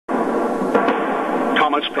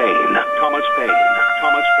Paine, Thomas Paine,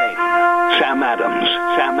 Thomas Paine, Sam Adams,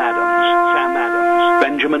 Sam Adams, Sam Adams,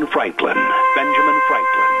 Benjamin Franklin, Benjamin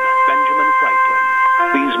Franklin, Benjamin Franklin.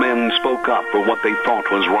 These men spoke up for what they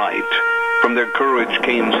thought was right. From their courage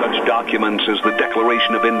came such documents as the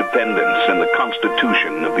Declaration of Independence and the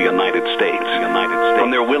Constitution of the United States. From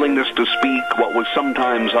their willingness to speak what was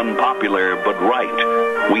sometimes unpopular but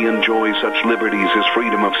right, we enjoy such liberties as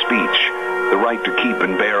freedom of speech, the right to keep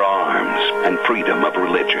and bear arms, and freedom of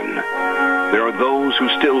religion. There are those who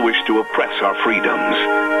still wish to oppress our freedoms,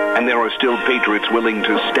 and there are still patriots willing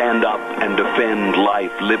to stand up and defend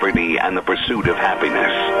life, liberty, and the pursuit of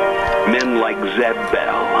happiness. Men like Zeb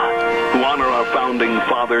Bell, who honor our founding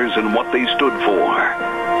fathers and what they stood for.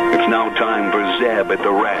 It's now time for Zeb at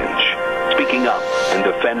the ranch, speaking up and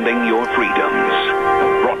defending your freedoms.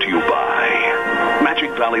 Brought to you by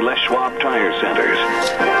Magic Valley Les Schwab Tire Centers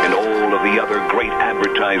and all of the other great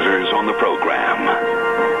advertisers on the program.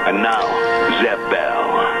 And now, Zeb Bell.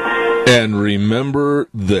 And remember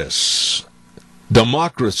this: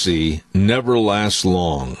 democracy never lasts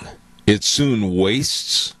long. It soon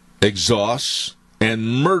wastes, exhausts,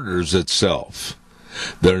 and murders itself.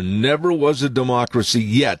 There never was a democracy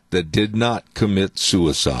yet that did not commit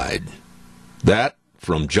suicide. That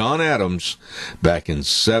from John Adams back in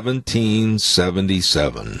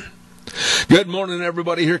 1777. Good morning,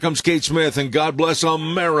 everybody. Here comes Kate Smith, and God bless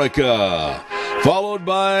America. Followed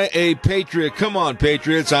by a Patriot. Come on,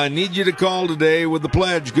 Patriots. I need you to call today with the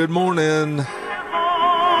pledge. Good morning.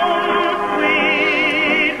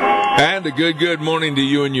 And a good morning to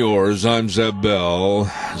you and yours. I'm Zeb Bell.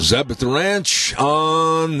 Zeb at the Ranch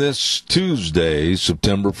on this Tuesday,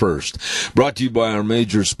 September 1st. Brought to you by our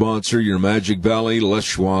major sponsor, your Magic Valley Les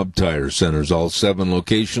Schwab Tire Centers. All 7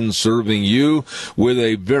 locations serving you with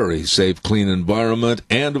a very safe, clean environment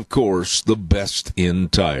and, of course, the best in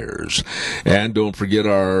tires. And don't forget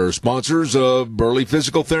our sponsors of Burley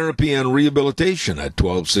Physical Therapy and Rehabilitation at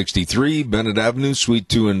 1263 Bennett Avenue, Suite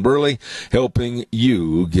 2 in Burley, helping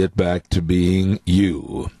you get back to being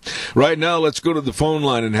you. Right now, let's go to the phone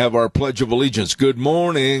line and have our Pledge of Allegiance. Good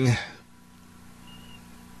morning.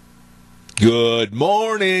 Good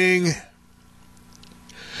morning.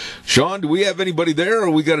 Sean, do we have anybody there,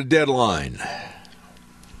 or we got a deadline?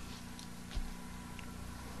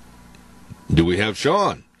 Do we have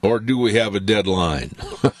Sean, or do we have a deadline?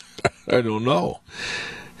 I don't know.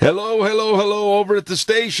 Hello over at the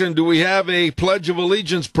station. Do we have a Pledge of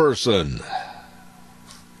Allegiance person?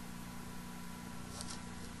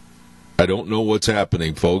 I don't know what's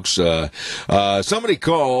happening, folks. Somebody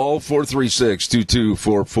call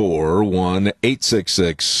 436-2244,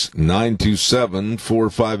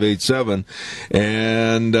 1-866-927-4587.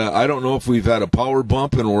 And I don't know if we've had a power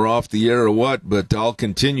bump and we're off the air or what, but I'll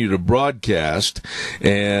continue to broadcast.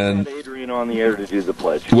 And Adrian on the air to do the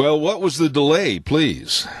pledge. Well, what was the delay,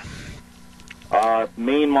 please?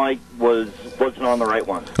 Main mic wasn't on the right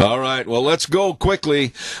one. All right. Well, let's go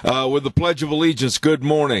quickly with the Pledge of Allegiance. Good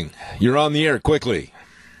morning. You're on the air. Quickly.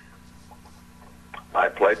 I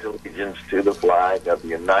pledge allegiance to the flag of the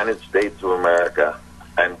United States of America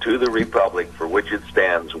and to the republic for which it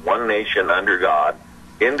stands, one nation under God,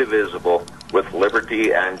 indivisible, with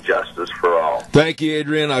liberty and justice for all. Thank you,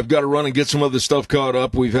 Adrian. I've got to run and get some other stuff caught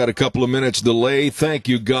up. We've had a couple of minutes delay. Thank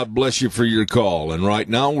you. God bless you for your call. And right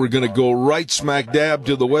now, we're going to go right smack dab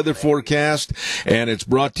to the weather forecast, and it's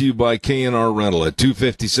brought to you by K&R Rental at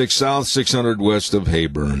 256 South, 600 west of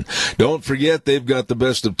Heyburn. Don't forget, they've got the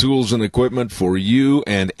best of tools and equipment for you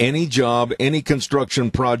and any job, any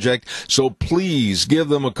construction project. So please give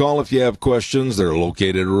them a call if you have questions. They're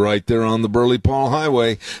located right there on the Burley-Paul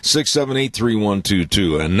Highway, 678-3122.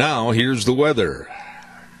 And now, here's the weather.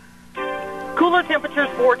 Cooler temperatures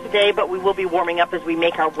for today, but we will be warming up as we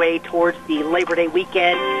make our way towards the Labor Day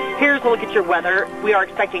weekend. Here's a look at your weather. We are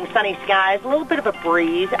expecting sunny skies, a little bit of a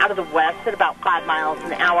breeze out of the west at about 5 miles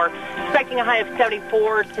an hour. Expecting a high of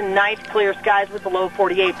 74 tonight, clear skies with a low of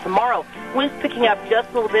 48 tomorrow. Winds picking up just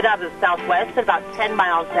a little bit out of the southwest at about 10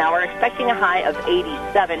 miles an hour, expecting a high of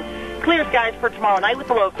 87. Clear skies for tomorrow night with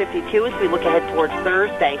a low of 52 as we look ahead towards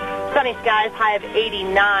Thursday. Sunny skies, high of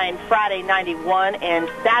 89, Friday 91, and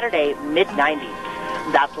Saturday mid-90s.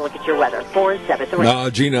 That's a look at your weather.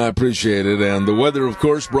 4-7-3. Gina, I appreciate it. And the weather, of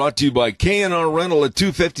course, brought to you by K&R Rental at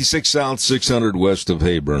 256 South, 600 west of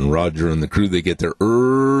Heyburn. Roger and the crew, they get there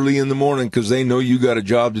early in the morning because they know you got a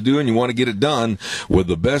job to do and you want to get it done with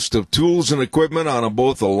the best of tools and equipment on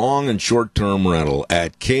both a long and short-term rental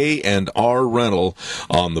at K&R Rental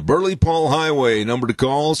on the Burley-Paul Highway. Number to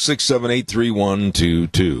call,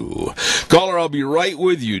 678-3122. Caller, I'll be right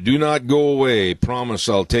with you. Do not go away. Promise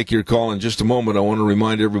I'll take your call in just a moment. I want to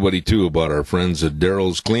remind everybody, too, about our friends at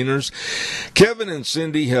Daryl's Cleaners. Kevin and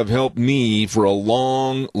Cindy have helped me for a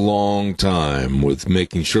long, long time with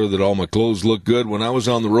making sure that all my clothes look good. When I was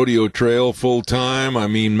on the rodeo trail full time, I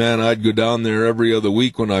mean, man, I'd go down there every other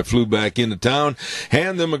week when I flew back into town,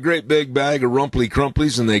 hand them a great big bag of Rumply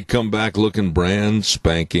Crumplies, and they'd come back looking brand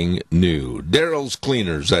spanking new. Daryl's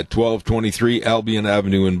Cleaners at 1223 Albion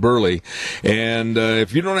Avenue in Burley. And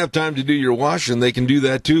if you don't have time to do your washing, they can do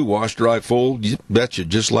that too. Wash, dry, fold, you betcha,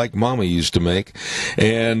 just like Mama used to make.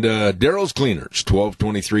 And Daryl's Cleaners,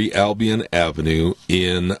 1223 Albion Avenue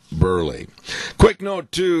in Burley. Quick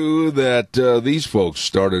note, too, that these folks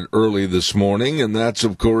started early this morning, and that's,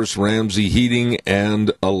 of course, Ramsey Heating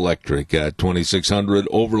and Electric at 2600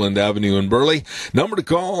 Overland Avenue in Burley. Number to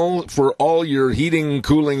call for all your heating,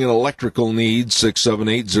 cooling, and electrical needs,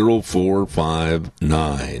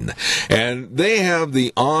 678-0459. And they have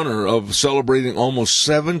the honor of celebrating almost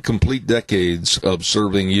 7 complete decades of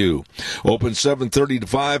serving you. Open 7:30 to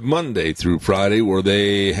 5 Monday through Friday, where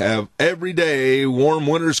they have every day warm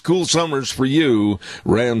winters, cool summers for you.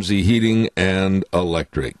 Ramsey Heating and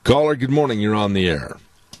Electric. Caller, good morning. You're on the air.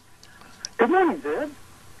 Good morning, Zed.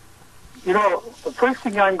 You know, the first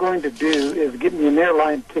thing I'm going to do is get me an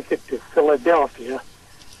airline ticket to Philadelphia,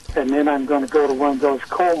 and then I'm going to go to one of those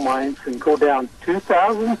coal mines and go down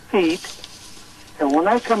 2,000 feet, and when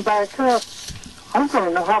I come back up, I'm going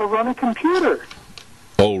to know how to run a computer.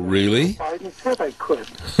 Oh, really? Biden said I could.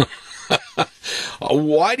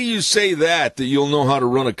 Why do you say that you'll know how to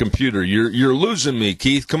run a computer? You're losing me,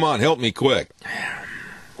 Keith. Come on, help me quick.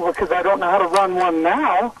 Well, because I don't know how to run one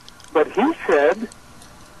now, but he said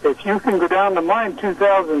if you can go down the mine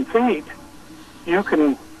 2,000 feet, you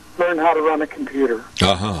can learn how to run a computer.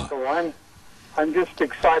 Uh-huh. So I'm just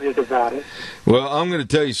excited about it. Well, I'm going to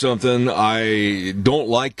tell you something. I don't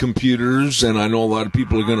like computers, and I know a lot of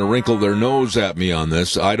people are going to wrinkle their nose at me on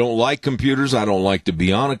this. I don't like computers. I don't like to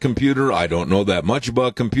be on a computer. I don't know that much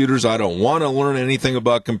about computers. I don't want to learn anything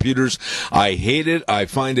about computers. I hate it. I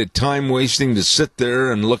find it time-wasting to sit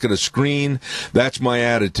there and look at a screen. That's my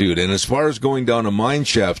attitude. And as far as going down a mine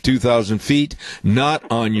shaft 2,000 feet, not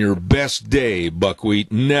on your best day, Buckwheat.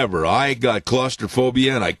 Never. I got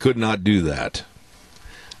claustrophobia, and I could not do that.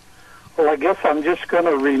 Well, I guess I'm just going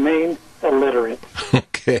to remain illiterate.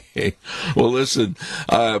 Okay. Well, listen,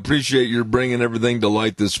 I appreciate your bringing everything to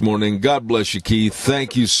light this morning. God bless you, Keith.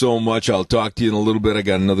 Thank you so much. I'll talk to you in a little bit. I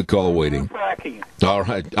got another call waiting. All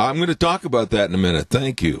right. I'm going to talk about that in a minute.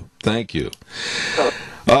 Thank you. Thank you.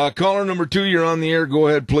 Caller number 2, you're on the air. Go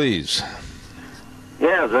ahead, please.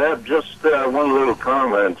 Yeah, Zeb, just one little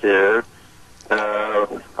comment here.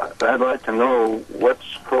 I'd like to know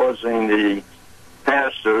what's causing the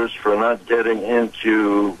pastors for not getting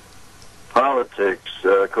into politics,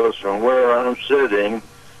 because from where I'm sitting,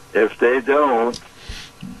 if they don't,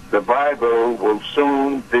 the Bible will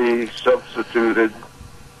soon be substituted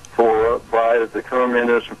by the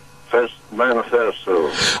Communist Manifesto.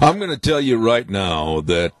 I'm going to tell you right now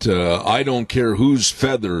that I don't care whose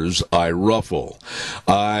feathers I ruffle.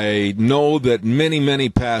 I know that many, many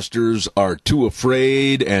pastors are too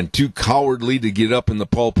afraid and too cowardly to get up in the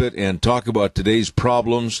pulpit and talk about today's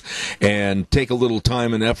problems and take a little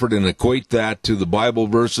time and effort and equate that to the Bible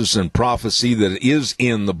verses and prophecy that is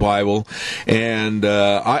in the Bible. And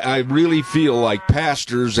I really feel like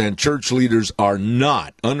pastors and church leaders are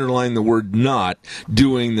not, underline the word not,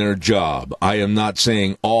 doing their job. I am not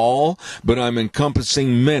saying all, but I'm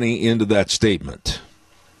encompassing many into that statement.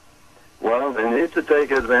 Well, they need to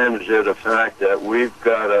take advantage of the fact that we've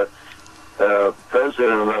got a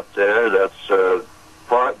president up there that's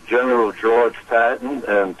part General George Patton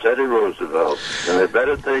and Teddy Roosevelt, and they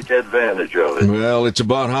better take advantage of it. Well, it's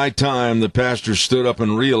about high time the pastor stood up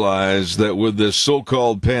and realized that with this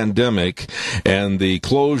so-called pandemic and the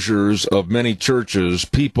closures of many churches,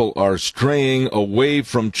 people are straying away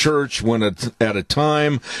from church when at a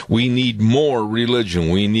time we need more religion,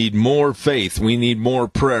 we need more faith, we need more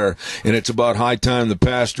prayer, and it's about high time the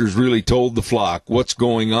pastors really told the flock what's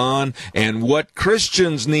going on and what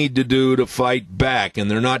Christians need to do to fight back. And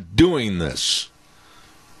they're not doing this.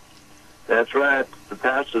 That's right. The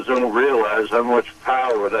pastors don't realize how much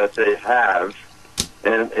power that they have,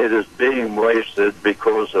 and it is being wasted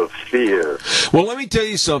because of fear. Well, let me tell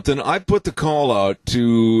you something. I put the call out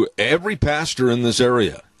to every pastor in this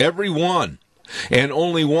area, every one. and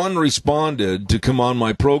only one responded to come on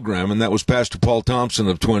my program, and that was Pastor Paul Thompson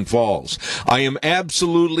of Twin Falls. I am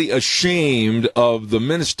absolutely ashamed of the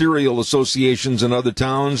ministerial associations in other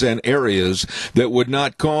towns and areas that would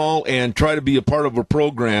not call and try to be a part of a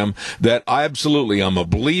program that I'm a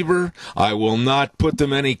believer. I will not put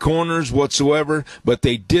them any corners whatsoever, but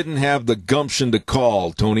they didn't have the gumption to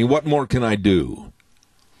call. Tony, what more can I do?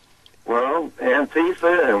 Well,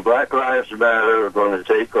 Antifa and Black Lives Matter are going to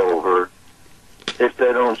take over if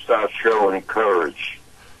they don't start showing courage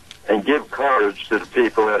and give courage to the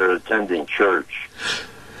people that are attending church.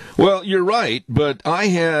 Well, you're right, but I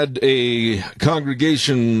had a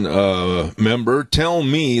congregation member tell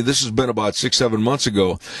me, this has been about 6-7 months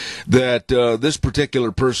ago, that this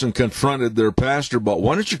particular person confronted their pastor about,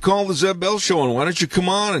 why don't you call the Zeb Bell Show and why don't you come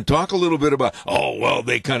on and talk a little bit about, oh, well,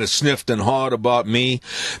 they kind of sniffed and hawed about me.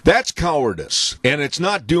 That's cowardice, and it's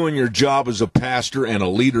not doing your job as a pastor and a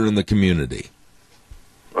leader in the community.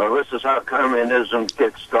 Well, this is how communism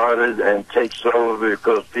gets started and takes over,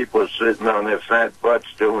 because people are sitting on their fat butts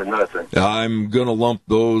doing nothing. I'm going to lump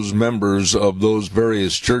those members of those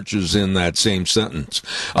various churches in that same sentence.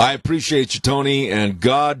 I appreciate you, Tony, and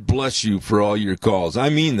God bless you for all your calls. I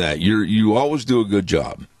mean that. You always do a good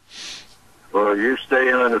job. Well, you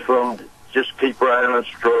stay on the phone. Just keep right on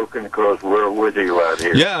stroking, because we're with you out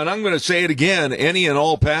here. Yeah, and I'm going to say it again. Any and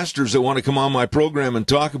all pastors that want to come on my program and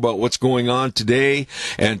talk about what's going on today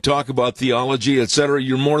and talk about theology, etc.,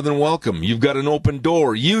 you're more than welcome. You've got an open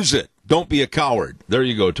door. Use it. Don't be a coward. There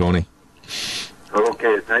you go, Tony.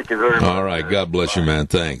 Okay, thank you very much. All right, God bless you, man.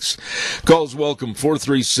 Thanks. Calls welcome,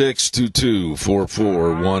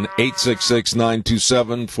 436-2244,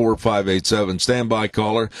 1-866-927-4587. Standby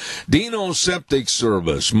caller. Dino Septic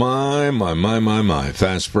Service. My.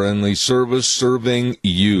 Fast, friendly service serving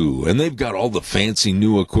you. And they've got all the fancy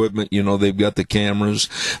new equipment. You know, they've got the cameras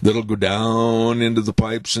that'll go down into the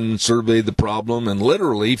pipes and survey the problem and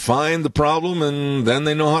literally find the problem, and then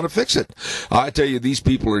they know how to fix it. I tell you, these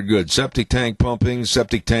people are good. Septic tank pumping,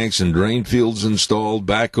 septic tanks and drain fields installed,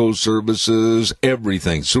 backhoe services,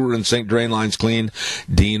 everything. Sewer and sink drain lines cleaned.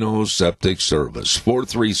 Dino Septic Service.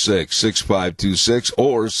 436-6526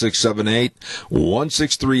 or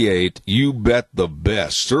 678-1638. You bet the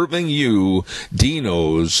best. Serving you,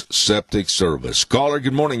 Dino's Septic Service. Caller,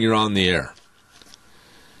 good morning. You're on the air.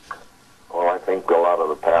 Well, I think a lot of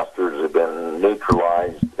the pastors have been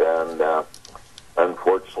neutralized, and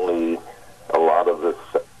unfortunately, a lot of this.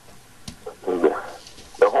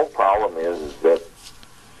 The whole problem is that,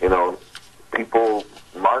 you know,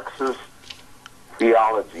 Marxist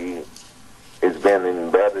theology has been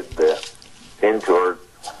embedded into our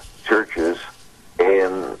churches,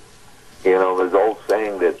 and, you know, there's old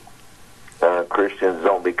saying that Christians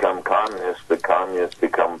don't become communists, but communists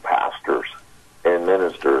become pastors and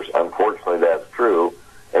ministers. Unfortunately, that's true.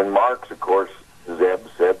 And Marx, of course, Zeb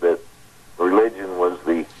said that religion was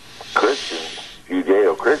the Christian,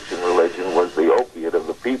 Judeo-Christian religion was the opiate of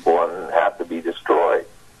the people and had to be destroyed.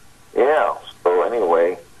 Yeah, so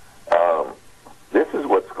anyway, this is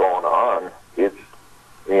what's going on. It's,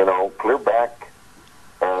 you know, clear back,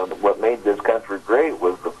 what made this country great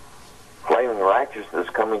was the flaming righteousness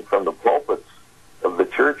coming from the pulpits of the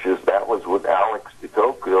churches. That was with Alex de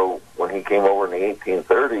Tocqueville when he came over in the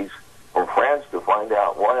 1830s from France to find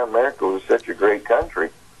out why America was such a great country.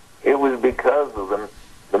 It was because of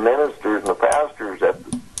the ministers and the pastors that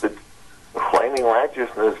the flaming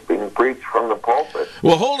righteousness being preached from the pulpit.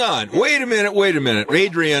 Well, hold on. Wait a minute.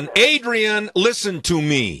 Adrian, listen to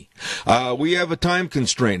me. We have a time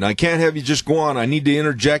constraint. I can't have you just go on. I need to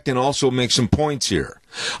interject and also make some points here.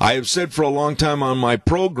 I have said for a long time on my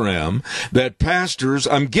program that pastors,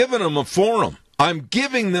 I'm giving them a forum. I'm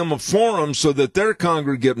giving them a forum so that their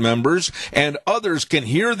congregate members and others can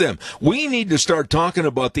hear them. We need to start talking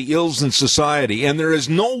about the ills in society, and there is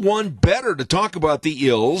no one better to talk about the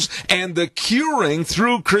ills and the curing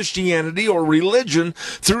through Christianity or religion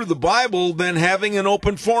through the Bible than having an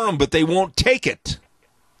open forum, but they won't take it.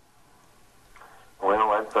 Well,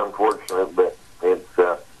 that's unfortunate, but it's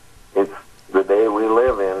the day we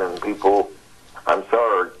live in, and people, I'm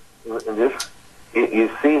sorry,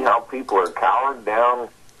 you see how people are cowered down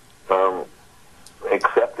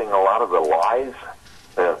accepting a lot of the lies?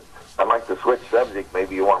 I'd like to switch subject.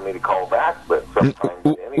 Maybe you want me to call back, but sometimes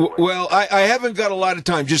anyway. Well, I haven't got a lot of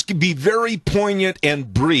time. Just be very poignant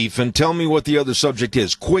and brief and tell me what the other subject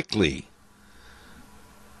is, quickly.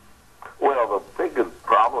 Well, the biggest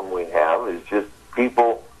problem we have is just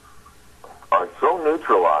people are so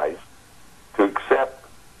neutralized to accept,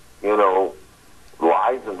 you know,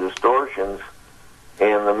 lies and distortions.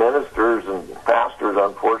 And the ministers and pastors,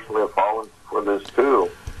 unfortunately, have fallen for this too.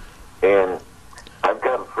 And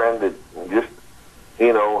friend that just,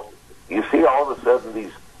 you see all of a sudden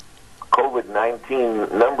these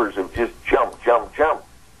COVID-19 numbers have just jumped.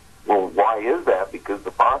 Well, why is that? Because the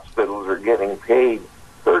hospitals are getting paid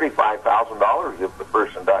 $35,000 if the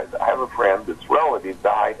person dies. I have a friend that's relative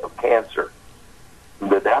died of cancer.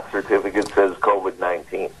 The death certificate says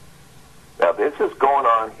COVID-19. Now, this is going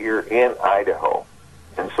on here in Idaho,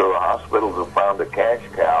 and so the hospitals have found a cash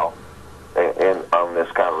cow and on this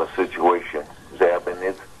kind of a situation, Zeb,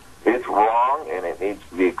 and it's wrong, and it needs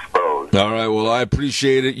to be exposed. All right, well, I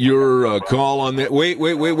appreciate it. Your call on that. Wait.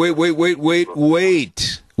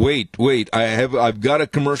 I've got a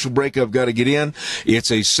commercial break I've got to get in.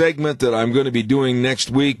 It's a segment that I'm going to be doing next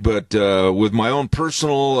week, but with my own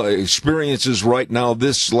personal experiences right now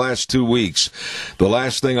this last 2 weeks, the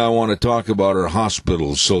last thing I want to talk about are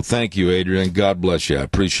hospitals. So thank you, Adrian. God bless you. I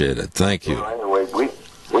appreciate it. Thank you. Well, anyway,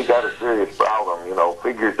 we got a serious problem.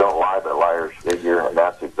 Figures don't lie, but liars figure, and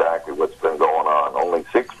that's exactly what's been going on. Only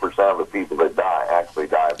 6% of the people that die actually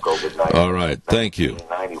die of COVID-19. All right. Thank you.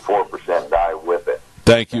 94% die with it.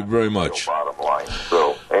 Thank you very much. Bottom line.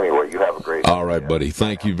 So, anyway, you have a great day. All right, buddy.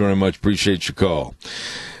 Thank you very much. Appreciate your call.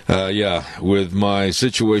 With my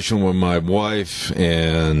situation with my wife,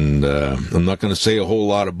 and I'm not going to say a whole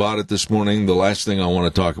lot about it this morning. The last thing I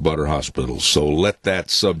want to talk about are hospitals. So let that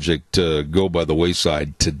subject go by the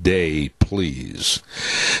wayside today, please.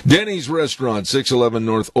 Denny's Restaurant, 611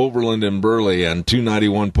 North Overland in Burley and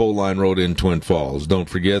 291 Pole Line Road in Twin Falls. Don't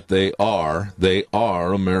forget, they are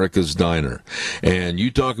America's Diner. And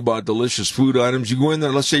you talk about delicious food items. You go in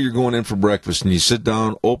there, let's say you're going in for breakfast, and you sit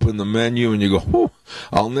down, open the menu, and you go, whew,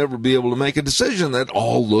 I'll never be able to make a decision. That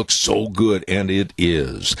all looks so good, and it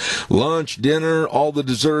is. Lunch, dinner, all the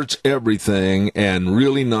desserts, everything, and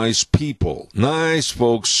really nice people. Nice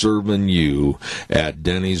folks serving you at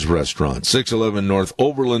Denny's Restaurant, 611 North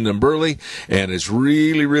Overland and Burley, and it's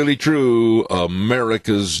really, really true,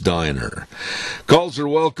 America's Diner. Calls are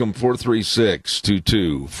welcome,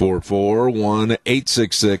 436-2244,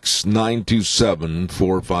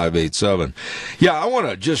 1-866-927-4587. Yeah, I want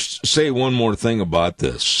to just say one more thing about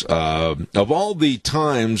this. Of all the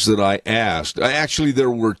times that I asked, actually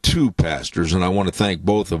there were two pastors, and I want to thank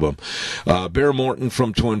both of them. Bear Morton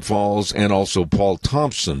from Twin Falls and also Paul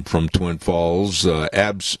Thompson from Twin Falls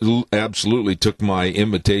absolutely took my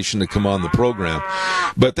invitation to come on the program.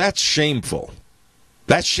 But that's shameful.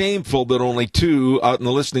 That's shameful that only two out in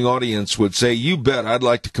the listening audience would say, you bet, I'd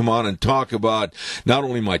like to come on and talk about not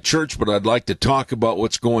only my church, but I'd like to talk about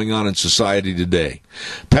what's going on in society today.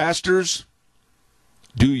 Pastors,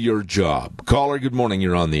 do your job. Caller, good morning.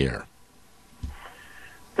 You're on the air.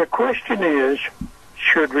 The question is,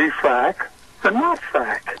 should we frack or not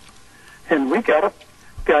frack? And we got a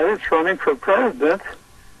guy that's running for president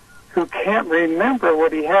who can't remember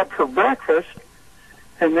what he had for breakfast,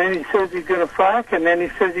 and then he says he's going to frack, and then he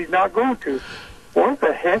says he's not going to. Where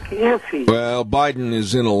the heck is he? Well, Biden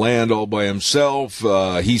is in a land all by himself.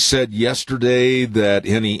 He said yesterday that,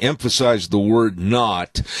 and he emphasized the word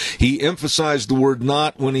not. He emphasized the word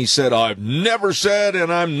not when he said, I've never said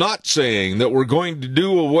and I'm not saying that we're going to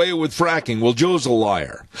do away with fracking. Well, Joe's a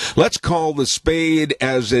liar. Let's call the spade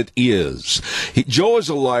as it is. Joe is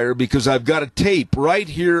a liar because I've got a tape right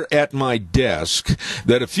here at my desk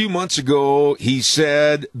that a few months ago he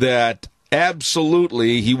said that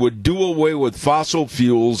absolutely, he would do away with fossil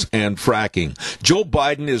fuels and fracking. Joe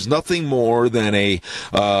Biden is nothing more than a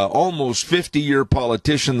almost 50-year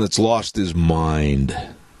politician that's lost his mind.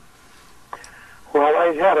 Well,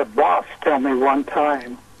 I had a boss tell me one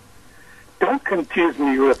time, don't confuse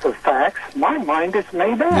me with the facts. My mind is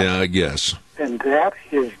made up. Yeah, I guess. And that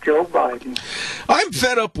is Joe Biden. I'm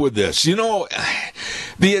fed up with this.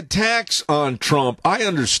 The attacks on Trump, I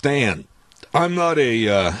understand. I'm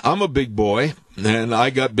a big boy, and I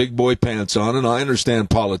got big boy pants on, and I understand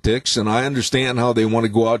politics, and I understand how they want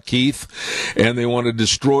to go out, Keith, and they want to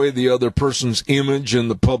destroy the other person's image in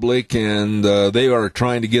the public, and they are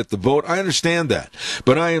trying to get the vote. I understand that.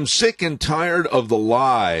 But I am sick and tired of the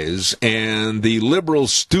lies and the liberal,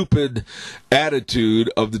 stupid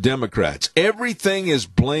attitude of the Democrats. Everything is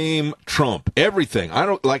blame Trump. Everything.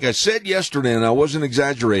 Like I said yesterday, and I wasn't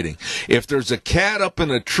exaggerating, if there's a cat up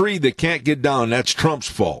in a tree that can't get down, that's Trump's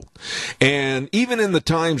fault. And even in the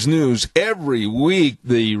Times News, every week,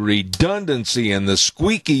 the redundancy and the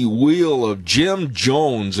squeaky wheel of Jim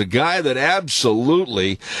Jones, a guy that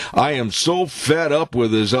absolutely, I am so fed up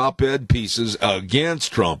with his op-ed pieces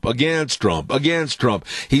against Trump, against Trump, against Trump.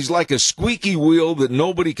 He's like a squeaky wheel that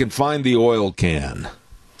nobody can find the oil can.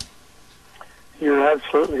 You're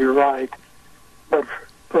absolutely right. But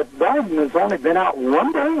Biden has only been out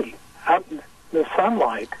one day, out in the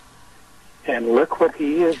sunlight. and look what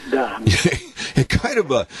he has done.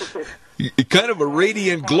 kind of a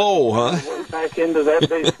radiant glow, huh? Back into that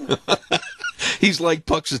basement. He's like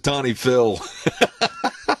Puxatawny Phil.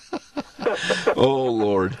 Oh,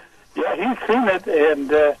 Lord. Yeah, he's seen it,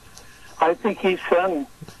 and I think he's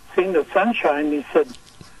seen the sunshine. He said,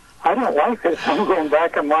 I don't like this. I'm going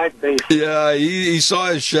back in my basement. Yeah, he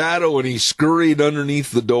saw his shadow and he scurried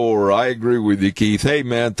underneath the door. I agree with you, Keith. Hey,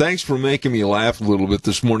 man, thanks for making me laugh a little bit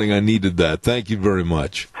this morning. I needed that. Thank you very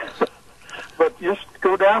much. But just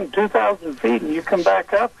go down 2,000 feet and you come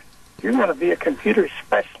back up, you're going to be a computer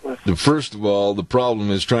specialist. First of all, the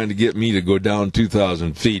problem is trying to get me to go down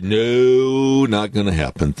 2,000 feet. No, not going to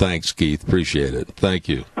happen. Thanks, Keith. Appreciate it. Thank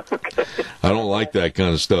you. Okay. I don't like that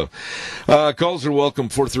kind of stuff. Calls are welcome,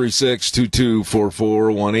 436-2244,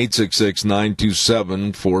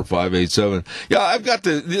 1-866-927-4587. Yeah, I've got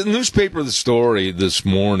the newspaper, the story this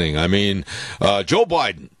morning. I mean, Joe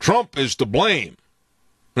Biden, Trump is to blame.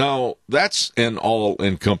 Now, that's an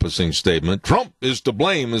all-encompassing statement. Trump is to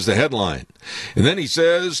blame is the headline. And then he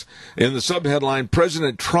says in the subheadline,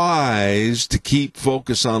 President tries to keep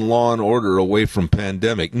focus on law and order away from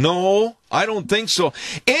pandemic. No, I don't think so.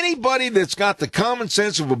 Anybody that's got the common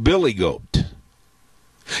sense of a billy goat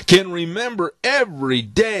can remember every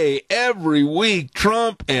day, every week,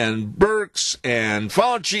 Trump and Birx and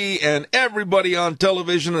Fauci and everybody on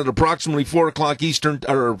television at approximately 4 o'clock Eastern,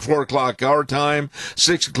 or 4 o'clock our time,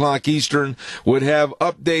 6 o'clock Eastern, would have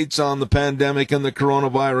updates on the pandemic and the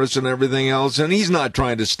coronavirus and everything else. And he's not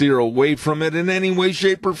trying to steer away from it in any way,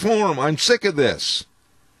 shape, or form. I'm sick of this.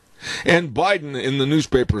 And Biden, in the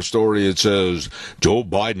newspaper story, it says, Joe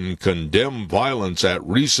Biden condemned violence at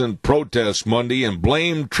recent protests Monday and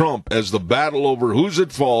blamed Trump as the battle over who's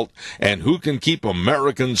at fault and who can keep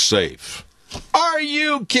Americans safe. Are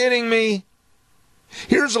you kidding me?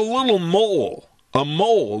 Here's a little mole, a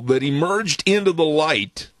mole that emerged into the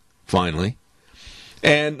light, finally.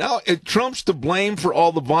 And now Trump's to blame for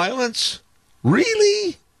all the violence?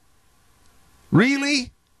 Really?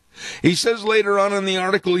 Really? He says later on in the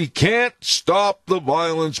article he can't stop the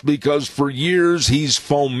violence because for years he's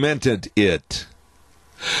fomented it.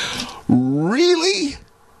 Really?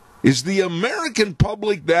 Is the American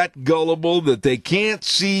public that gullible that they can't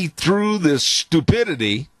see through this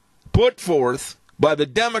stupidity put forth by the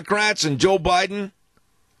Democrats and Joe Biden?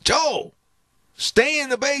 Joe, stay in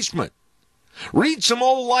the basement. Read some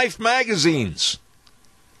old Life magazines.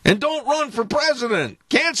 And don't run for president.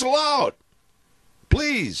 Cancel out.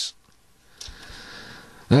 Please.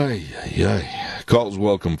 Ay, ay, ay. Calls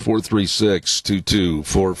welcome,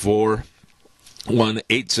 436-2244,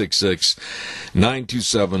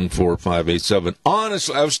 1-866-927-4587.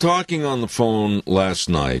 Honestly, I was talking on the phone last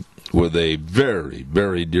night with a very,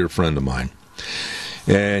 very dear friend of mine.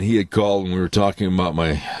 And he had called and we were talking about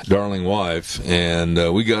my darling wife,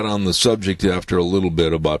 and we got on the subject after a little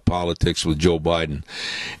bit about politics with Joe Biden.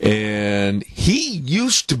 And he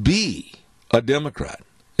used to be a Democrat.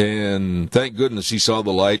 And thank goodness he saw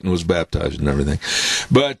the light and was baptized and everything.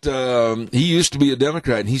 But he used to be a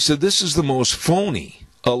Democrat. And he said, this is the most phony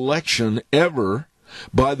election ever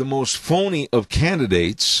by the most phony of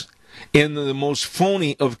candidates in the most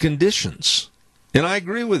phony of conditions. And I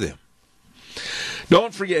agree with him.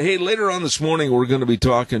 Don't forget, hey, later on this morning, we're going to be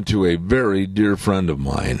talking to a very dear friend of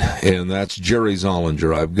mine, and that's Jerry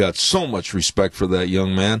Zollinger. I've got so much respect for that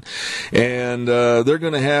young man. And they're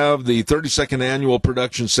going to have the 32nd annual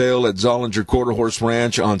production sale at Zollinger Quarter Horse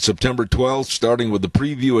Ranch on September 12th, starting with the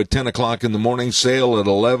preview at 10 o'clock in the morning, sale at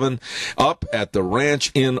 11, up at the ranch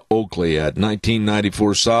in Oakley at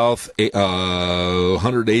 1994 South,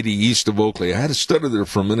 180 east of Oakley. I had to study there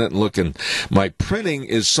for a minute and look, and my printing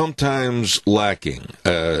is sometimes lacking.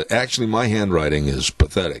 Actually, my handwriting is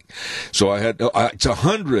pathetic. So I had, it's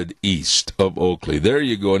 100 east of Oakley. There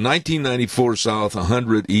you go. 1994 South,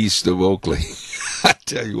 100 east of Oakley. I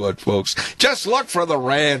tell you what, folks, just look for the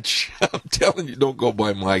ranch. I'm telling you, don't go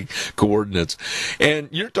by my coordinates. And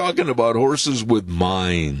you're talking about horses with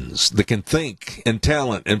minds that can think and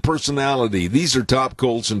talent and personality. These are top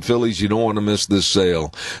colts and fillies. You don't want to miss this sale.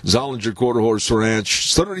 Zollinger Quarter Horse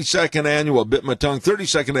Ranch, 32nd annual, bit my tongue,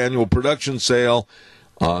 32nd annual production sale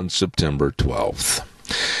on September 12th.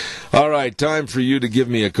 All right, time for you to give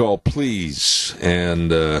me a call, please,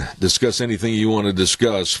 and discuss anything you want to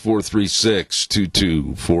discuss.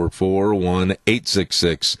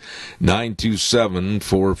 436-2244,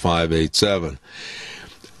 1-866-927-4587.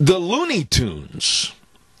 The Looney Tunes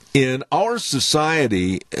in our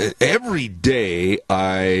society, every day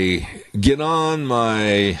I get on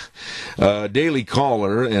my daily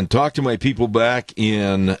caller and talk to my people back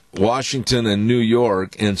in Washington and New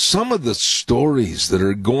York, and some of the stories that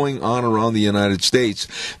are going on around the United States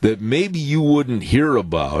that maybe you wouldn't hear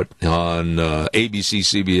about on ABC,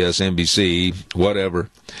 CBS, NBC, whatever.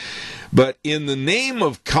 But in the name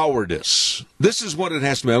of cowardice, this is what it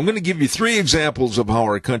has to be. I'm going to give you 3 examples of how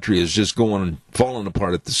our country is just falling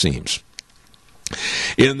apart at the seams.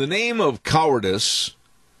 In the name of cowardice,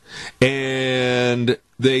 and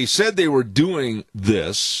they said they were doing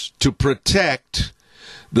this to protect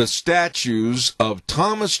the statues of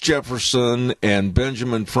Thomas Jefferson and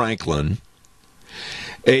Benjamin Franklin,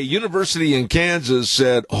 a university in Kansas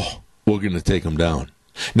said, we're going to take them down.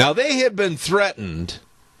 Now, they had been threatened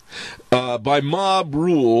by mob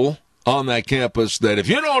rule on that campus that if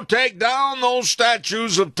you don't take down those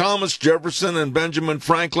statues of Thomas Jefferson and Benjamin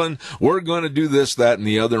Franklin, we're going to do this, that, and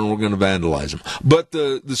the other, and we're going to vandalize them. But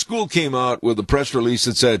the school came out with a press release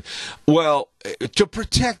that said, well, to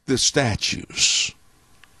protect the statues,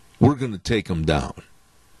 we're going to take them down.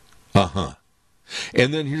 And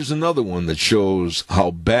then here's another one that shows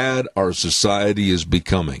how bad our society is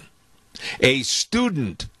becoming. A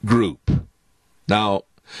student group. Now,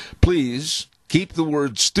 please keep the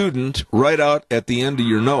word student right out at the end of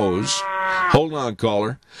your nose. Hold on,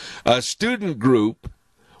 caller. A student group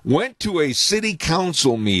went to a city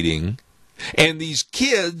council meeting, and these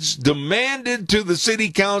kids demanded to the city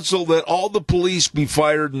council that all the police be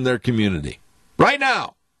fired in their community. Right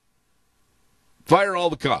now. Fire all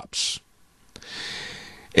the cops.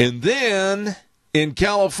 And then in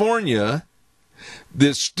California,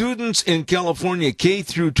 the students in California, K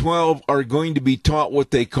through 12, are going to be taught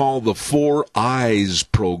what they call the 4 Eyes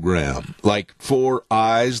program. Like 4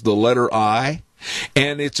 Eyes, the letter I.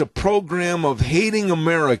 And it's a program of hating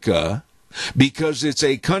America because it's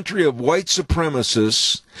a country of white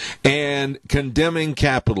supremacists and condemning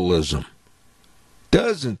capitalism.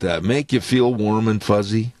 Doesn't that make you feel warm and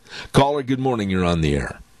fuzzy? Caller, good morning. You're on the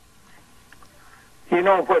air. You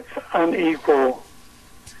know what's unequal,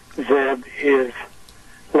 Zeb, is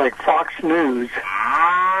like Fox News.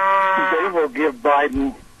 They will give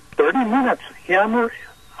Biden 30 minutes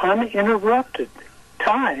uninterrupted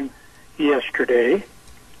time yesterday,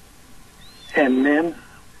 and then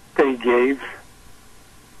they gave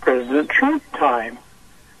President Trump time.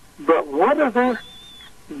 But what other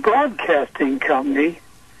broadcasting company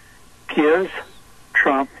gives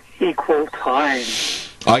Trump equal time?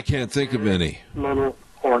 I can't think of any. Little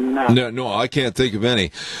or none. No, I can't think of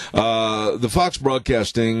any. The Fox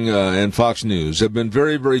Broadcasting and Fox News have been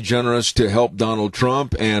very, very generous to help Donald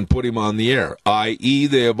Trump and put him on the air, i.e.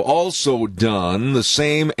 they have also done the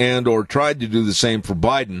same and or tried to do the same for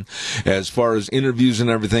Biden as far as interviews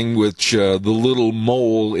and everything, which the little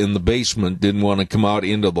mole in the basement didn't want to come out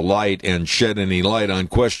into the light and shed any light on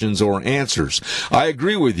questions or answers. I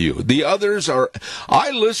agree with you. The others are...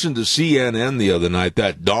 I listened to CNN the other night,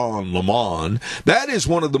 that Don Lemon. That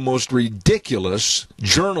is one of the most ridiculous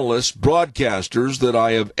journalists, broadcasters that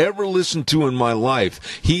I have ever listened to in my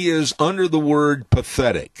life. He is under the word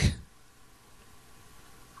pathetic.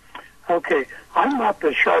 Okay, I'm not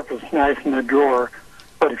the sharpest knife in the drawer,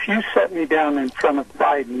 but if you set me down in front of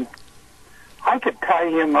Biden, I could tie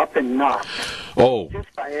him up in knots. Oh.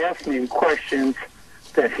 Just by asking him questions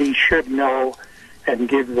that he should know and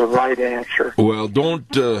give the right answer. Well, don't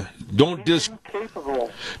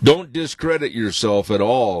discredit yourself at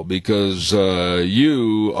all, because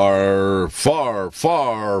you are far,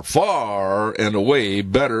 far, far and away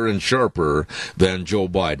better and sharper than Joe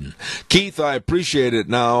Biden. Keith, I appreciate it.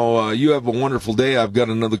 Now, you have a wonderful day. I've got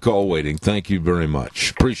another call waiting. Thank you very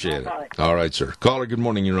much. Appreciate it. All right, sir. Caller, good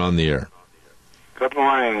morning. You're on the air. Good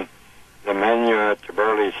morning. The menu at the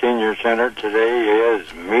Burley Senior Center today is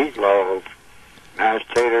meatloaf, mashed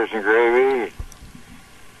potatoes and gravy,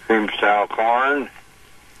 cream-style corn,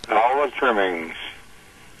 all the trimmings.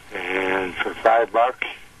 And for $5,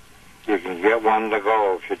 you can get one to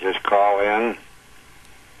go if you just call in.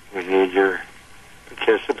 We need your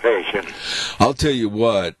participation. I'll tell you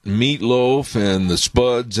what, meatloaf and the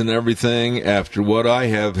spuds and everything, after what I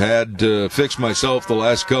have had to fix myself the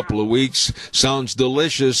last couple of weeks, sounds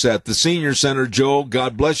delicious at the Senior Center. Joe,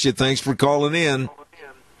 God bless you. Thanks for calling in.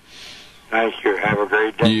 Thank you. Have a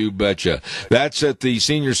great day. You betcha. That's at the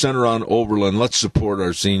Senior Center on Overland. Let's support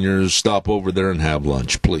our seniors. Stop over there and have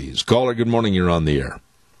lunch, please. Caller, good morning. You're on the air.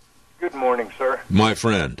 Good morning, sir. My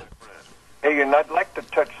friend. Hey, and I'd like to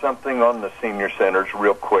touch something on the senior centers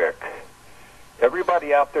real quick.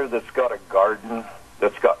 Everybody out there that's got a garden,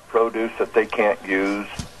 that's got produce that they can't use,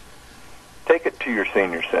 take it to your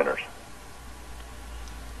senior centers.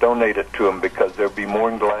 Donate it to them because they'll be more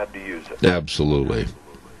than glad to use it. Absolutely.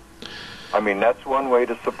 I mean, that's one way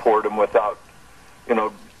to support them without,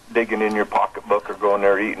 digging in your pocketbook or going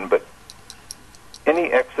there eating. But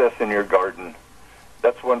any excess in your garden,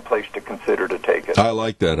 that's one place to consider to take it. I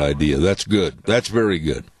like that idea. That's good. That's very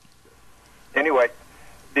good. Anyway,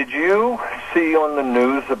 did you see on the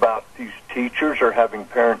news about these teachers are having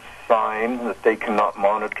parents sign that they cannot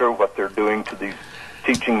monitor what they're doing to these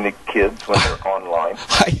teaching the kids when they're online?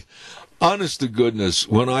 Honest to goodness,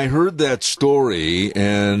 when I heard that story,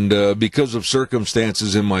 and because of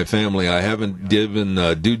circumstances in my family, I haven't given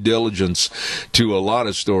due diligence to a lot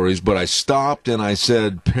of stories, but I stopped and I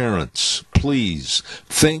said, parents, please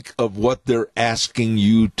think of what they're asking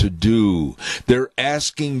you to do. They're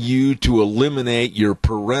asking you to eliminate your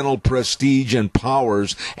parental prestige and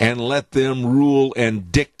powers and let them rule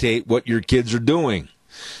and dictate what your kids are doing.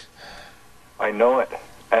 I know it.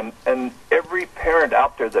 And every parent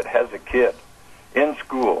out there that has a kid in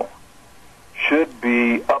school should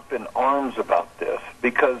be up in arms about this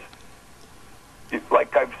because,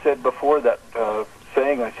 like I've said before, that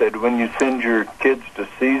saying I said, when you send your kids to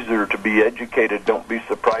Caesar to be educated, don't be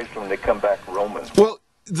surprised when they come back Roman. Well,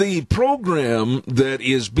 the program that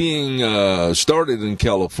is being started in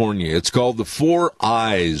California, it's called the 4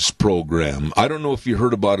 Eyes program. I don't know if you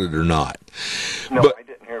heard about it or not. No, but, I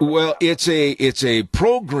didn't hear about well, that. it's a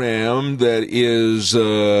program that is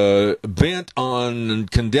bent on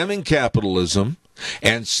condemning capitalism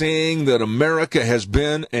and saying that America has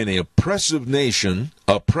been an oppressive nation,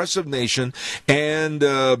 and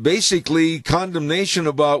basically condemnation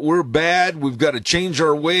about we're bad, we've got to change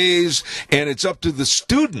our ways, and it's up to the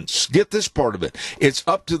students. Get this part of it. It's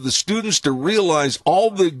up to the students to realize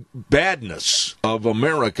all the badness of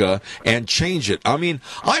America and change it. I mean,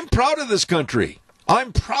 I'm proud of this country.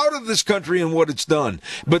 I'm proud of this country and what it's done.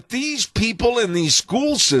 But these people in these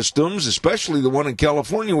school systems, especially the one in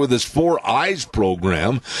California with this 4 Eyes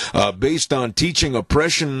program, based on teaching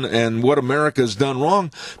oppression and what America's done wrong,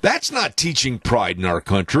 that's not teaching pride in our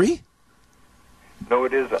country. No,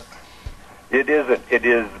 it isn't. It isn't. It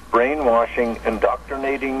is brainwashing,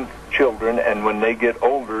 indoctrinating children, and when they get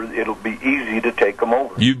older, it'll be easy to take them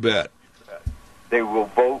over. You bet. They will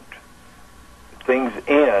vote things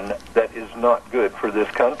in that is not good for this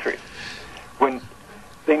country. When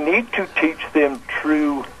they need to teach them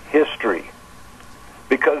true history,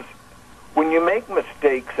 because when you make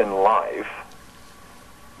mistakes in life,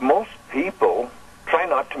 most people try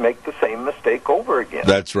not to make the same mistake over again.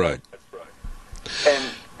 That's right. And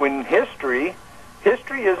when history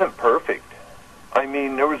isn't perfect. I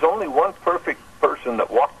mean, there was only one perfect person that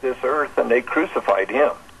walked this earth, and they crucified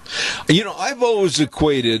him. You know, I've always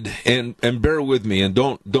equated, and bear with me, and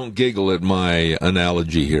don't giggle at my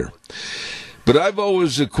analogy here, but I've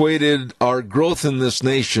always equated our growth in this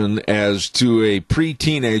nation as to a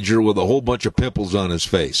pre-teenager with a whole bunch of pimples on his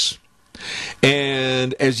face.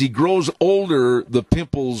 And as he grows older, the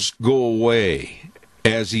pimples go away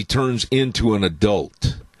as he turns into an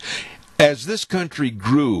adult. As this country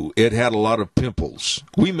grew, it had a lot of pimples.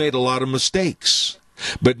 We made a lot of mistakes.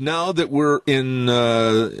 But now that we're in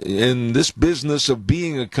this business of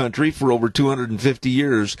being a country for over 250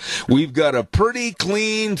 years, we've got a pretty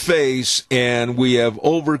clean face, and we have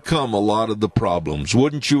overcome a lot of the problems.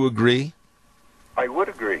 Wouldn't you agree? I would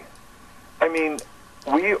agree. I mean,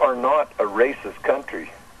 we are not a racist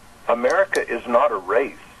country. America is not a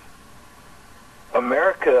race.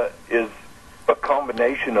 America is a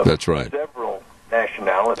combination of That's right. several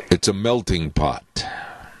nationalities. It's a melting pot.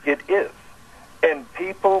 It is. And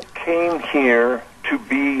people came here to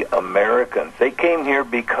be Americans. They came here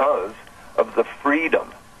because of the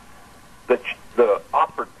freedom, the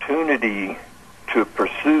opportunity to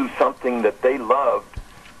pursue something that they loved,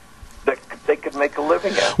 that they could make a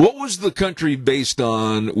living at. What was the country based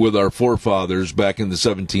on with our forefathers back in the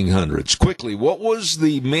 1700s? Quickly, what was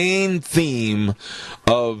the main theme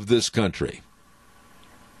of this country?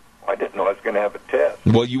 I didn't know I was going to have a test.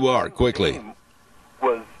 Well, you are. Quickly.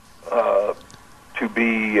 Was to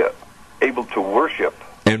be able to worship.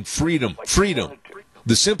 And freedom. Freedom.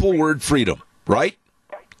 The simple word freedom, right?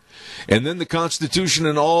 And then the Constitution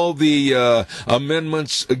and all the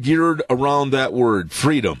amendments geared around that word,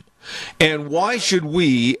 freedom. And why should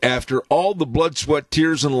we, after all the blood, sweat,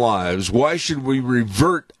 tears, and lives, why should we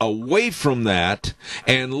revert away from that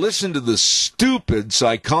and listen to the stupid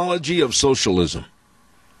psychology of socialism?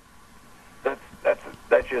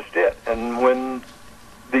 That's just it. And when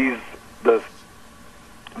the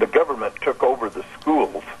government took over the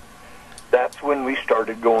schools, that's when we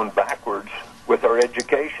started going backwards with our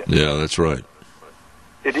education. Yeah, that's right.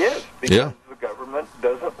 It is. Because government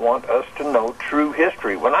doesn't want us to know true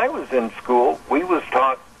history. When I was in school, we was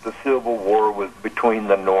taught the Civil War was between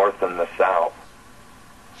the North and the South.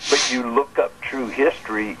 But you look up true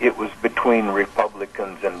history, it was between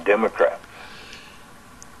Republicans and Democrats.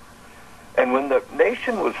 And when the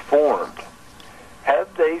nation was formed, had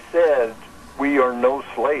they said, we are no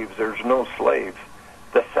slaves, there's no slaves,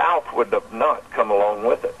 the South would have not come along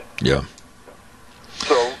with it. Yeah.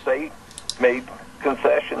 So they made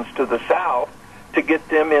concessions to the South to get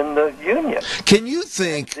them in the Union. Can you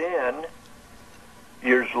think... Then,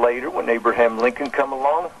 years later, when Abraham Lincoln come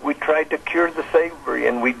along, we tried to cure the slavery,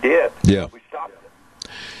 and we did. Yeah. We stopped it.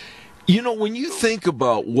 You know, when you think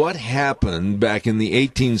about what happened back in the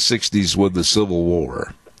 1860s with the Civil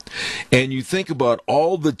War, and you think about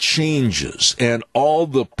all the changes and all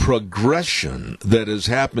the progression that has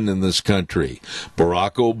happened in this country,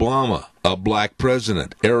 Barack Obama, a black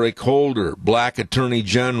president, Eric Holder, black attorney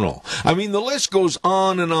general. I mean, the list goes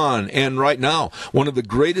on. And right now, one of the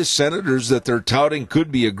greatest senators that they're touting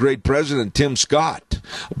could be a great president, Tim Scott,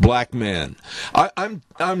 black man.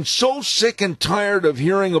 I'm so sick and tired of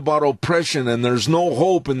hearing about oppression and there's no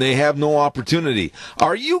hope and they have no opportunity.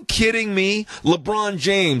 Are you kidding me? LeBron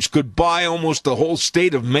James could buy almost the whole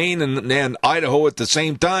state of Maine and Idaho at the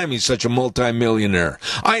same time. He's such a multimillionaire.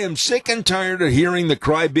 I am sick and tired of hearing the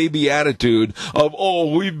crybaby attitude of,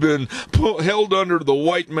 oh, we've been held under the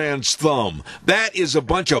white man's thumb. That is a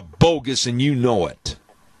bunch of bogus, and you know it.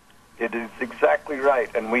 It is exactly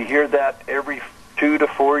right, and we hear that every 2 to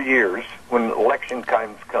 4 years when election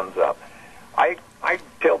time comes up. I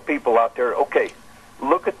tell people out there, okay,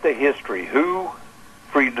 look at the history. Who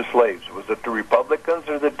freed the slaves? Was it the Republicans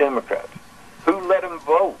or the Democrats? Who let them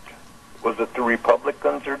vote? Was it the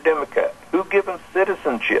Republicans or Democrats? Who gave them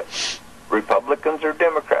citizenship? Republicans or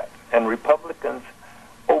Democrats? And Republicans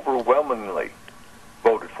overwhelmingly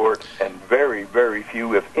voted for it, and very, very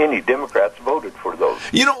few, if any, Democrats voted for those.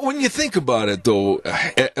 You know, when you think about it, though,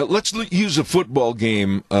 let's use a football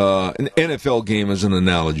game, an NFL game as an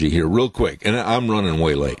analogy here, real quick, and I'm running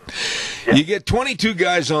way late. Yeah. You get 22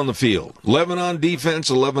 guys on the field, 11 on defense,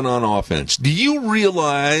 11 on offense. Do you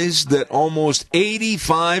realize that almost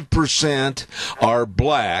 85% are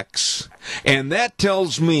blacks? And that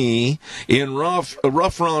tells me, in rough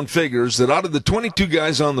round figures, that out of the 22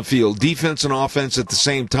 guys on the field, defense and offense at the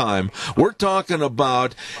same time, we're talking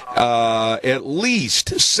about at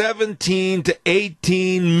least 17 to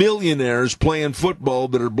 18 millionaires playing football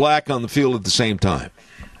that are black on the field at the same time.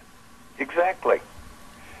 Exactly.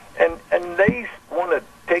 And they want to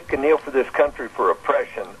take a knee for this country for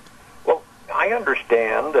oppression. Well, I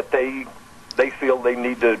understand that they feel they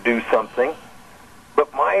need to do something.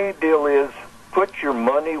 But my deal is, put your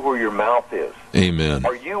money where your mouth is. Amen.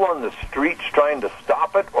 Are you on the streets trying to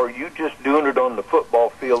stop it, or are you just doing it on the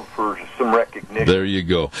football field for some recognition? There you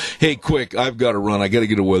go. Hey, quick, I've got to run. I got to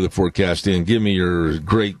get a weather forecast in. Give me your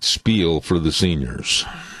great spiel for the seniors.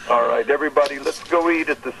 All right, everybody, let's go eat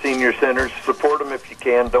at the senior centers. Support them if you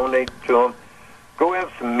can. Donate to them. Go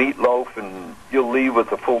have some meatloaf, and you'll leave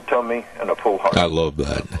with a full tummy and a full heart. I love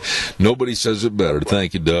that. Nobody says it better.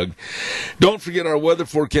 Thank you, Doug. Don't forget our weather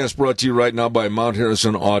forecast brought to you right now by Mount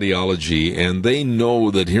Harrison Audiology, and they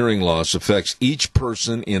know that hearing loss affects each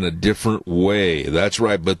person in a different way. That's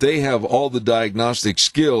right, but they have all the diagnostic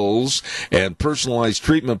skills and personalized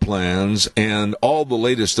treatment plans and all the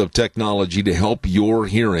latest of technology to help your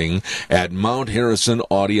hearing at Mount Harrison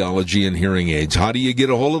Audiology and Hearing Aids. How do you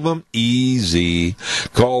get a hold of them? Easy.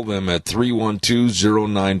 Call them at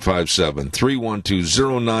 312-0957.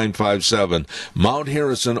 312-0957. Mount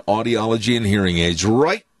Harrison Audiology and Hearing Aids,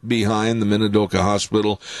 right behind the Minidoka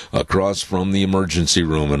Hospital, across from the emergency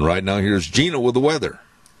room. And right now, here's Gina with the weather.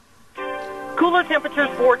 Cooler temperatures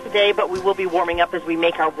for today, but we will be warming up as we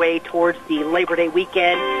make our way towards the Labor Day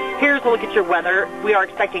weekend. Here's a look at your weather. We are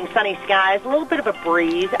expecting sunny skies, a little bit of a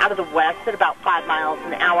breeze out of the west at about 5 miles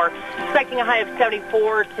an hour. Expecting a high of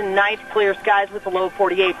 74 tonight, clear skies with a low of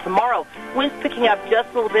 48 tomorrow. Winds picking up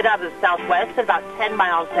just a little bit out of the southwest at about 10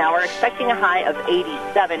 miles an hour, expecting a high of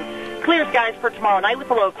 87. Clear skies for tomorrow night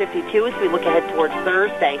with a low of 52 as we look ahead towards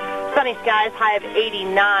Thursday. Sunny skies, high of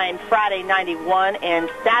 89, Friday 91,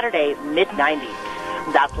 and Saturday mid-90s.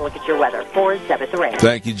 That's a look at your weather for Zeb at the Ranch.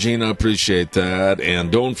 Thank you, Gina. Appreciate that.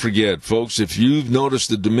 And don't forget, folks, if you've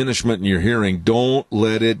noticed a diminishment in your hearing, don't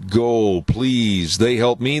let it go. Please. They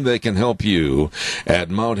help me. They can help you at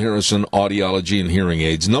Mount Harrison Audiology and Hearing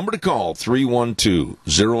Aids. Number to call,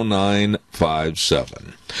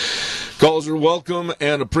 312-0957. Calls are welcome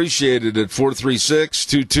and appreciated at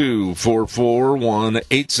 436-2244,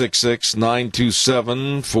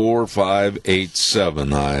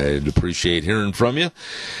 1-866-927-4587. I'd appreciate hearing from you.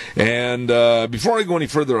 And before I go any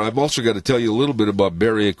further, I've also got to tell you a little bit about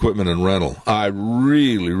Barry Equipment and Rental. I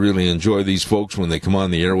really, really enjoy these folks when they come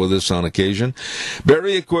on the air with us on occasion.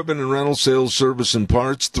 Barry Equipment and Rental, sales, service, and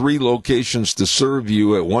parts. 3 locations to serve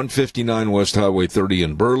you at 159 West Highway 30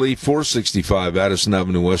 in Burley, 465 Addison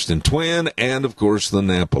Avenue West in Twin, and, of course, the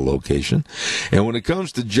Nampa location. And when it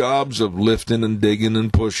comes to jobs of lifting and digging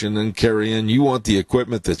and pushing and carrying, you want the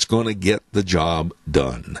equipment that's going to get the job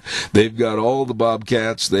done. They've got all the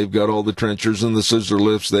Bobcats. They've got all the trenchers and the scissor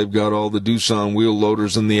lifts. They've got all the Doosan wheel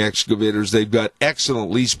loaders and the excavators. They've got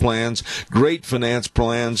excellent lease plans, great finance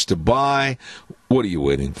plans to buy. What are you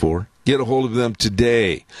waiting for? Get a hold of them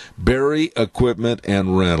today. Barry Equipment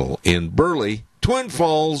and Rental in Burley, Twin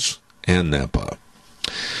Falls, and Nampa.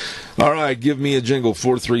 All right, give me a jingle,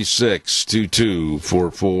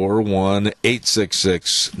 436-2244,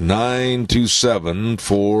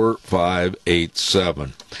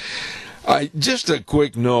 1-866-927-4587. Just a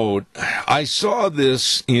quick note, I saw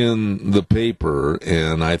this in the paper,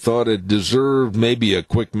 and I thought it deserved maybe a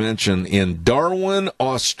quick mention. In Darwin,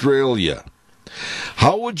 Australia,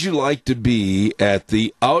 how would you like to be at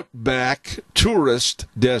the Outback tourist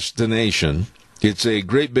destination? It's a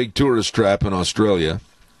great big tourist trap in Australia.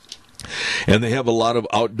 And they have a lot of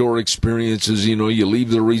outdoor experiences. You know, you leave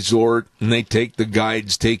the resort and they take the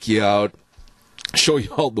guides, take you out, show you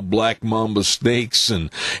all the black mamba snakes and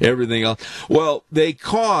everything else. Well, they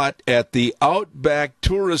caught at the Outback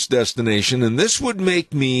tourist destination, and this would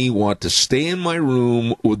make me want to stay in my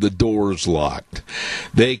room with the doors locked.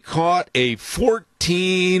 They caught a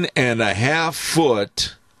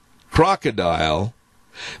 14.5-foot crocodile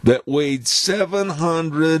that weighed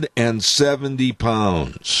 770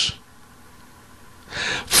 pounds.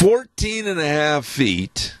 14.5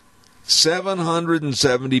 feet,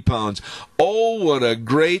 770 pounds. Oh, what a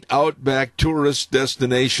great Outback tourist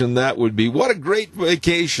destination that would be. What a great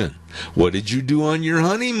vacation. What did you do on your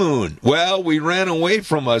honeymoon? Well, we ran away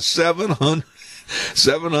from a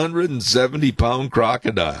 770-pound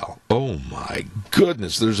crocodile. Oh, my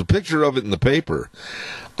goodness. There's a picture of it in the paper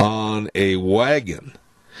on a wagon.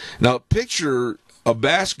 Now, picture a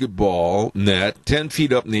basketball net 10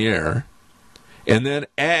 feet up in the air, and then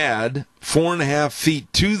add 4.5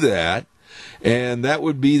 feet to that, and that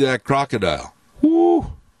would be that crocodile.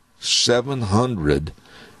 Woo!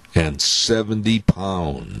 770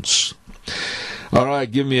 pounds. All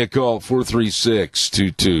right, give me a call,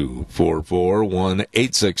 436-2244,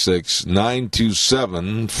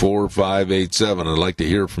 1-866-927-4587. I'd like to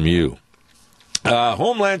hear from you.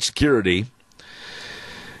 Homeland Security.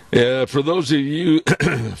 For those of you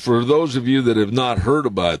that have not heard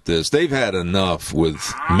about this, they've had enough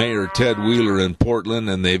with Mayor Ted Wheeler in Portland,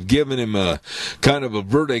 and they've given him a kind of a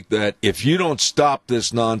verdict that if you don't stop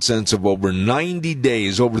this nonsense of over 90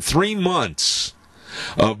 days, over 3 months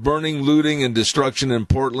of burning, looting, and destruction in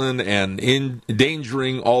Portland and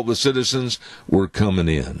endangering all the citizens, we're coming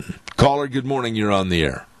in. Caller, good morning. You're on the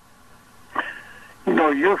air. You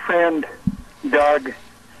know, your friend Doug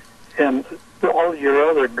and all your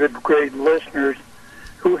other good, great listeners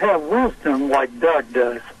who have wisdom like Doug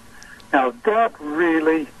does. Now, that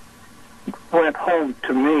really went home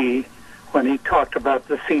to me when he talked about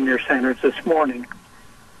the senior centers this morning.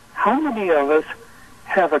 How many of us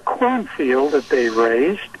have a cornfield that they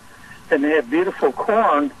raised, and they have beautiful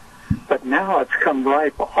corn, but now it's come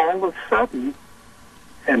ripe all of a sudden,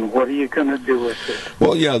 and what are you going to do with it?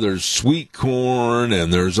 Well, yeah, there's sweet corn,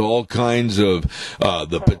 and there's all kinds of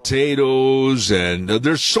the potatoes, and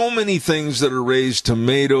there's so many things that are raised,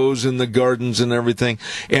 tomatoes in the gardens and everything.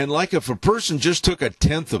 And like if a person just took a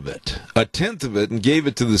tenth of it, and gave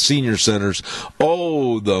it to the senior centers,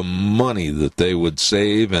 oh, the money that they would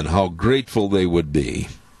save and how grateful they would be.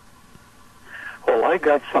 Well, I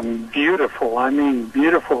got some beautiful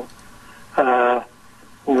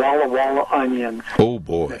Walla Walla onions. Oh,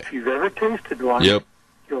 boy. If you've ever tasted one, yep,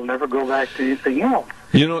 you'll never go back to anything else.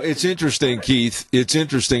 You know, it's interesting, Keith. It's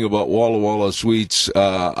interesting about Walla Walla sweets.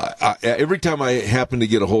 Every time I happen to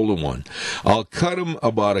get a hold of one, I'll cut them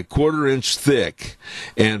about a 1/4 inch thick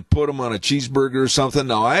and put them on a cheeseburger or something.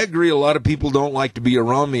 Now, I agree a lot of people don't like to be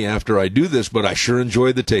around me after I do this, but I sure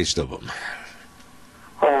enjoy the taste of them.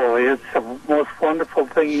 Oh, it's the most wonderful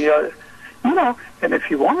thing. You know, and if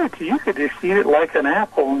you wanted to, you could just eat it like an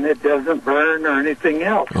apple, and it doesn't burn or anything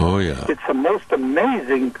else. Oh, yeah. It's the most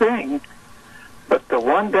amazing thing, but the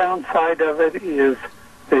one downside of it is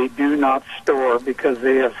they do not store because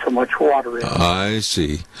they have so much water in them. I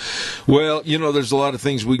see. Well, there's a lot of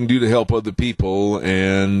things we can do to help other people,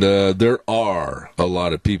 and there are a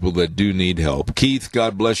lot of people that do need help. Keith,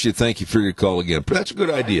 God bless you. Thank you for your call again. That's a good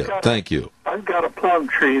idea. Thank you. I've got a plum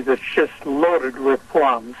tree that's just loaded with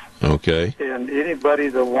plums. Okay. And anybody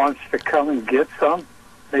that wants to come and get some,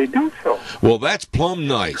 they do so. Well, that's plumb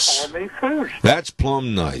nice. Call me first. That's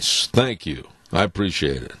plumb nice. Thank you. I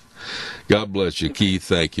appreciate it. God bless you, Keith.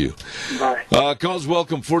 Thank you. Bye. Calls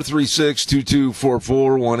welcome, 436-2244,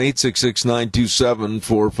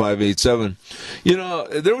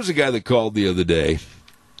 1-866-927-4587. There was a guy that called the other day,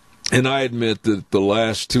 and I admit that the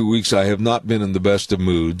last 2 weeks I have not been in the best of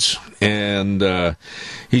moods. And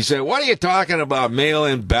he said, what are you talking about,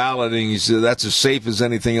 mail-in balloting? He said, that's as safe as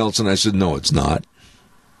anything else. And I said, no, it's not.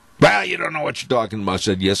 Well, you don't know what you're talking about. I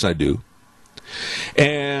said, yes, I do.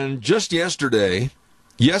 And just yesterday,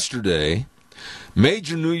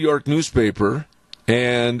 major New York newspaper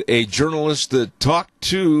and a journalist that talked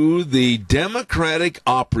to the Democratic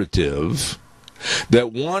operative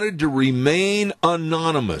that wanted to remain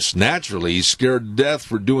anonymous. Naturally, he's scared to death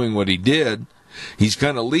for doing what he did. He's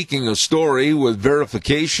kind of leaking a story with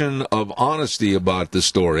verification of honesty about the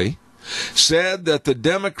story. Said that the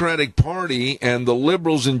Democratic Party and the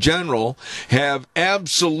liberals in general have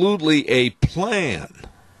absolutely a plan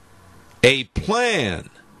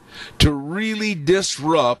to really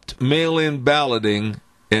disrupt mail-in balloting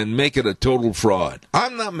and make it a total fraud.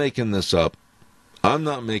 I'm not making this up.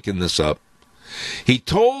 He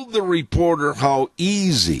told the reporter how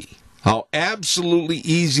absolutely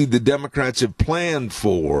easy the Democrats have planned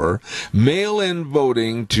for mail-in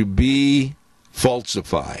voting to be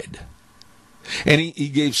falsified. And he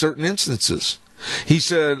gave certain instances. He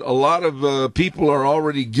said a lot of people are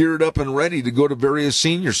already geared up and ready to go to various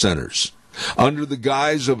senior centers under the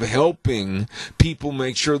guise of helping people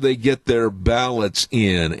make sure they get their ballots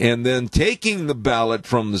in, and then taking the ballot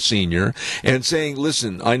from the senior and saying,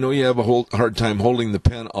 listen, I know you have a hard time holding the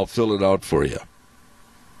pen, I'll fill it out for you.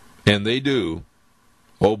 And they do.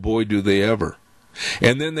 Oh boy, do they ever.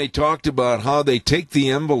 And then they talked about how they take the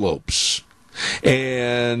envelopes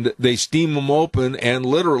and they steam them open and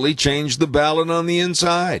literally change the ballot on the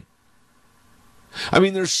inside. I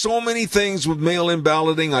mean, there's so many things with mail-in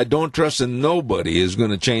balloting I don't trust, and nobody is going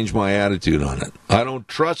to change my attitude on it. I don't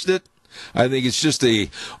trust it. I think it's just a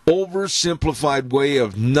oversimplified way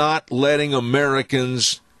of not letting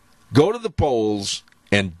Americans go to the polls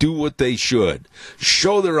and do what they should.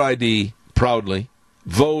 Show their ID proudly,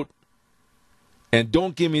 vote, and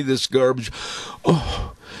don't give me this garbage.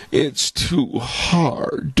 Oh, it's too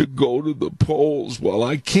hard to go to the polls. Well,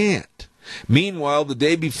 I can't. Meanwhile, the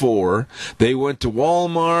day before, they went to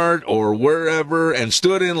Walmart or wherever and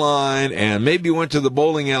stood in line and maybe went to the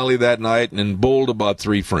bowling alley that night and bowled about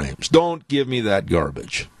 3 frames. Don't give me that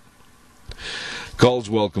garbage. Calls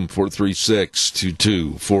welcome,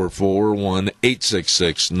 436-2244,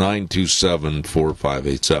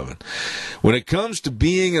 1-866-927-4587. When it comes to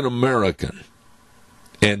being an American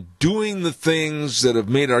and doing the things that have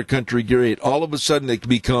made our country great, all of a sudden it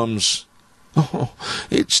becomes, oh,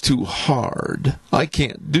 it's too hard. I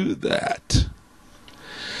can't do that.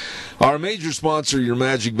 Our major sponsor, your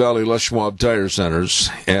Magic Valley Les Schwab Tire Centers,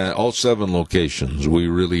 all 7 locations. We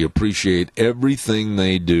really appreciate everything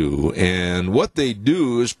they do. And what they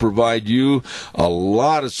do is provide you a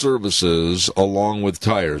lot of services along with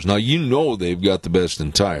tires. Now, you know they've got the best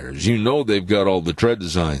in tires. You know they've got all the tread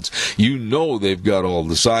designs. You know they've got all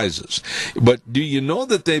the sizes. But do you know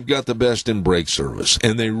that they've got the best in brake service?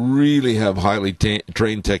 And they really have highly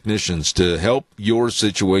trained technicians to help your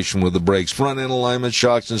situation with the brakes, front end alignment,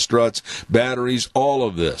 shocks and struts, batteries, all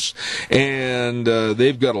of this. And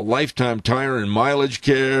they've got a lifetime tire and mileage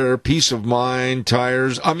care, peace of mind,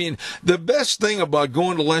 tires. I mean, the best thing about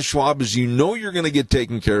going to Les Schwab is you know you're going to get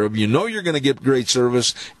taken care of, you know you're going to get great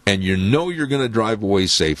service, and you know you're going to drive away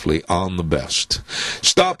safely on the best.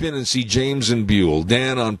 Stop in and see James and Buell,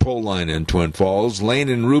 Dan on Pole Line in Twin Falls, Lane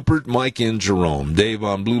and Rupert, Mike in Jerome, Dave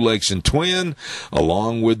on Blue Lakes and Twin,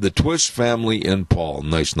 along with the Twist family in Paul.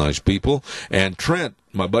 Nice people. And Trent,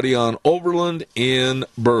 my buddy on Overland in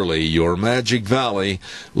Burley, your Magic Valley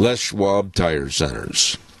Les Schwab Tire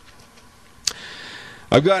Centers.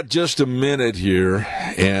 I've got just a minute here,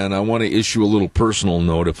 and I want to issue a little personal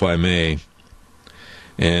note, if I may.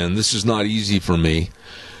 And this is not easy for me.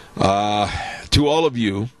 To all of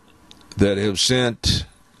you that have sent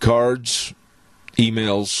cards,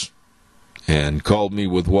 emails, and called me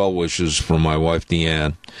with well wishes from my wife,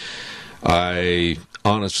 Deanne, I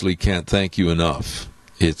honestly can't thank you enough.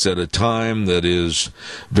 It's at a time that is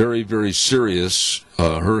very, very serious.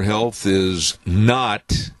 Her health is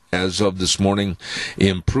not, as of this morning,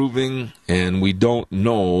 improving, and we don't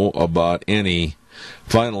know about any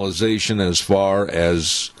finalization as far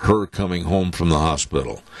as her coming home from the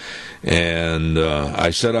hospital. And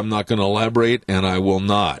I said I'm not going to elaborate, and I will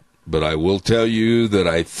not. But I will tell you that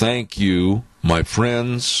I thank you, my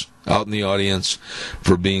friends out in the audience,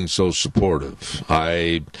 for being so supportive.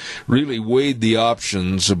 I really weighed the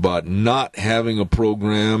options about not having a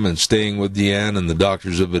program and staying with Deanne, and the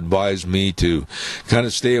doctors have advised me to kind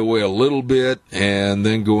of stay away a little bit, and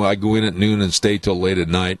then I go in at noon and stay till late at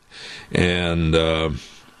night. And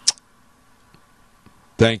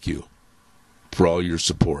thank you for all your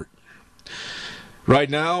support.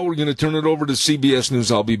 Right now, we're going to turn it over to CBS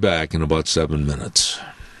News. I'll be back in about 7 minutes.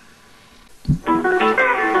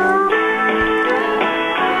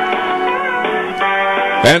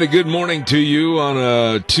 And a good morning to you on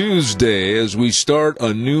a Tuesday as we start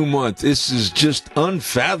a new month. This is just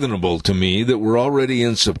unfathomable to me that we're already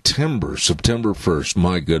in September 1st.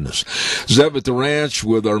 My goodness. Zeb at the Ranch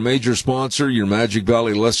with our major sponsor, your Magic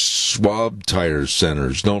Valley Les Schwab Tire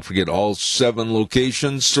Centers. Don't forget all 7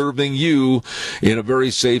 locations serving you in a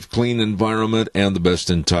very safe, clean environment and the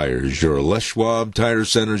best in tires. Your Les Schwab Tire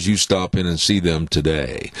Centers, you stop in and see them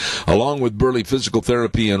today. Along with Burley Physical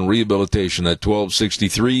Therapy and Rehabilitation at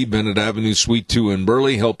 1263 Bennett Avenue, Suite 2 in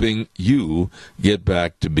Burley, helping you get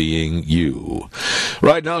back to being you.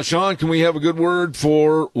 Right now, Sean, can we have a good word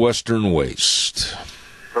for Western Waste?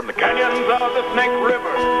 From the canyons of the Snake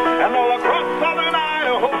River and all across southern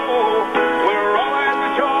Idaho, we're all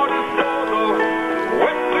at your disposal.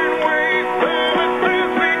 Western Waste Services,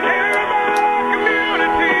 we care about our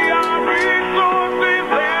community, our resources,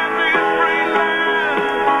 and this free land.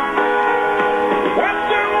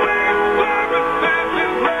 Western Waste Services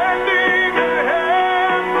is lending a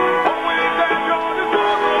hand, always at your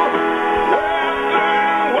disposal.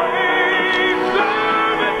 Western Waste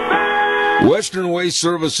Services. Western Waste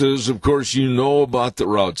Services, of course, you know about the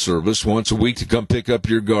route service once a week to come pick up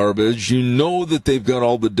your garbage. You know that they've got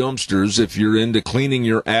all the dumpsters if you're into cleaning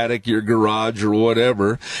your attic, your garage, or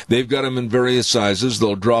whatever. They've got them in various sizes.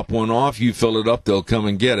 They'll drop one off. You fill it up. They'll come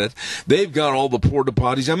and get it. They've got all the porta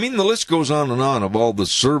potties. I mean, the list goes on and on of all the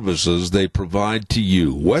services they provide to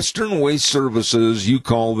you. Western Waste Services, you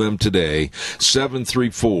call them today,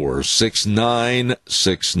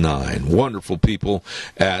 734-6969. Wonderful people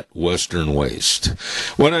at Western Waste.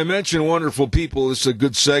 When I mention wonderful people, it's a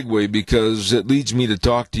good segue because it leads me to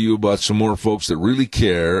talk to you about some more folks that really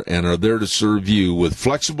care and are there to serve you with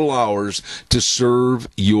flexible hours to serve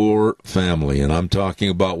your family. And I'm talking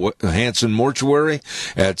about Hanson Mortuary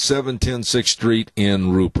at 710 6th Street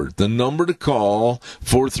in Rupert. The number to call,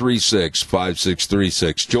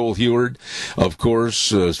 436-5636. Joel Heward, of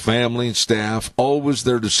course, family and staff, always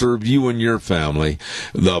there to serve you and your family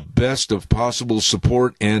the best of possible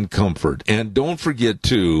support and comfort. And don't forget,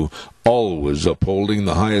 too, always upholding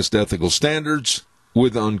the highest ethical standards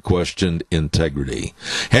with unquestioned integrity.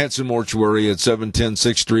 Hanson Mortuary at 710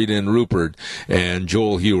 6th Street in Rupert, and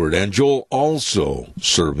Joel Heward. And Joel also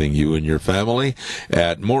serving you and your family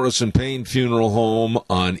at Morrison Payne Funeral Home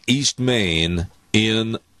on East Main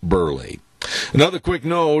in Burley. Another quick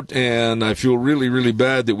note, and I feel really, really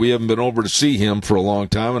bad that we haven't been over to see him for a long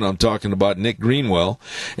time, and I'm talking about Nick Greenwell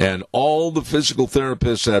and all the physical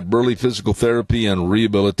therapists at Burley Physical Therapy and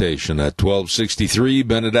Rehabilitation at 1263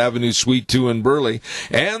 Bennett Avenue, Suite 2 in Burley,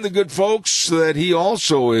 and the good folks that he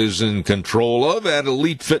also is in control of at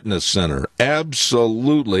Elite Fitness Center.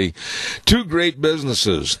 Absolutely. 2 great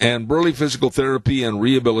businesses, and Burley Physical Therapy and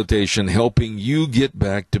Rehabilitation helping you get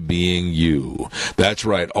back to being you. That's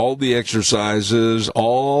right, all the exercises,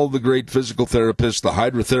 all the great physical therapists, the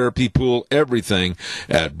hydrotherapy pool, everything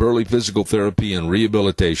at Burley Physical Therapy and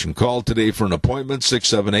Rehabilitation. Call today for an appointment,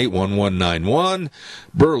 678-1191,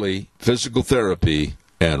 Burley Physical Therapy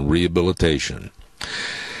and Rehabilitation.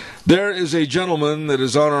 There is a gentleman that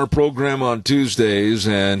is on our program on Tuesdays,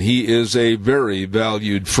 and he is a very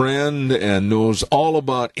valued friend and knows all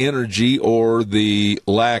about energy or the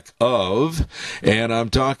lack of. And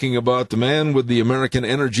I'm talking about the man with the American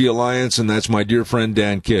Energy Alliance, and that's my dear friend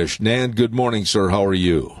Dan Kish. Dan, good morning, sir. How are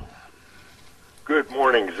you? Good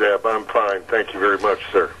morning, Zeb. I'm fine. Thank you very much,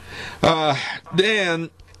 sir.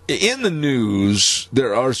 Dan, in the news,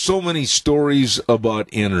 there are so many stories about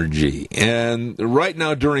energy. And right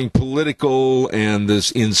now, during political and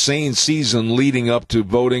this insane season leading up to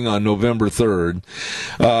voting on November 3rd,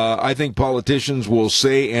 I think politicians will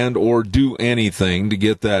say and or do anything to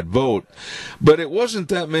get that vote. But it wasn't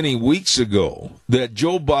that many weeks ago that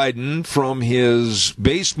Joe Biden, from his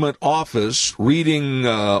basement office, reading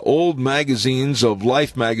old magazines of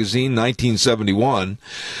Life magazine, 1971,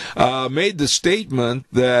 made the statement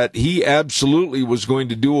that he absolutely was going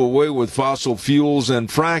to do away with fossil fuels and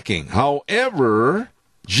fracking. However,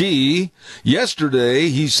 yesterday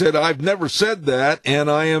he said, I've never said that, and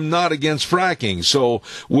I am not against fracking. So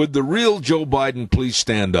would the real Joe Biden please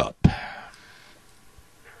stand up?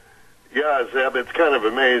 Yeah, Zeb, it's kind of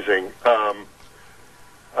amazing.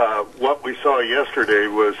 What we saw yesterday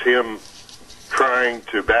was him trying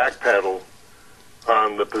to backpedal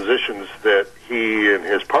on the positions that he and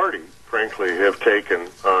his party, frankly, have taken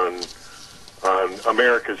on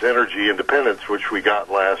America's energy independence, which we got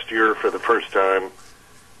last year for the first time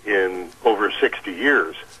in over 60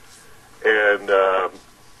 years. And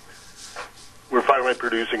we're finally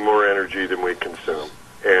producing more energy than we consume.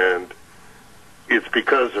 And it's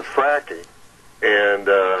because of fracking and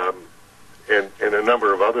a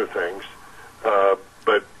number of other things.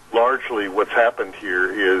 But largely what's happened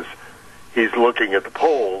here is he's looking at the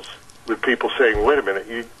polls with people saying, wait a minute,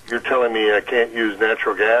 you're telling me I can't use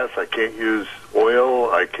natural gas, I can't use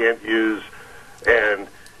oil, I can't use, and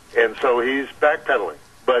so he's backpedaling.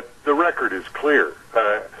 But the record is clear.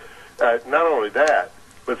 Not only that,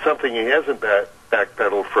 but something he hasn't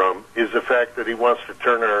backpedaled from is the fact that he wants to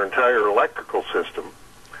turn our entire electrical system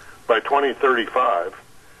by 2035,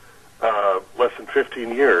 less than 15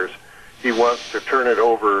 years, he wants to turn it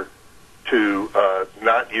over to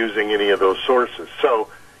not using any of those sources. So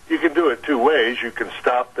you can do it two ways. You can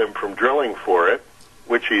stop them from drilling for it,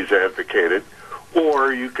 which he's advocated,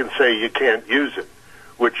 or you can say you can't use it,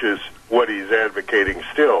 which is what he's advocating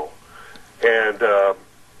still. And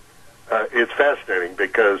it's fascinating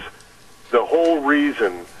because the whole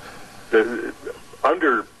reason that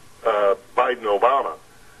under Biden-Obama,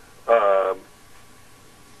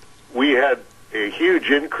 we had a huge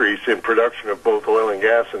increase in production of both oil and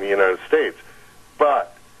gas in the United States,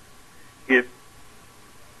 but it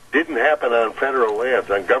didn't happen on federal lands,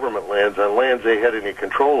 on government lands, on lands they had any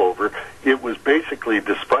control over. It was basically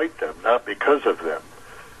despite them, not because of them.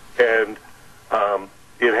 And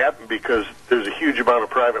it happened because there's a huge amount of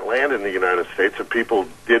private land in the United States, and people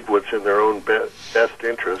did what's in their own best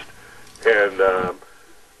interest and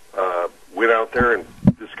went out there and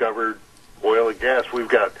discovered oil and gas. We've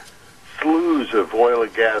got slews of oil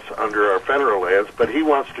and gas under our federal lands, but he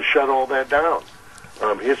wants to shut all that down.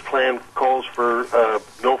 His plan calls for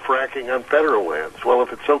no fracking on federal lands. Well,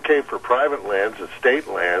 if it's okay for private lands and state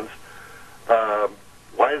lands,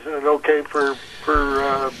 why isn't it okay for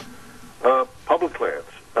public lands?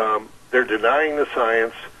 They're denying the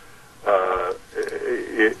science.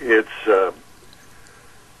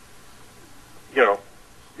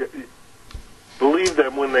 Believe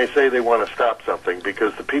them when they say they want to stop something,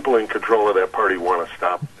 because the people in control of that party want to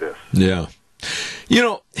stop this. Yeah.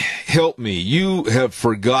 Help me. You have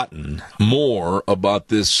forgotten more about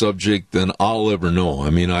this subject than I'll ever know. I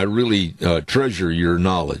mean, I really treasure your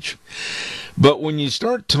knowledge. But when you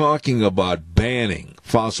start talking about banning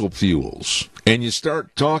fossil fuels, and you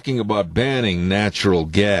start talking about banning natural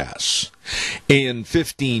gas in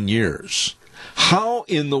 15 years, how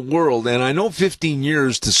in the world, and I know 15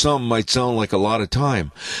 years to some might sound like a lot of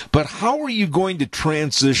time, but how are you going to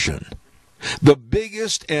transition the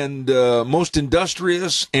biggest and most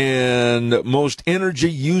industrious and most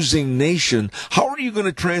energy-using nation? How are you going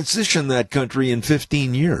to transition that country in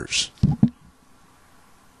 15 years?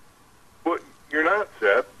 Well, you're not,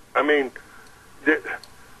 Seth. I mean,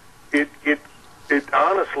 it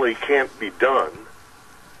honestly can't be done,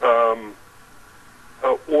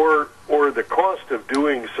 or the cost of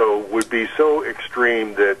doing so would be so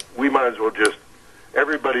extreme that we might as well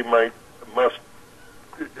everybody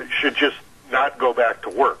should just not go back to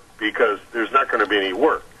work, because there's not going to be any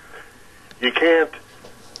work. You can't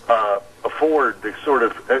afford the sort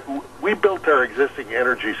of... we built our existing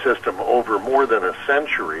energy system over more than a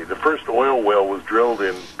century. The first oil well was drilled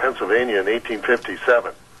in Pennsylvania in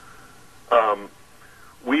 1857.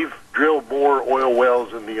 We've drilled more oil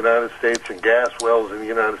wells in the United States and gas wells in the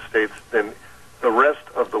United States than the rest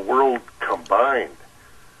of the world combined.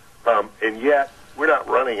 And yet, we're not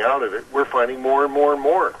running out of it. We're finding more and more and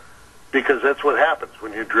more, because that's what happens.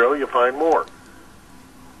 When you drill, you find more.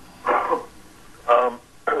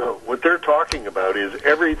 What they're talking about is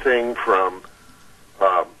everything from,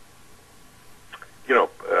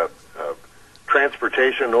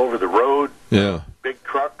 transportation over the road, Yeah. big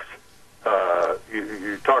trucks.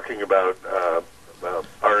 You're talking about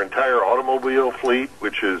our entire automobile fleet,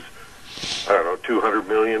 which is, 200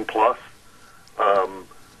 million plus,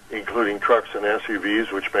 including trucks and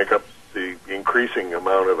SUVs, which make up the increasing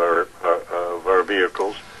amount of our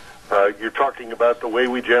vehicles. You're talking about the way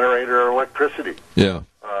we generate our electricity. Yeah.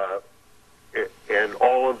 And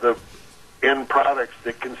all of the end products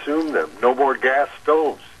that consume them. No more gas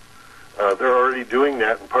stoves. They're already doing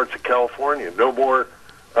that in parts of California. No more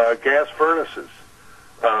gas furnaces.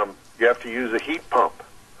 You have to use a heat pump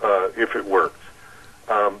if it works.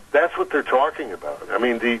 That's what they're talking about. I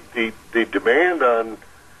mean, the demand on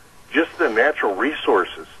just the natural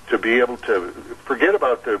resources to be able to forget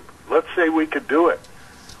about let's say we could do it.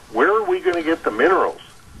 Where are we going to get the minerals?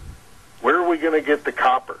 Where are we going to get the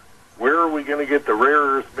copper? Where are we going to get the rare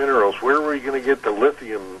earth minerals? Where are we going to get the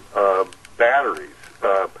lithium batteries?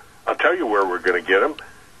 I'll tell you where we're going to get them,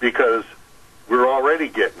 because we're already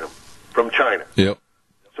getting them from China. Yep.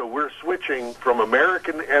 So we're switching from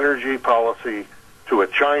American energy policy to a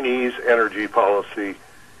Chinese energy policy.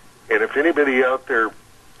 And if anybody out there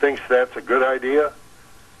thinks that's a good idea,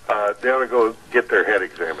 they ought to go get their head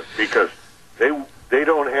examined, because they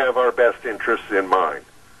don't have our best interests in mind.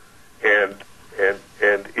 And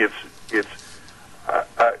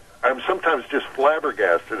I'm sometimes just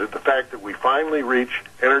flabbergasted at the fact that we finally reach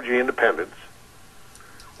energy independence.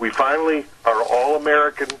 We finally are all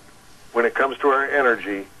American when it comes to our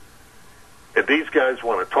energy, and these guys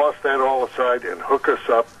want to toss that all aside and hook us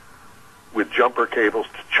up with jumper cables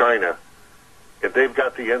to China. And they've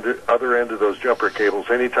got the other end of those jumper cables.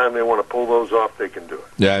 Anytime they want to pull those off, they can do it.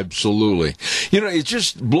 Yeah, absolutely. It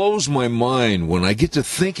just blows my mind when I get to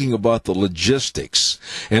thinking about the logistics.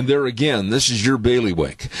 And there again, this is your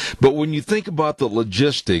bailiwick. But when you think about the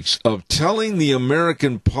logistics of telling the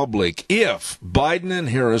American public, if Biden and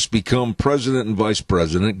Harris become president and vice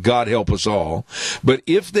president, God help us all, but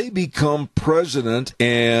if they become president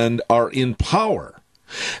and are in power,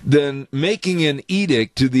 then making an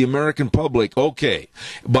edict to the American public, okay,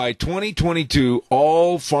 by 2022,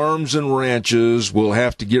 all farms and ranches will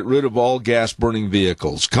have to get rid of all gas-burning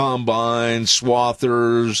vehicles, combines,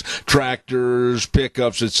 swathers, tractors,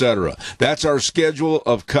 pickups, etc. That's our schedule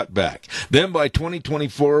of cutback. Then by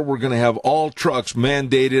 2024, we're going to have all trucks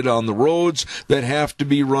mandated on the roads that have to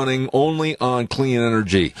be running only on clean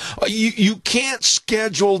energy. You can't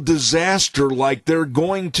schedule disaster like they're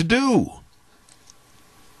going to do.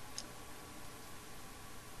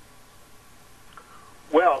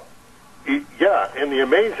 Well, yeah, and the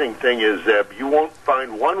amazing thing is that you won't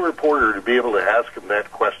find one reporter to be able to ask him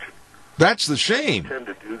that question. That's the shame. They tend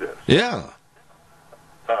to do this. Yeah.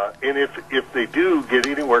 And if they do get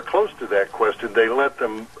anywhere close to that question, they let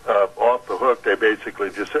them off the hook. They basically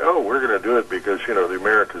just say, oh, we're going to do it because, the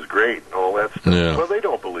America's great and all that stuff. Yeah. Well, they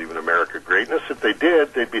don't believe in America greatness. If they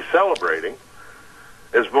did, they'd be celebrating,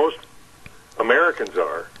 as most Americans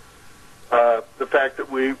are, the fact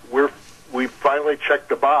that we finally checked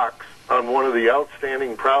the box on one of the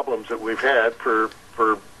outstanding problems that we've had for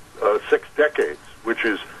 6 decades, which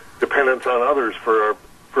is dependence on others for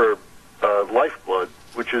lifeblood,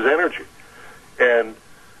 which is energy. And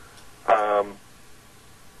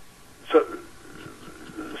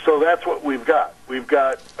so that's what we've got.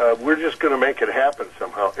 We're just going to make it happen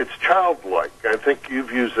somehow. It's childlike. I think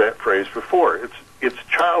you've used that phrase before. It's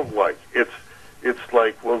childlike. It's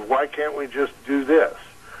like, well, why can't we just do this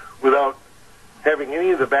without having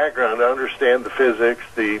any of the background to understand the physics,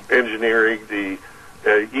 the engineering, the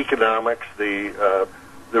economics, the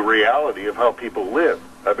reality of how people live?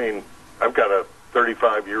 I mean, I've got a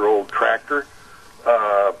 35-year-old tractor,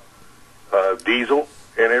 diesel,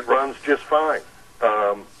 and it runs just fine.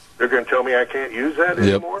 They're going to tell me I can't use that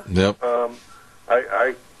anymore? Yep.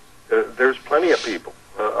 There's plenty of people.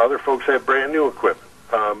 Other folks have brand new equipment.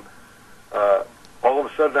 All of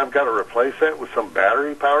a sudden, I've got to replace that with some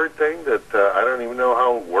battery-powered thing that I don't even know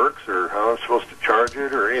how it works or how I'm supposed to charge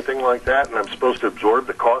it or anything like that, and I'm supposed to absorb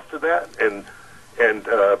the cost of that. And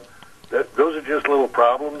those are just little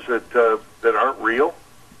problems that aren't real,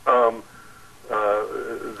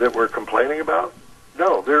 that we're complaining about.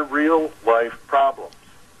 No, they're real-life problems.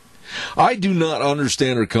 I do not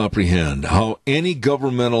understand or comprehend how any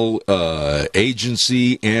governmental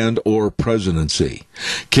agency and or presidency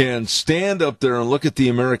can stand up there and look at the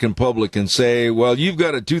American public and say, well, you've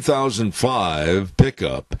got a 2005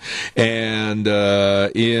 pickup, and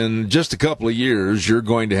in just a couple of years, you're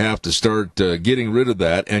going to have to start getting rid of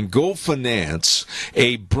that and go finance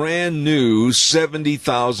a brand new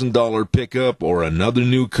 $70,000 pickup or another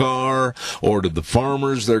new car, or to the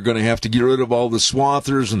farmers, they're going to have to get rid of all the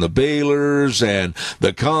swathers and the bales balers and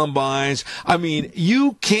the combines. I mean,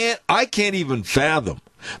 I can't even fathom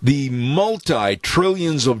the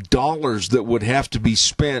multi-trillions of dollars that would have to be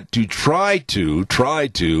spent to try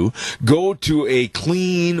to go to a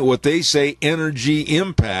clean, what they say, energy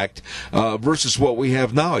impact versus what we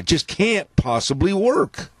have now. It just can't possibly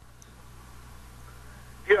work.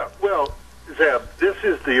 Yeah, well, Zeb, this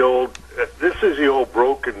is the old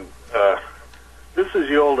broken. This is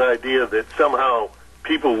the old idea that somehow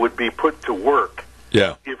people would be put to work.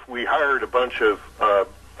 Yeah. If we hired a bunch of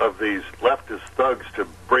these leftist thugs to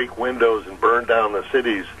break windows and burn down the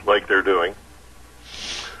cities like they're doing,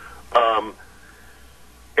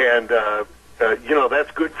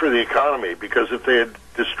 that's good for the economy, because if they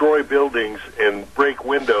destroy buildings and break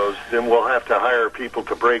windows, then we'll have to hire people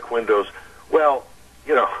to break windows. Well,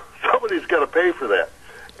 somebody's got to pay for that,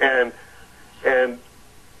 and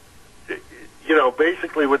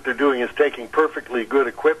basically what they're doing is taking perfectly good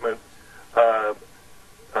equipment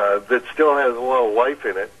that still has a lot of life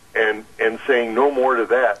in it, and saying no more to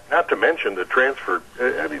that. Not to mention the transfer.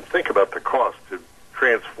 I mean, think about the cost to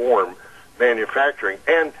transform manufacturing,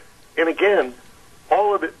 and again,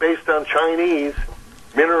 all of it based on Chinese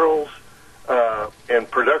minerals and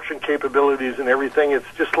production capabilities and everything. It's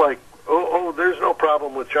just like, oh, there's no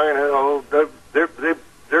problem with China. Oh,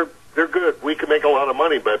 they're good. We can make a lot of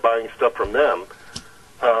money by buying stuff from them.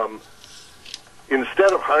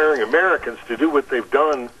 Instead of hiring Americans to do what they've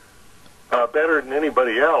done better than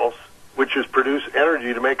anybody else, which is produce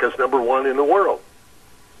energy to make us number one in the world.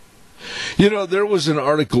 There was an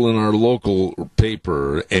article in our local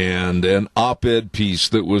paper and an op-ed piece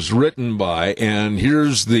that was written by, and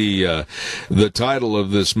here's the title of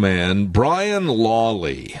this man, Brian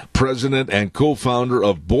Lawley, president and co-founder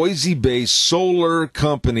of Boise-based solar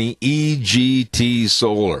company EGT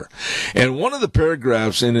Solar. And one of the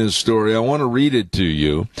paragraphs in his story, I want to read it to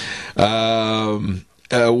you.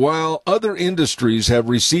 While other industries have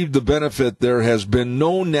received the benefit, there has been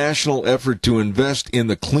no national effort to invest in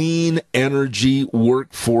the clean energy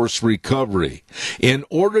workforce recovery. In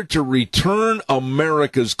order to return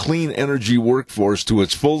America's clean energy workforce to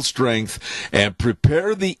its full strength and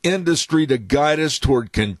prepare the industry to guide us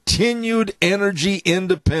toward continued energy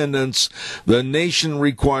independence, the nation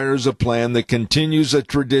requires a plan that continues a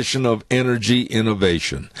tradition of energy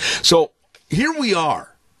innovation. So here we are.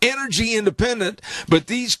 Energy independent, but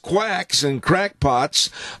these quacks and crackpots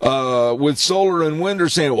with solar and wind are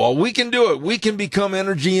saying, well, we can do it. We can become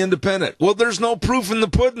energy independent. Well, there's no proof in the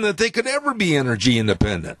pudding that they could ever be energy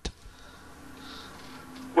independent.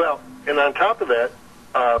 Well, and on top of that,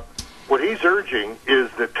 what he's urging is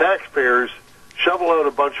that taxpayers shovel out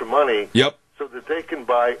a bunch of money so that they can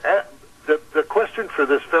buy. The question for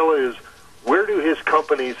this fellow is, where do his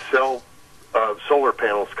companies sell solar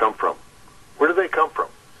panels come from? Where do they come from?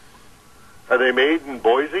 Are they made in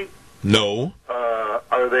Boise? No.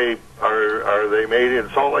 Are they made in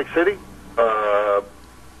Salt Lake City?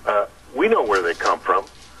 We know where they come from.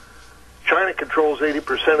 China controls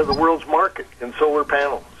 80% of the world's market in solar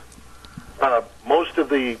panels. Most of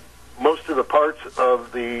the parts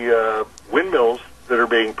of the windmills that are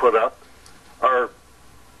being put up are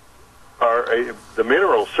the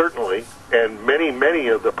minerals, certainly, and many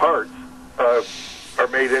of the parts are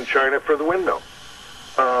made in China for the windmill.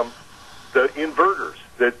 The inverters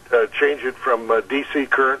that change it from DC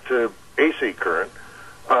current to AC current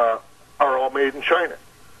are all made in China.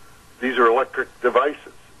 These are electric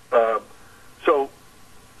devices. So,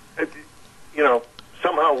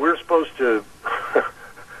 somehow we're supposed to,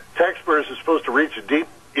 taxpayers are supposed to reach deep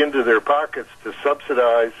into their pockets to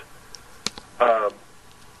subsidize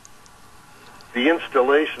the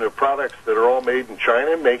installation of products that are all made in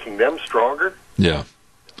China, making them stronger. Yeah.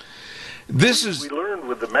 We learned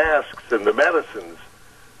with the masks and the medicines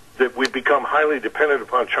that we've become highly dependent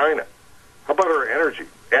upon China. How about our energy?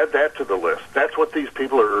 Add that to the list. That's what these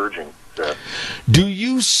people are urging, Seth. Do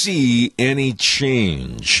you see any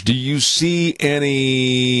change? Do you see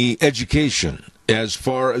any education as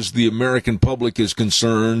far as the American public is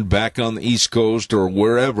concerned, back on the East Coast or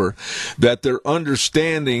wherever, that they're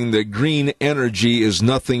understanding that green energy is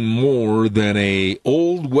nothing more than a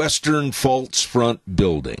old Western false front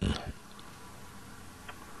building?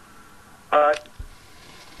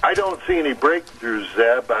 I don't see any breakthroughs,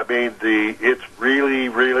 Zeb. I mean, it's really,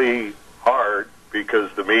 really hard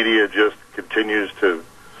because the media just continues to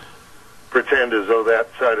pretend as though that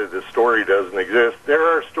side of the story doesn't exist. There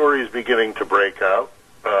are stories beginning to break out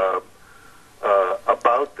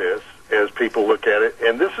about this as people look at it.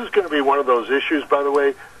 And this is going to be one of those issues, by the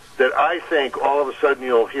way, that I think all of a sudden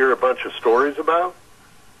you'll hear a bunch of stories about.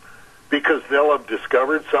 because they'll have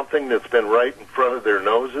discovered something that's been right in front of their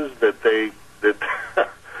noses that they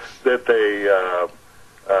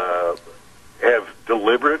have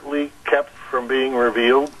deliberately kept from being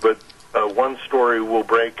revealed. But one story will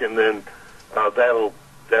break, and then that'll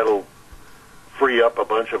free up a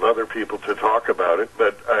bunch of other people to talk about it.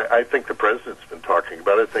 But I think the president's been talking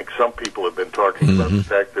about it. I think some people have been talking about the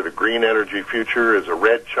fact that a green energy future is a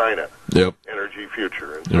red China energy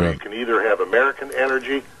future. And so you can either have American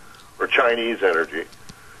energy or Chinese energy.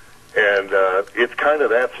 And it's kind of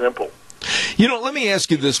that simple. You know, let me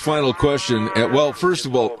ask you this final question. Well, first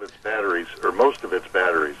of all, its batteries, or most of its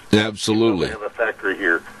batteries. Absolutely. We have a factory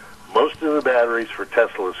here. Most of the batteries for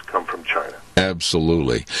Teslas come from China.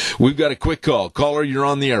 Absolutely. We've got a quick call. Caller, you're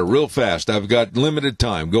on the air real fast. I've got limited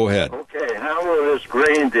time. Go ahead. Okay, how will this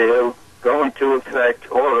grain deal going to affect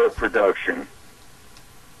oil production?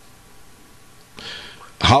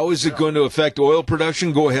 How is it going to affect oil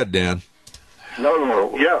production? Go ahead, Dan.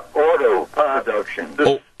 No. Yeah, auto production.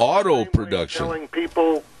 Auto production. Telling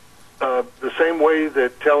people the same way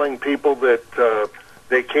that telling people that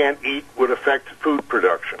they can't eat would affect food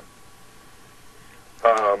production.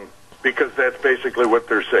 Because that's basically what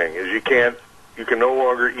they're saying, is you can no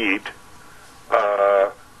longer eat,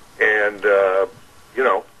 and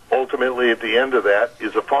ultimately at the end of that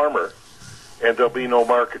is a farmer, and there'll be no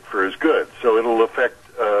market for his goods. So it'll affect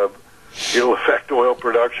oil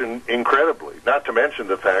production incredibly. Not to mention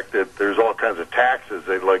the fact that there's all kinds of taxes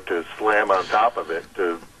they'd like to slam on top of it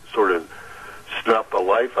to sort of snuff the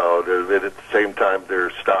life out of it. At the same time,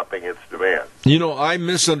 they're stopping its demand. You know, I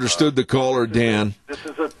misunderstood the caller, Dan. This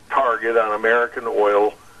is a target on American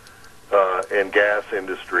oil and gas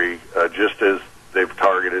industry, just as they've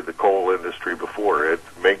targeted the coal industry before.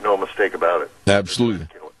 Make no mistake about it. Absolutely.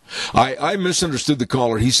 I misunderstood the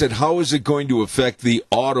caller. He said, how is it going to affect the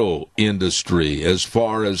auto industry as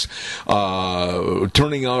far as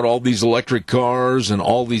turning out all these electric cars and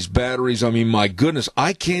all these batteries? I mean, my goodness,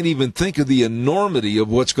 I can't even think of the enormity of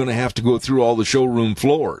what's going to have to go through all the showroom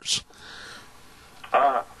floors.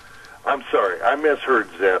 I'm sorry. I misheard,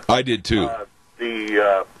 Zeb. I did, too.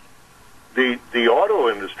 The auto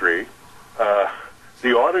industry,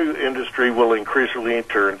 will increasingly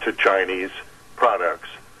turn to Chinese products.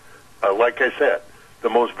 Like I said, the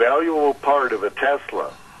most valuable part of a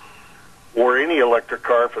Tesla, or any electric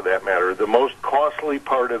car for that matter, the most costly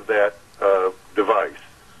part of that device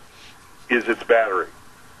is its battery.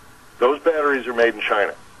 Those batteries are made in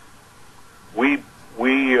China. We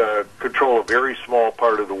control a very small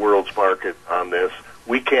part of the world's market on this.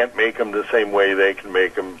 We can't make them the same way they can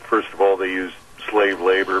make them. First of all, they use slave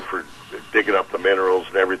labor for digging up the minerals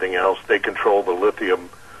and everything else. They control the lithium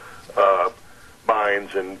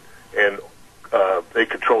mines, and they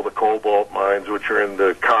control the cobalt mines, which are in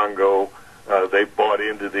the Congo. They bought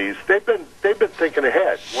into these. They've been thinking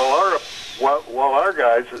ahead. While our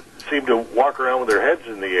guys seem to walk around with their heads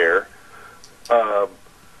in the air,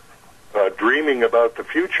 dreaming about the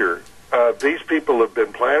future. These people have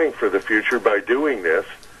been planning for the future by doing this,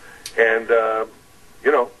 and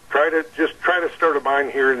try to start a mine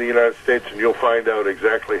here in the United States, and you'll find out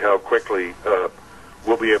exactly how quickly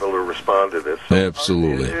we'll be able to respond to this.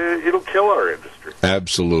 Absolutely. It'll kill our industry.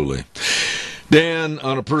 Absolutely. Dan,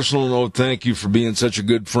 on a personal note, thank you for being such a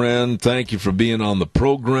good friend. Thank you for being on the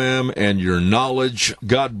program and your knowledge.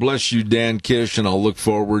 God bless you, Dan Kish, and I'll look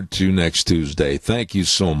forward to next Tuesday. Thank you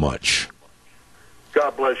so much.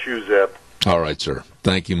 God bless you, Zeb. All right, sir.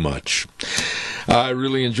 Thank you much. I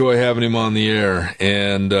really enjoy having him on the air,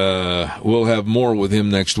 and we'll have more with him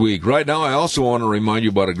next week. Right now, I also want to remind you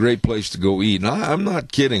about a great place to go eat. And I'm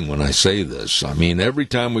not kidding when I say this. I mean, every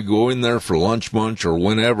time we go in there for lunch, munch, or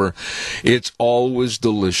whenever, it's always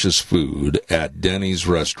delicious food at Denny's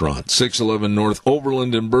Restaurant, 611 North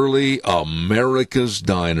Overland in Burley, America's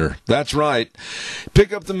Diner. That's right.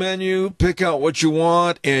 Pick up the menu, pick out what you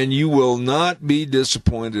want, and you will not be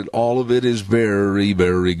disappointed. All of it is very,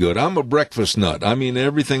 very good. I'm a breakfast nut. I mean,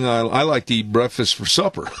 everything I like to eat breakfast for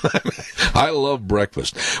supper. I love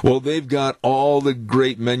breakfast. Well, they've got all the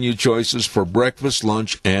great menu choices for breakfast,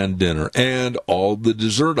 lunch, and dinner, and all the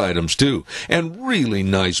dessert items, too. And really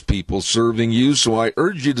nice people serving you, so I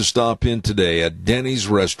urge you to stop in today at Denny's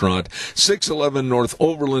Restaurant, 611 North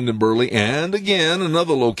Overland in Burley, and again,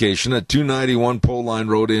 another location at 291 Pole Line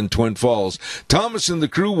Road in Twin Falls. Thomas and the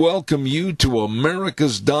crew welcome you to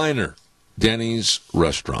America's Diner, Denny's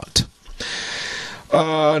Restaurant.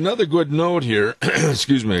 Another good note here.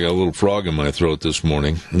 Excuse me, I got a little frog in my throat this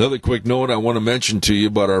morning. Another quick note I want to mention to you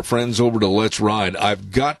about our friends over to Let's Ride.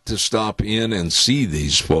 I've got to stop in and see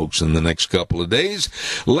these folks in the next couple of days.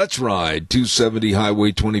 Let's Ride, 270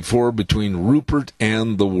 Highway 24 between Rupert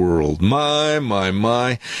and the World.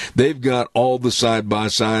 My. They've got all the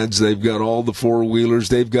side-by-sides. They've got all the four-wheelers.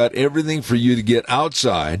 They've got everything for you to get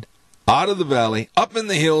outside, out of the valley, up in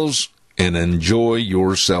the hills, and enjoy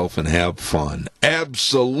yourself and have fun.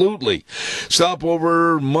 Absolutely. Stop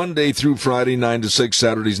over Monday through Friday, 9 to 6,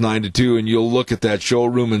 Saturdays 9 to 2, and you'll look at that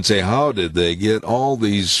showroom and say, how did they get all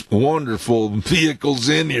these wonderful vehicles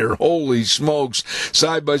in here? Holy smokes.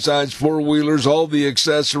 Side-by-sides, four-wheelers, all the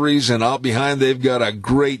accessories, and out behind they've got a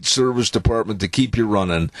great service department to keep you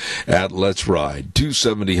running at Let's Ride.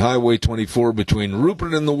 270 Highway 24 between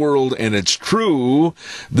Rupert and the World, and it's true,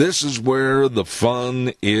 this is where the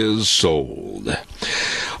fun is sold.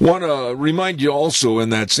 Want to remind you also in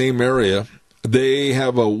that same area, they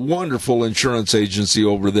have a wonderful insurance agency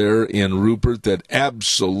over there in Rupert that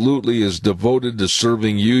absolutely is devoted to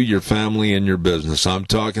serving you, your family, and your business. I'm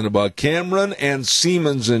talking about Cameron and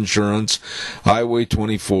Siemens Insurance, Highway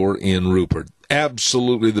 24 in Rupert.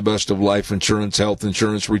 Absolutely the best of life insurance, health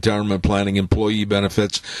insurance, retirement planning, employee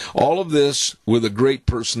benefits. All of this with a great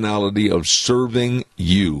personality of serving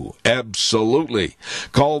you. Absolutely.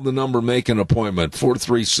 Call the number, make an appointment,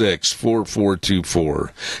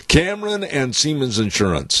 436-4424. Cameron and Siemens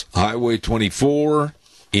Insurance, Highway 24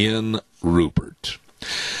 in Rupert.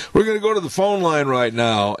 We're going to go to the phone line right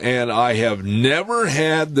now, and I have never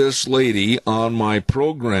had this lady on my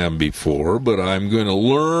program before, but I'm going to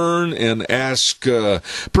learn and ask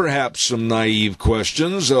perhaps some naive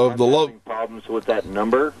questions of the love. Problems with that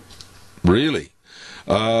number? Really?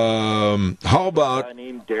 How about? My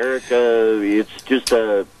name Derek. It's just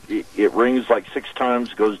it rings like 6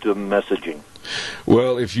 times, goes to messaging.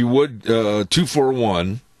 Well, if you would,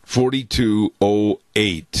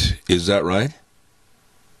 241-4208. Is that right?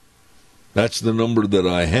 That's the number that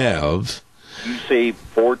I have. You say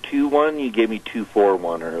 421. You gave me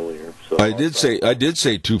 241 earlier. So I did say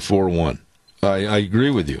 241. I agree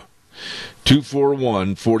with you.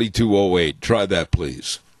 241-4208. Try that,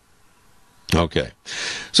 please. Okay.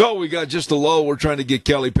 So we got just a lull. We're trying to get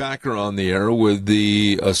Kelly Packer on the air with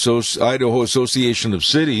the Idaho Association of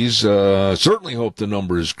Cities. Certainly hope the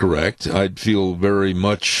number is correct. I'd feel very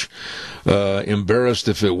much embarrassed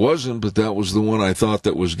if it wasn't, but that was the one I thought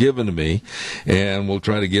that was given to me, and we'll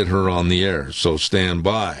try to get her on the air. So stand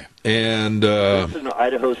by. And is this an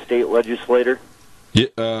Idaho state legislator?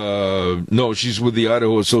 No, she's with the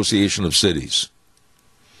Idaho Association of Cities.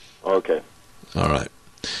 Okay. All right.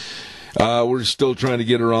 We're still trying to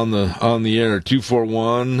get her on the air.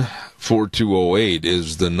 241-4208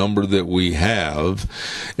 is the number that we have,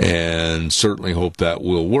 and certainly hope that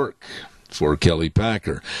will work for Kelly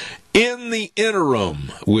Packer. In the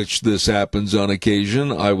interim, which this happens on occasion,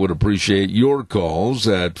 I would appreciate your calls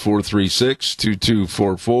at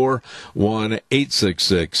 436-2244,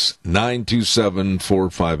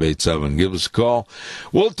 1-866-927-4587. Give us a call.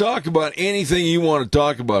 We'll talk about anything you want to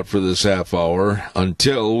talk about for this half hour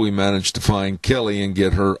until we manage to find Kelly and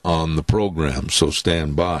get her on the program, so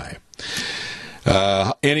stand by.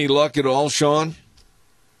 Any luck at all, Sean?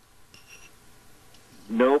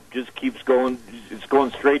 Nope, just keeps going. It's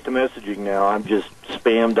going straight to messaging now. I'm just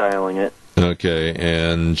spam dialing it. Okay,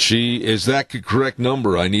 and is that the correct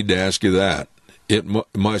number? I need to ask you that. It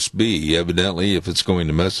must be, evidently, if it's going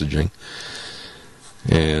to messaging.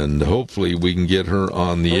 And hopefully we can get her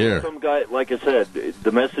on the air. Some guy, like I said,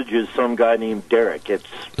 the message is some guy named Derek. It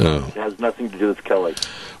has nothing to do with Kelly.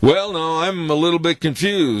 Well, no, I'm a little bit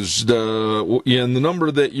confused. In the number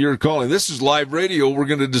that you're calling, this is live radio. We're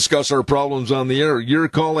going to discuss our problems on the air. You're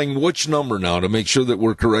calling which number now to make sure that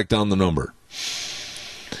we're correct on the number?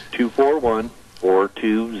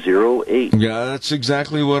 241-4208. Yeah, that's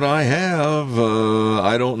exactly what I have.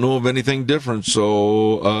 I don't know of anything different,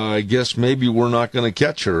 so I guess maybe we're not going to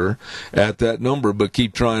catch her at that number, but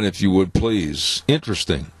keep trying if you would, please.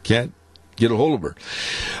 Interesting. Can't get a hold of her.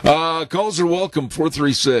 Calls are welcome,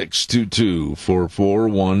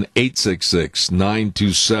 436-2244,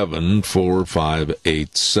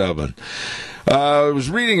 1-866-927-4587. I was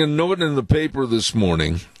reading a note in the paper this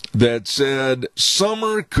morning that said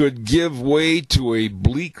summer could give way to a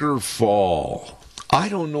bleaker fall. I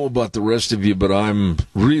don't know about the rest of you, but I'm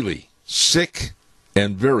really sick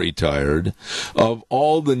and very tired of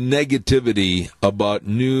all the negativity about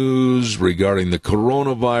news regarding the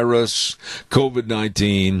coronavirus,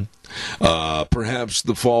 COVID-19, perhaps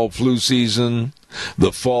the fall flu season,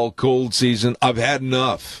 the fall cold season. I've had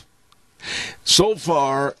enough. So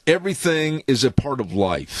far, everything is a part of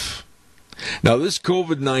life. Now, this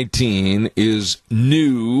COVID-19 is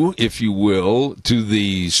new, if you will, to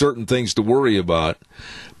the certain things to worry about.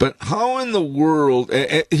 But how in the world,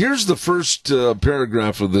 here's the first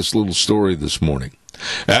paragraph of this little story this morning.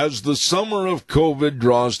 As the summer of COVID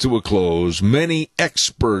draws to a close, many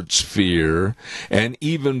experts fear an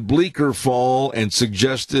even bleaker fall and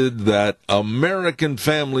suggested that American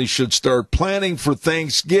families should start planning for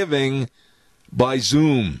Thanksgiving by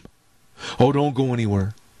Zoom. Oh, don't go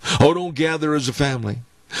anywhere. Oh, don't gather as a family.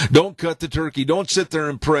 Don't cut the turkey. Don't sit there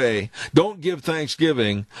and pray. Don't give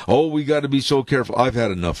Thanksgiving. Oh, we got to be so careful. I've had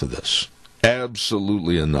enough of this.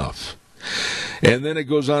 Absolutely enough. And then it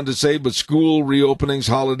goes on to say, but school reopenings,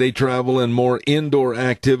 holiday travel, and more indoor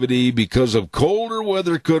activity because of colder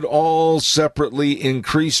weather could all separately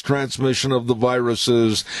increase transmission of the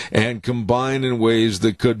viruses and combine in ways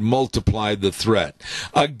that could multiply the threat.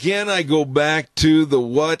 Again, I go back to the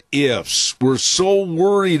what ifs. We're so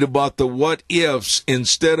worried about the what ifs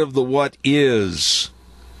instead of the what is.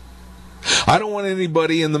 I don't want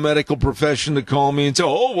anybody in the medical profession to call me and say,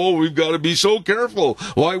 oh, well, we've got to be so careful.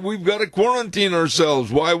 Why, we've got to quarantine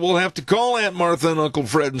ourselves. Why, we'll have to call Aunt Martha and Uncle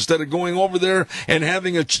Fred instead of going over there and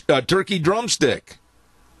having a turkey drumstick.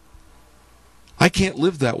 I can't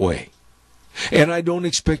live that way. And I don't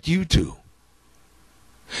expect you to.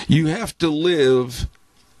 You have to live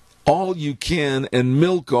all you can and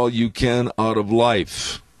milk all you can out of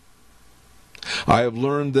life. I have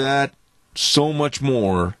learned that so much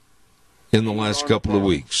more in the last couple of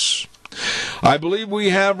weeks. I believe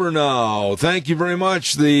we have her now. Thank you very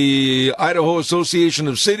much. The Idaho Association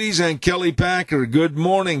of Cities and Kelly Packer. Good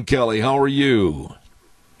morning, Kelly. How are you?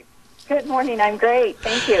 Good morning. I'm great.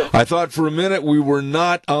 Thank you. I thought for a minute we were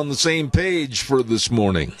not on the same page for this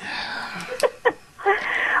morning.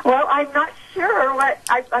 Well, I'm not sure what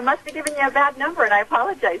I must be giving you a bad number, and I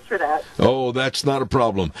apologize for that. Oh, that's not a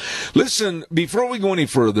problem. Listen, before we go any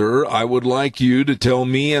further, I would like you to tell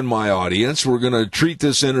me and my audience, we're going to treat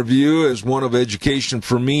this interview as one of education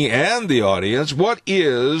for me and the audience. What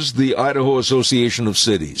is the Idaho Association of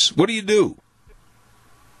Cities? What do you do?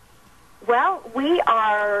 Well, we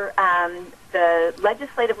are the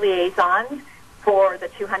legislative liaison for the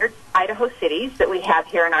 200 Idaho cities that we have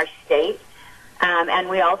here in our state. And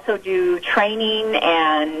we also do training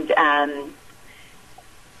and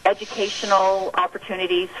educational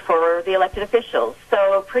opportunities for the elected officials.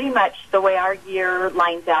 So pretty much the way our year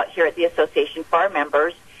lines out here at the association for our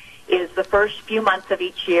members is the first few months of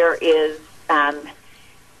each year is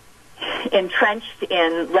entrenched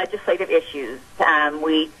in legislative issues.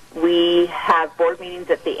 We have board meetings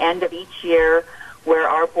at the end of each year where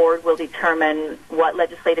our board will determine what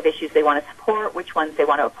legislative issues they want to support, which ones they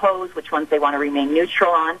want to oppose, which ones they want to remain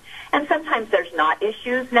neutral on. And sometimes there's not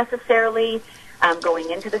issues necessarily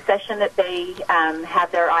going into the session that they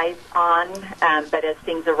have their eyes on, but as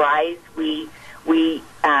things arise, we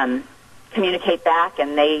communicate back,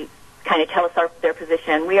 and they kind of tell us their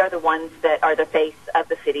position. We are the ones that are the face of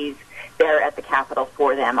the cities there at the Capitol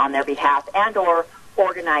for them on their behalf, and or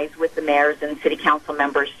organize with the mayors and city council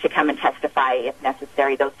members to come and testify if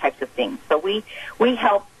necessary, those types of things. So we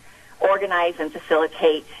help organize and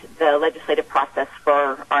facilitate the legislative process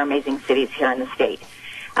for our amazing cities here in the state.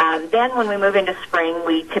 Then when we move into spring,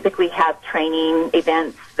 we typically have training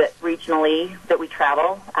events that regionally that we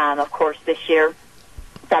travel. Of course, this year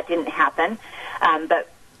that didn't happen, but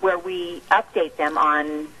where we update them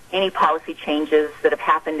on any policy changes that have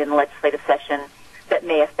happened in the legislative session that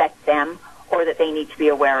may affect them or that they need to be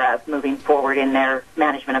aware of moving forward in their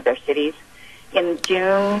management of their cities. In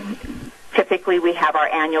June, typically we have our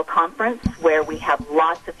annual conference where we have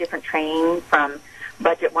lots of different training from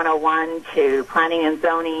Budget 101 to planning and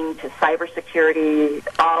zoning to cybersecurity,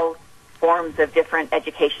 all forms of different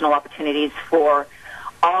educational opportunities for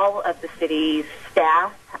all of the city's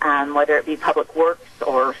staff, whether it be public works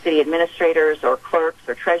or city administrators or clerks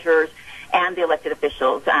or treasurers, and the elected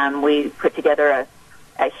officials. We put together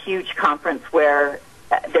a huge conference where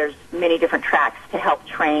there's many different tracks to help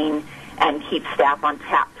train and keep staff on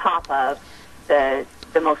top of the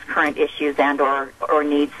most current issues and or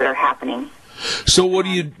needs that are happening. So what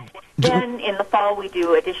do you... Then in the fall we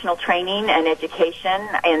do additional training and education.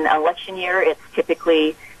 In election year it's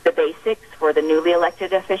typically the basics for the newly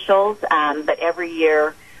elected officials, but every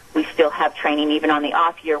year we still have training even on the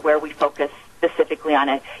off year where we focus specifically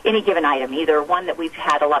on any given item, either one that we've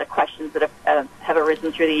had a lot of questions that have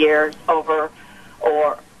arisen through the years over,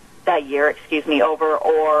 or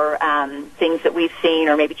things that we've seen,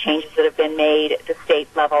 or maybe changes that have been made at the state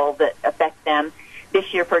level that affect them.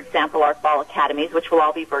 This year, for example, our fall academies, which will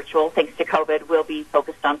all be virtual thanks to COVID, will be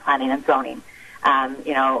focused focused on planning and zoning,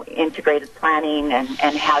 integrated planning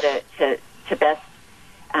and how to best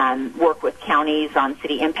work with counties on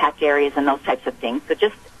city impact areas and those types of things. So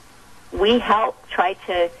we help try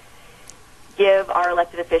to give our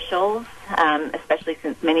elected officials, especially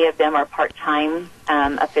since many of them are part-time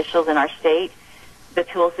officials in our state, the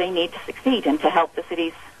tools they need to succeed and to help the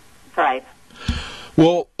cities thrive.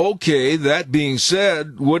 Well, okay, that being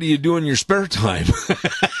said, what do you do in your spare time?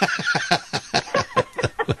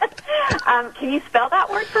 Can you spell that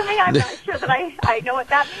word for me? I'm not sure that I know what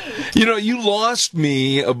that means. You lost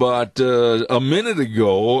me about a minute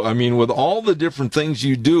ago. I mean, with all the different things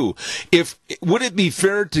you do, would it be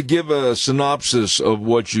fair to give a synopsis of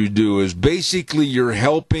what you do? Is basically you're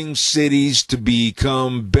helping cities to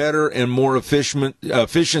become better and more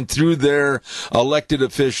efficient through their elected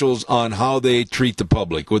officials on how they treat the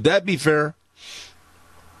public. Would that be fair?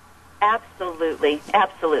 Absolutely.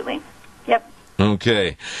 Yep.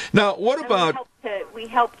 Okay. Now, what about... We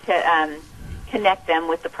help to connect them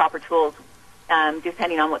with the proper tools,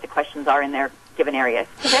 depending on what the questions are in their given area.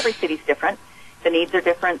 Because every city's different. The needs are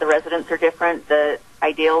different. The residents are different. The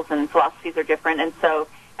ideals and philosophies are different. And so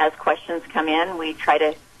as questions come in, we try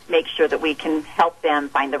to make sure that we can help them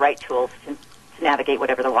find the right tools to navigate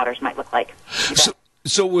whatever the waters might look like.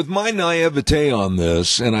 So with my naivete on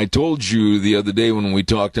this, and I told you the other day when we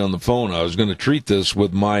talked on the phone, I was going to treat this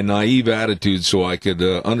with my naive attitude so I could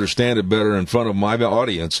understand it better in front of my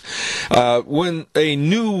audience. When a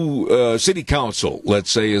new city council, let's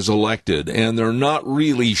say, is elected, and they're not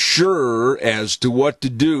really sure as to what to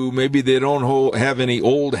do, maybe they don't have any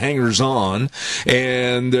old hangers-on,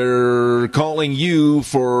 and they're calling you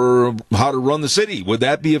for how to run the city. Would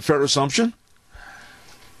that be a fair assumption?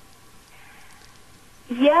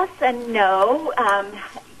 Yes and no.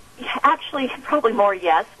 Actually, probably more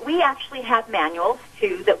yes. We actually have manuals,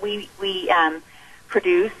 too, that we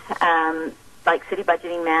produce, like city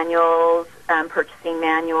budgeting manuals, purchasing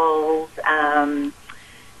manuals,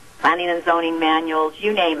 planning and zoning manuals,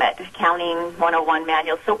 you name it, accounting 101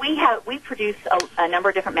 manuals. So we produce a number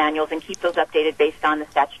of different manuals and keep those updated based on the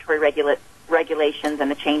statutory regulations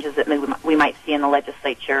and the changes that we might see in the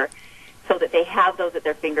legislature, so that they have those at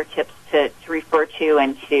their fingertips to refer to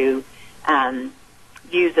and to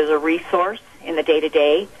use as a resource in the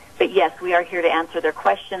day-to-day. But yes, we are here to answer their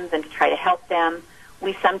questions and to try to help them.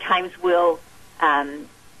 We sometimes will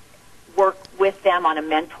work with them on a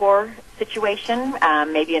mentor situation,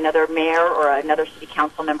 maybe another mayor or another city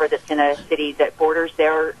council member that's in a city that borders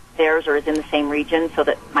theirs or is in the same region, so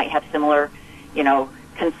that might have similar,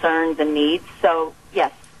 concerns and needs. So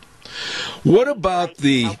yes. What about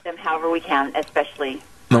help them however we can, especially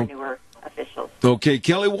for newer officials. Okay,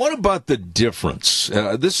 Kelly, what about the difference?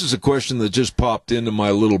 This is a question that just popped into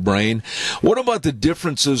my little brain. What about the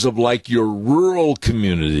differences of, like, your rural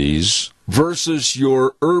communities versus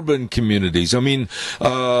your urban communities? I mean,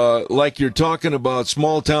 like you're talking about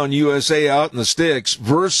small town USA out in the sticks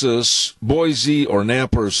versus Boise or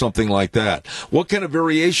Nampa or something like that. What kind of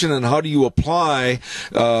variation, and how do you apply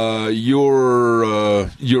your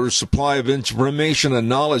supply of information and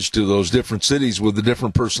knowledge to those different cities with a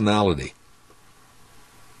different personality?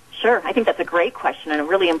 Sure. I think that's a great question and a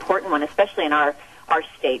really important one, especially in our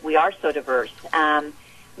state. We are so diverse.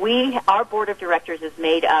 Our board of directors is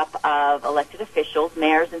made up of elected officials,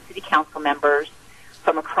 mayors and city council members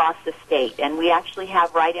from across the state. And we actually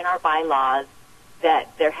have right in our bylaws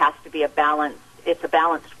that there has to be a balance. It's a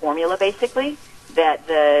balanced formula, basically, that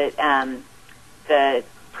the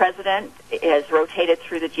president is rotated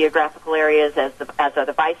through the geographical areas as are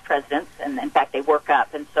the vice presidents, and in fact they work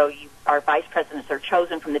up. And so our vice presidents are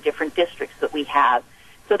chosen from the different districts that we have,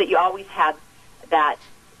 so that you always have that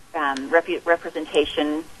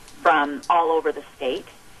representation from all over the state.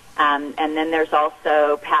 And then there's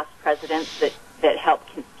also past presidents that help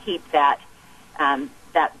keep that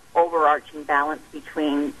that overarching balance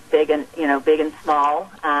between big and small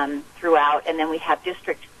throughout. And then we have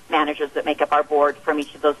district managers that make up our board from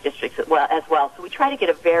each of those districts as well. So we try to get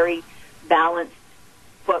a very balanced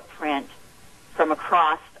footprint from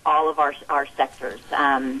across all of our sectors.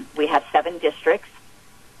 We have 7 districts,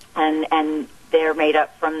 and they're made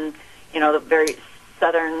up from the very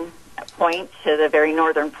southern point to the very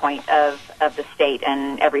northern point of the state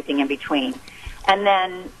and everything in between. And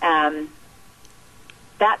then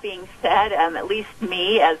that being said, at least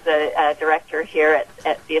me as a director here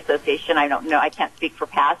at the association, I don't know, I can't speak for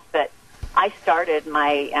past, but I started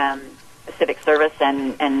my civic service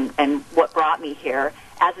and what brought me here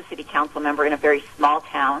as a city council member in a very small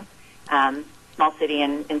town, small city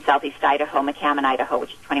in southeast Idaho, McCammon, Idaho,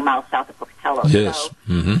 which is 20 miles south of Pocatello. Yes.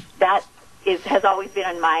 So that has always been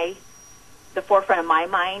on my the forefront of my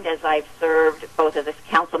mind as I've served both as a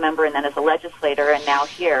council member and then as a legislator and now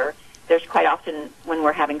here. There's quite often when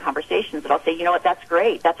we're having conversations that I'll say, you know what, that's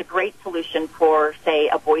great. That's a great solution for, say,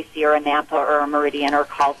 a Boise or a Nampa or a Meridian or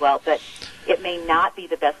Caldwell, but it may not be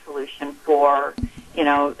the best solution for, you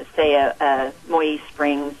know, say a Moise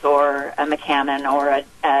Springs or a McCammon or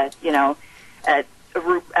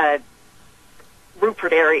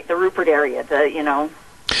Rupert area,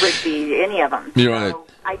 Rigby, any of them. You're right. So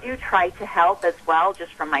I do try to help as well,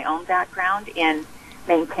 just from my own background, in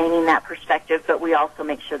maintaining that perspective, but we also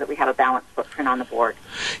make sure that we have a balanced footprint on the board.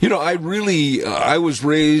 You know, I was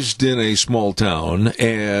raised in a small town,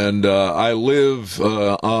 and I live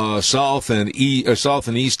south and east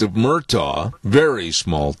of Murtaugh, very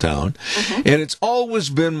small town, and it's always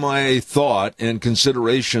been my thought and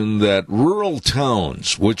consideration that rural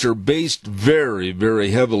towns, which are based very, very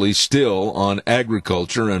heavily still on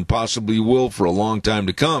agriculture and possibly will for a long time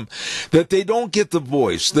to come, that they don't get the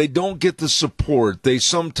voice, they don't get the support. They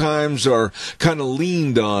sometimes are kind of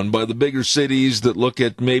leaned on by the bigger cities that look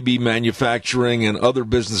at maybe manufacturing and other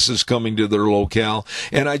businesses coming to their locale.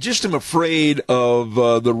 And I just am afraid of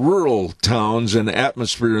the rural towns and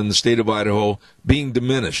atmosphere in the state of Idaho being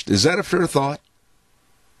diminished. Is that a fair thought?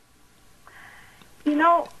 You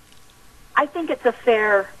know, I think it's a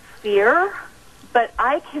fair fear, but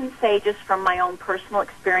I can say just from my own personal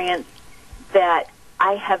experience that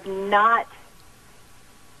I have not,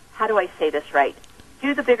 how do I say this right?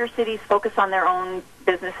 Do the bigger cities focus on their own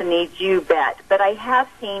business and needs? You bet. But I have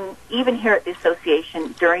seen, even here at the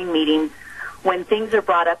association, during meetings, when things are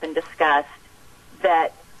brought up and discussed,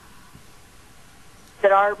 that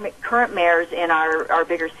our current mayors in our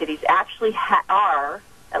bigger cities actually are,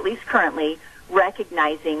 at least currently,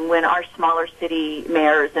 recognizing when our smaller city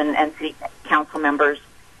mayors and city council members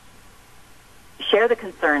share the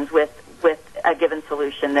concerns with a given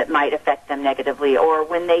solution that might affect them negatively, or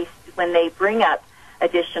when they bring up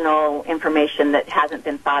additional information that hasn't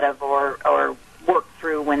been thought of or worked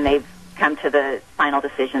through when they've come to the final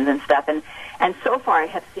decisions and stuff. And so far I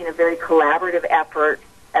have seen a very collaborative effort,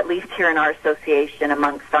 at least here in our association,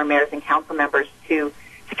 amongst our mayors and council members to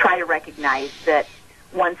try to recognize that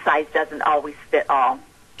one size doesn't always fit all,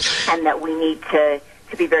 and that we need to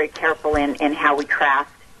be very careful in how we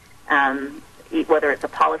craft, whether it's a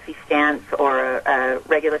policy stance or a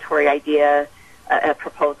regulatory idea, a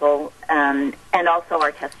proposal, and also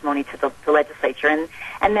our testimony to the legislature.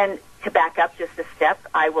 And then to back up just a step,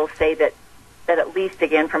 I will say that at least,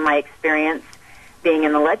 again, from my experience being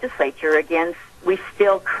in the legislature, again, we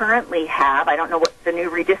still currently have, I don't know what the new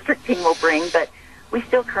redistricting will bring, but we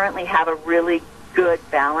still currently have a really good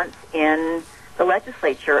balance in the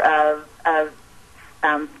legislature of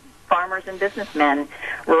farmers and businessmen,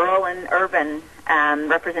 rural and urban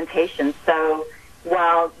representation. So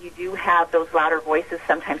while you do have those louder voices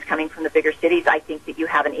sometimes coming from the bigger cities, I think that you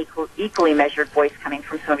have an equally measured voice coming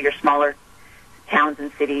from some of your smaller towns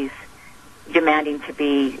and cities demanding to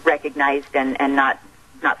be recognized and not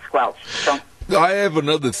squelched. So I have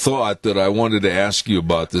another thought that I wanted to ask you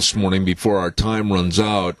about this morning before our time runs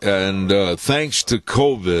out. And thanks to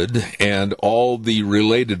COVID and all the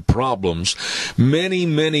related problems, many,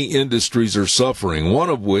 many industries are suffering, one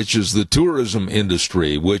of which is the tourism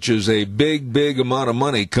industry, which is a big, big amount of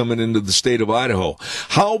money coming into the state of Idaho.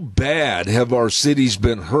 How bad have our cities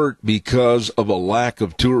been hurt because of a lack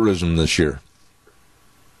of tourism this year?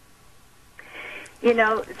 You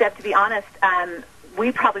know, Zeb, to be honest,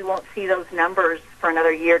 we probably won't see those numbers for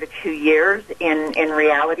another year to 2 years in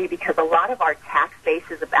reality, because a lot of our tax base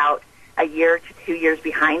is about a year to 2 years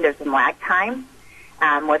behind. There's some lag time,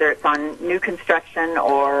 whether it's on new construction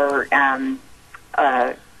or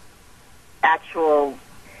actual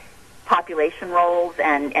population rolls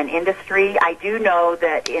and industry. I do know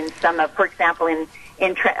that in some of, for example, in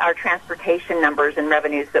our transportation numbers and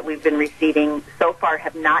revenues that we've been receiving so far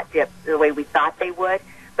have not dipped the way we thought they would,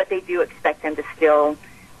 but they do expect them to still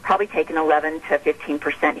probably take an 11 to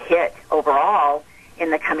 15% hit overall in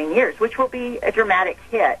the coming years, which will be a dramatic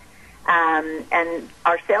hit. And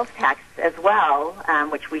our sales tax as well,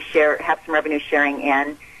 which we have some revenue sharing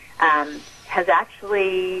in, has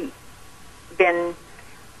actually been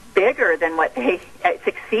bigger than what it's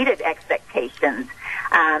exceeded expectations.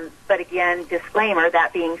 But again, disclaimer,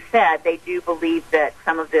 that being said, they do believe that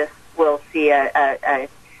some of this will see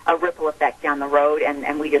a ripple effect down the road,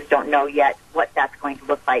 and we just don't know yet what that's going to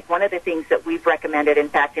look like. One of the things that we've recommended, in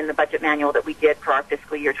fact, in the budget manual that we did for our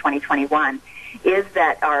fiscal year 2021, is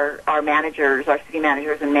that our managers, our city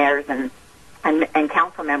managers and mayors and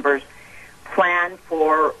council members plan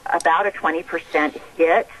for about a 20%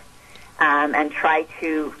 hit and try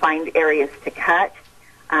to find areas to cut.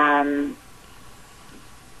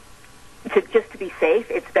 just to be safe,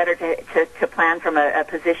 it's better to plan from a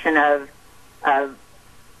position of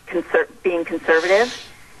being conservative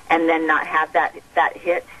and then not have that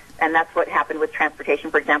hit. And that's what happened with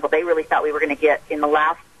transportation, for example. They really thought we were going to get, in the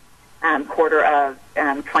last quarter of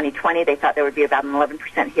 2020, they thought there would be about an 11%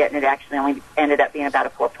 hit, and it actually only ended up being about a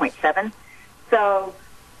 4.7. So,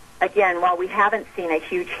 again, while we haven't seen a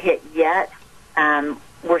huge hit yet,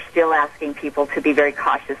 we're still asking people to be very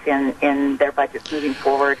cautious in their budgets moving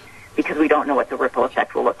forward, because we don't know what the ripple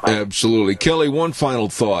effect will look like. Absolutely. Kelly, one final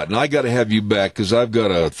thought, and I got to have you back because I've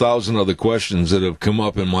got 1,000 other questions that have come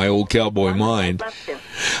up in my old cowboy mind.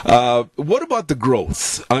 What about the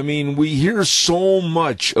growth? I mean, we hear so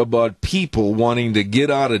much about people wanting to get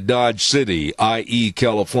out of Dodge City, i.e.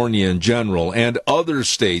 California in general, and other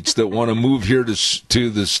states that want to move here to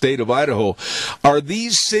the state of Idaho. Are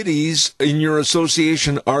these cities, in your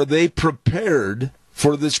association, are they prepared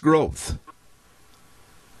for this growth?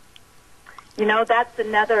 You know,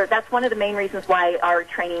 that's one of the main reasons why our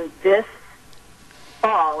training this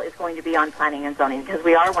fall is going to be on planning and zoning, because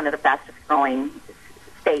we are one of the fastest growing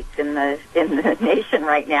states in the nation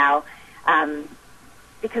right now,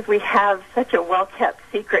 because we have such a well-kept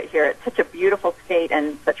secret here. It's such a beautiful state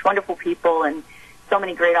and such wonderful people and so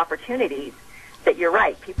many great opportunities that you're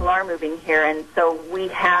right, people are moving here. And so we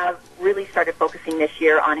have really started focusing this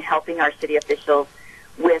year on helping our city officials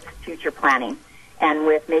with future planning and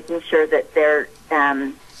with making sure that they're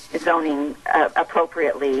zoning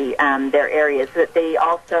appropriately their areas, that they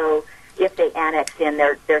also, if they annex in,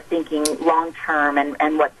 they're thinking long-term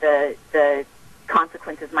and what the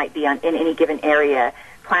consequences might be in any given area,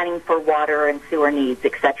 planning for water and sewer needs,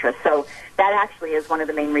 etc. So that actually is one of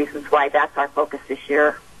the main reasons why that's our focus this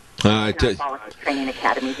year in our policy training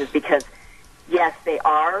academies, is because, yes, they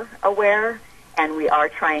are aware, and we are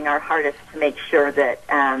trying our hardest to make sure that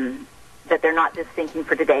that they're not just thinking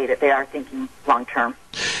for today, that they are thinking long-term.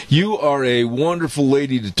 You are a wonderful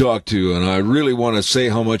lady to talk to, and I really want to say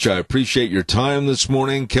how much I appreciate your time this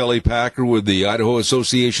morning. Kelly Packer with the Idaho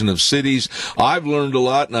Association of Cities. I've learned a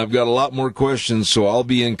lot, and I've got a lot more questions, so I'll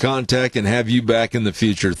be in contact and have you back in the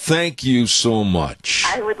future. Thank you so much.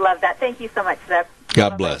 I would love that. Thank you so much, Seth.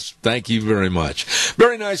 God bless. Thank you very much.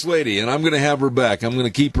 Very nice lady, and I'm going to have her back. I'm going to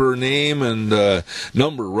keep her name and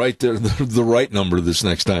number right there, the right number this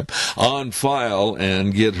next time, on file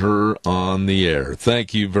and get her on the air.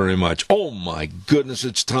 Thank you very much. Oh, my goodness,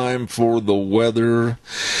 it's time for the weather.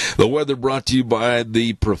 The weather brought to you by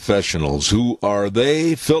the professionals. Who are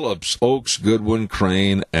they? Phillips, Oaks, Goodwin,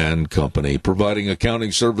 Crane, and Company, providing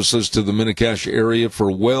accounting services to the Mini-Cash area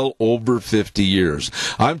for well over 50 years.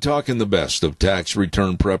 I'm talking the best of tax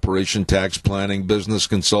return preparation, tax planning, business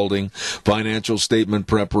consulting, financial statement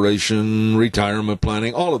preparation, retirement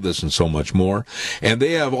planning, all of this and so much more. And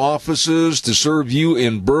they have offices to serve you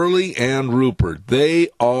in Burley and Rupert. They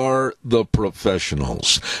are the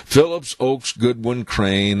professionals. Phillips, Oaks, Goodwin,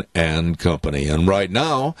 Crane, and Company. And right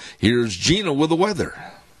now, here's Gina with the weather.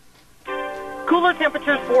 Cooler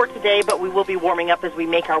temperatures for today, but we will be warming up as we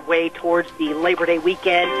make our way towards the Labor Day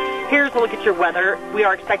weekend. Here's a look at your weather. We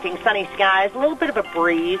are expecting sunny skies, a little bit of a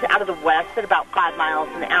breeze out of the west at about 5 miles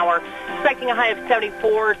an hour. Expecting a high of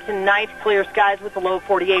 74 tonight, clear skies with a low of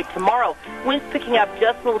 48 tomorrow. Winds picking up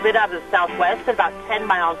just a little bit out of the southwest at about 10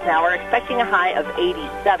 miles an hour, expecting a high of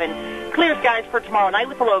 87. Clear skies for tomorrow night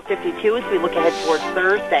with a low of 52 as we look ahead towards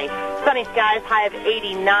Thursday. Sunny skies, high of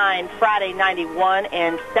 89, Friday 91,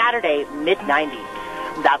 and Saturday mid-90s.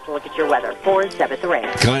 That's a look at your weather for Zeb at the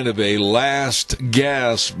Ranch. Kind of a last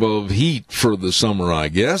gasp of heat for the summer, I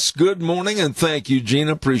guess. Good morning, and thank you,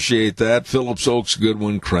 Gina. Appreciate that. Phillips, Oaks,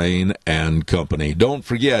 Goodwin, Crane, and Company. Don't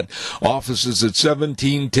forget, offices at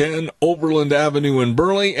 1710 Overland Avenue in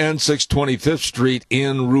Burley and 625th Street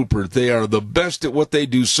in Rupert. They are the best at what they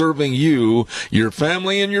do, serving you, your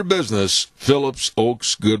family, and your business. Phillips,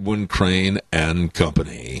 Oaks, Goodwin, Crane, and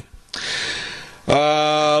Company.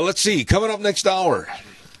 Let's see. Coming up next hour,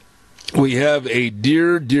 we have a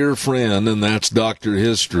dear, dear friend, and that's Dr.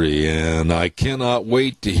 History, and I cannot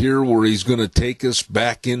wait to hear where he's going to take us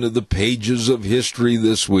back into the pages of history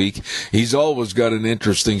this week. He's always got an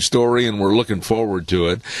interesting story, and we're looking forward to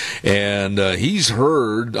it. And he's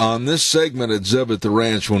heard on this segment at Zeb at the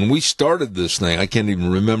Ranch, when we started this thing, I can't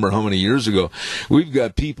even remember how many years ago, we've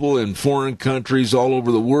got people in foreign countries all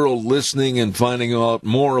over the world listening and finding out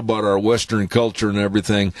more about our Western culture and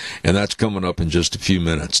everything, and that's coming up in just a few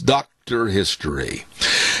minutes. Dr. History.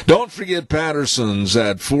 Don't forget Patterson's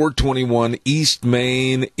at 421 East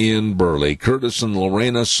Main in Burley. Curtis and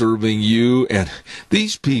Lorena serving you, and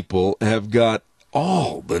these people have got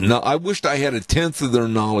all I wished I had 1/10 of their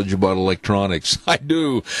knowledge about electronics. I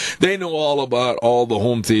do. They know all about all the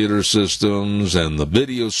home theater systems and the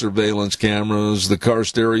video surveillance cameras, the car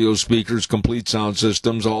stereo speakers, complete sound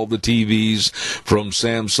systems, all the TVs from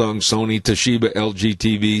Samsung, Sony, Toshiba, LG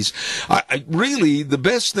TVs. I really, the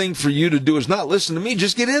best thing for you to do is not listen to me.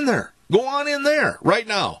 Just get in there. Go on in there right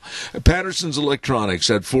now. Patterson's Electronics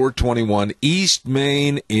at 421 East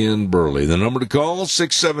Main in Burley. The number to call,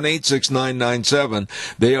 678-6997.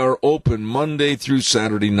 They are open Monday through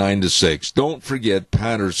Saturday, 9 to 6. Don't forget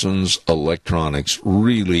Patterson's Electronics.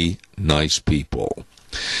 Really nice people.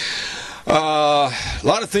 A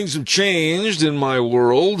lot of things have changed in my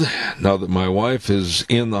world now that my wife is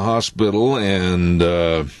in the hospital,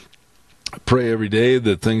 and pray every day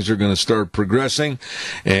that things are going to start progressing.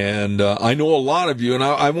 And I know a lot of you, and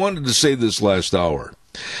I wanted to say this last hour.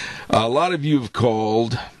 A lot of you have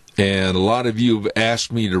called, and a lot of you have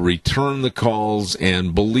asked me to return the calls,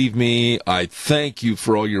 and believe me, I thank you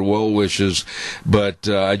for all your well wishes, but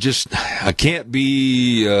I can't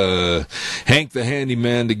be Hank the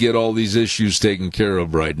handyman to get all these issues taken care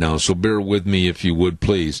of right now, so bear with me if you would,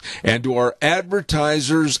 please. And to our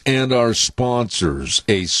advertisers and our sponsors,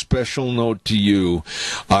 a special note to you.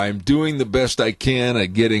 I'm doing the best I can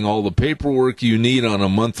at getting all the paperwork you need on a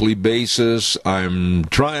monthly basis. I'm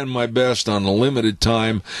trying my best on a limited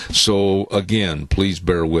time. So, again, please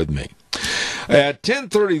bear with me. At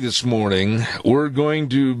 10:30 this morning, we're going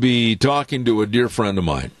to be talking to a dear friend of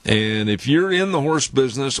mine. And if you're in the horse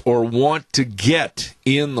business or want to get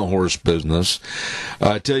in the horse business,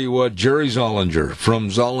 I tell you what, Jerry Zollinger from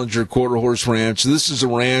Zollinger Quarter Horse Ranch. This is a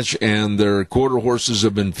ranch, and their quarter horses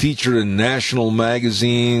have been featured in national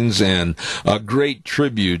magazines, and a great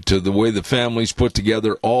tribute to the way the families put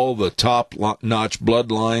together all the top-notch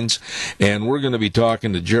bloodlines. And we're going to be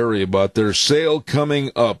talking to Jerry about their sale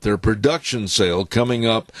coming up, their production sale coming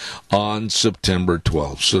up on September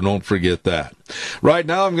 12th. So don't forget that. Right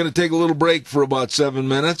now, I'm going to take a little break for about 7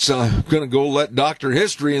 minutes. I'm going to go let Dr.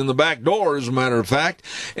 History in the back door, as a matter of fact,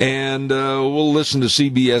 and we'll listen to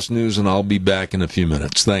CBS News, and I'll be back in a few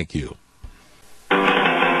minutes. Thank you.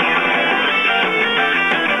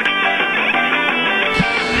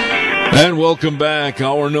 And welcome back.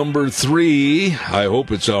 Hour number 3. I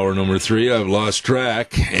hope it's hour number 3. I've lost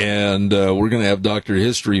track. And we're going to have Dr.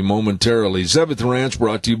 History momentarily. Zeb at the Ranch,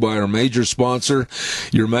 brought to you by our major sponsor,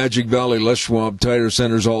 your Magic Valley Les Schwab Tire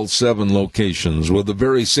Centers, all 7 locations, with a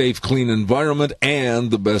very safe, clean environment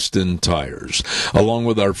and the best in tires. Along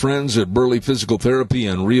with our friends at Burley Physical Therapy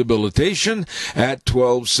and Rehabilitation at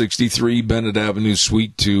 1263 Bennett Avenue,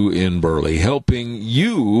 Suite 2 in Burley, helping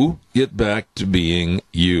you get back to being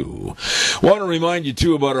you. Want to remind you,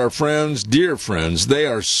 too, about our friends, dear friends. They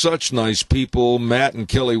are such nice people, Matt and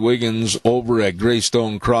Kelly Wiggins over at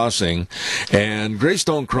Greystone Crossing. And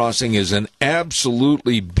Greystone Crossing is an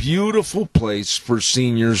absolutely beautiful place for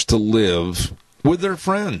seniors to live with their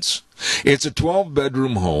friends. It's a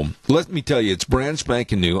 12-bedroom home. Let me tell you, it's brand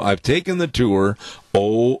spanking new. I've taken the tour.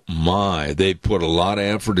 Oh, my. They put a lot of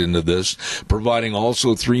effort into this, providing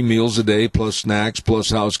also 3 meals a day, plus snacks, plus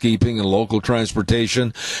housekeeping and local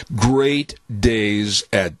transportation. Great days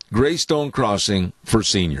at Greystone Crossing for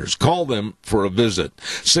seniors. Call them for a visit.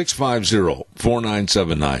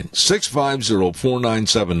 650-4979.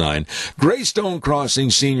 650-4979. Greystone Crossing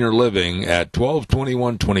Senior Living at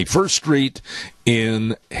 1221 21st Street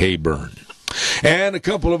in Hayburn. And a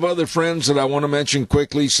couple of other friends that I want to mention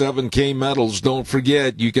quickly, 7K Metals. Don't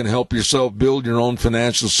forget, you can help yourself build your own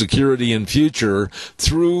financial security in future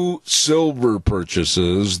through silver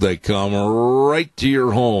purchases that come right to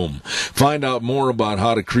your home. Find out more about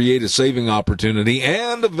how to create a saving opportunity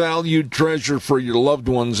and a valued treasure for your loved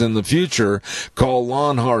ones in the future. Call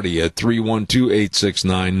Lon Hardy at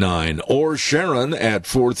 312-8699 or Sharon at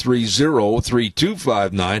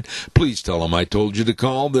 430-3259. Please tell them I told you to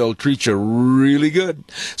call. They'll treat you really good.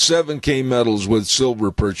 7K Metals with silver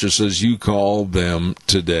purchases. You call them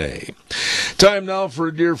today. Time now for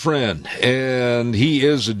a dear friend, and he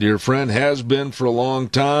is a dear friend, has been for a long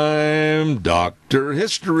time, Dr.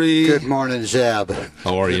 History. Good morning, Zeb.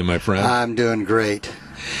 How are you, my friend? I'm doing great.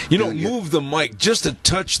 You know, move the mic just a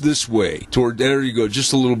touch this way. There you go,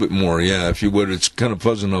 just a little bit more. Yeah, if you would. It's kind of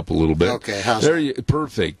fuzzing up a little bit. Okay, how's there that? you,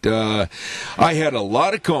 perfect. I had a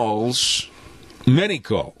lot of calls. Many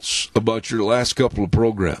calls about your last couple of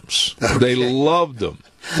programs. Okay. They loved them.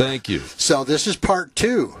 Thank you. So this is part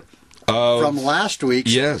 2 from last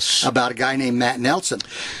week's. Yes. About a guy named Matt Nelson.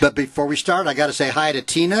 But before we start, I got to say hi to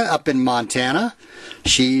Tina up in Montana.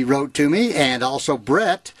 She wrote to me, and also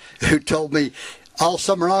Brett, who told me all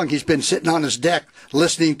summer long he's been sitting on his deck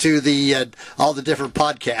listening to the all the different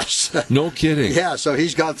podcasts. No kidding. Yeah, so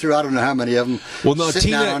he's gone through I don't know how many of them. Well, now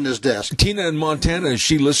sitting Tina down on his desk. Tina in Montana, is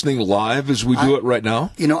she listening live as we do it right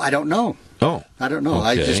now? I don't know. Oh, I don't know. Okay.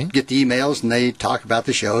 I just get the emails and they talk about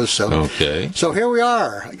the shows. So okay. So here we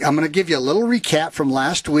are. I'm going to give you a little recap from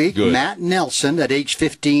last week. Good. Matt Nelson, at age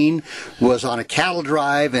 15, was on a cattle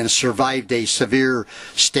drive and survived a severe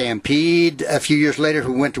stampede. A few years later,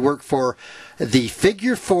 who went to work for the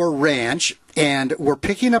Figure 4 Ranch. And we're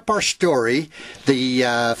picking up our story.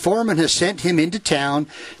 The foreman has sent him into town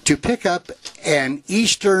to pick up an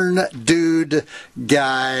Eastern dude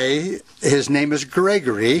guy. His name is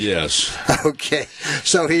Gregory. Yes. Okay.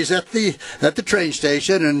 So he's at the train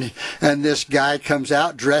station, and this guy comes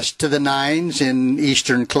out dressed to the nines in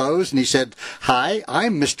Eastern clothes, and he said, "Hi,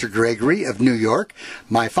 I'm Mr. Gregory of New York.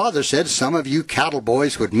 My father said some of you cattle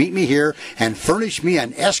boys would meet me here and furnish me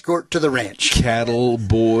an escort to the ranch." Cattle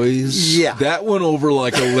boys? Yeah. That went over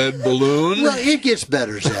like a lead balloon. Well, it gets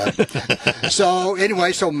better, Zeb.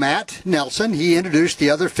 So Matt Nelson, he introduced the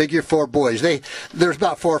other Figure 4 boys. There's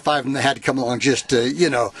about 4 or 5 of them that had to come along just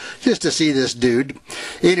to see this dude.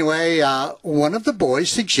 Anyway, one of the boys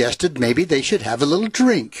suggested maybe they should have a little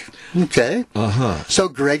drink. Okay. Uh-huh. So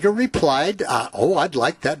Gregor replied, I'd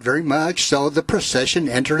like that very much. So the procession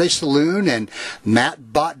entered a saloon, and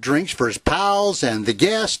Matt bought drinks for his pals and the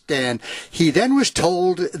guest, and he then was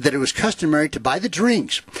told that it was customary to buy the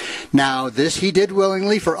drinks. Now, this he did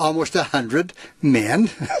willingly for almost 100 men.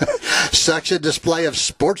 Such a display of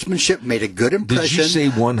sportsmanship made a good impression. Did you say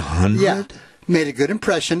 100? Yeah. Made a good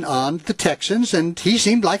impression on the Texans, and he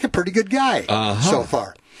seemed like a pretty good guy so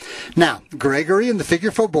far. Now, Gregory and the Figure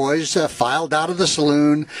 4 boys filed out of the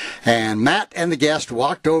saloon, and Matt and the guest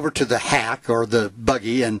walked over to the hack, or the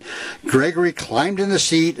buggy, and Gregory climbed in the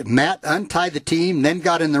seat. Matt untied the team, then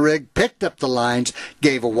got in the rig, picked up the lines,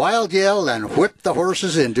 gave a wild yell, and whipped the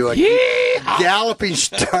horses into a galloping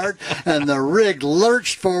start, and the rig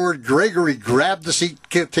lurched forward. Gregory grabbed the seat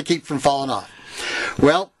to keep from falling off.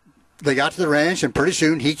 Well, they got to the ranch, and pretty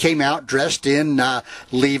soon he came out dressed in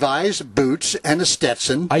Levi's, boots, and a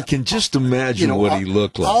Stetson. I can just imagine what he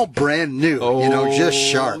looked like. All brand new, just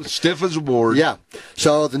sharp. Stiff as a board. Yeah.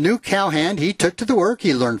 So the new cowhand he took to the work.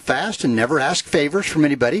 He learned fast and never asked favors from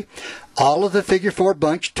anybody. All of the Figure 4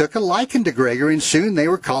 bunch took a liking to Gregory, and soon they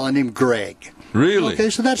were calling him Greg. Really? Okay,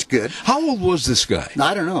 so that's good. How old was this guy?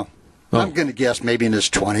 I don't know. I'm going to guess maybe in his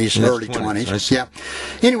 20s, early 20s. Yeah.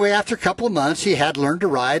 Anyway, after a couple of months, he had learned to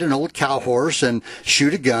ride an old cow horse and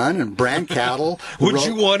shoot a gun and brand cattle. Would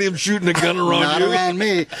you want him shooting a gun around Not you? Not around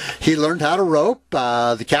me. He learned how to rope.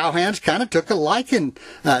 The cowhands kind of took a liking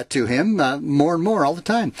to him more and more all the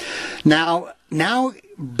time. Now,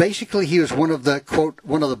 basically, he was one of the, quote,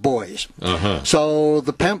 one of the boys. Uh-huh. So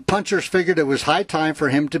the punchers figured it was high time for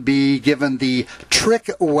him to be given the trick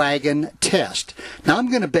wagon test. Now, I'm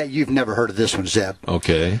going to bet you've never heard of this one, Zeb.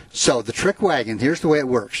 Okay. So the trick wagon, here's the way it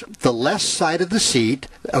works. The left side of the seat,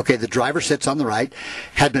 okay, the driver sits on the right,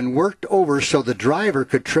 had been worked over so the driver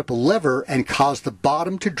could trip a lever and cause the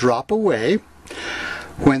bottom to drop away.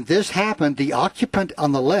 When this happened, the occupant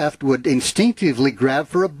on the left would instinctively grab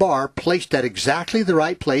for a bar placed at exactly the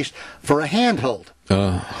right place for a handhold.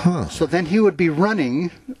 So then he would be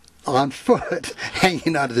running on foot,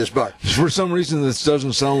 hanging onto this bar. For some reason, this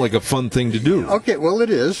doesn't sound like a fun thing to do. Okay, well,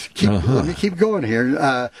 it is. Let me keep going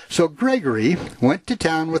here. So Gregory went to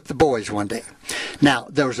town with the boys one day. Now,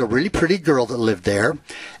 there was a really pretty girl that lived there,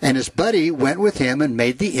 and his buddy went with him and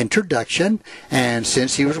made the introduction, and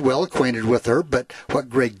since he was well acquainted with her, but what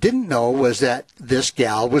Greg didn't know was that this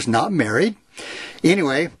gal was not married.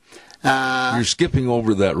 Anyway... You're skipping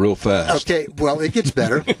over that real fast. Okay, well, it gets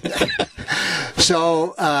better.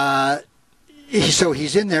 So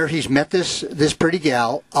he's in there. He's met this pretty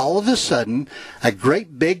gal. All of a sudden, a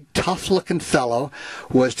great big tough-looking fellow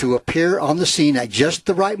was to appear on the scene at just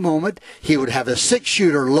the right moment. He would have a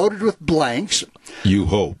 6-shooter loaded with blanks. You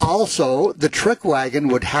hope. Also, the trick wagon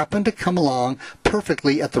would happen to come along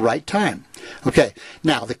perfectly at the right time. Okay,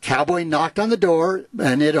 now the cowboy knocked on the door,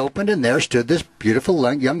 and it opened, and there stood this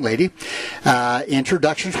beautiful young lady.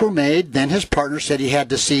 Introductions were made. Then his partner said he had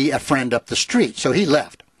to see a friend up the street, so he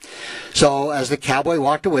left. So as the cowboy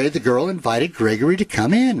walked away, the girl invited Gregory to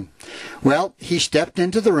come in. Well, he stepped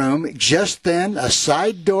into the room. Just then, a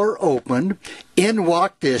side door opened. In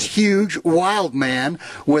walked this huge, wild man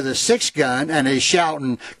with a 6-gun, and he's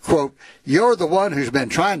shouting, quote, "You're the one who's been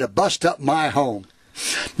trying to bust up my home."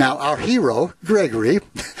 Now, our hero, Gregory,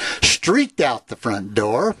 streaked out the front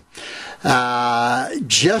door.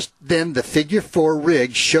 Just then, the Figure 4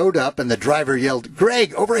 rig showed up, and the driver yelled,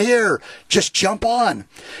 "Greg, over here! Just jump on!"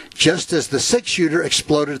 Just as the 6-shooter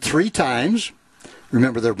exploded 3 times,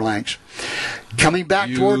 remember their blanks. Coming back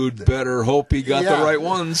You'd better hope he got the right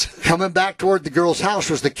ones. Coming back toward the girl's house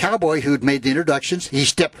was the cowboy who'd made the introductions. He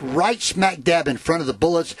stepped right smack dab in front of the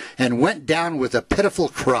bullets and went down with a pitiful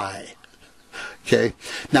cry. Okay.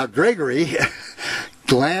 Now, Gregory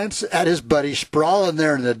glanced at his buddy sprawling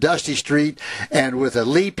there in the dusty street, and with a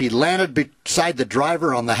leap, he landed beside the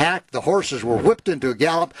driver on the hack. The horses were whipped into a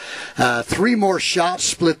gallop. 3 more shots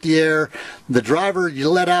split the air. The driver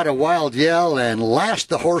let out a wild yell and lashed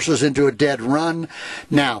the horses into a dead run.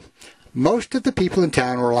 Now, most of the people in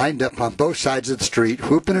town were lined up on both sides of the street,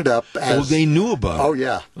 whooping it up. They knew about it. Oh,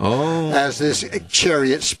 yeah. Oh. As this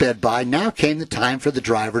chariot sped by, now came the time for the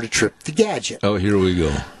driver to trip the gadget. Oh, here we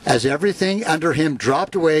go. As everything under him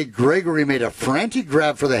dropped away, Gregory made a frantic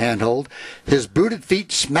grab for the handhold. His booted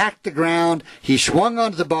feet smacked the ground. He swung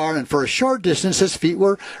onto the bar, and for a short distance his feet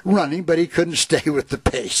were running, but he couldn't stay with the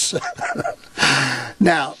pace.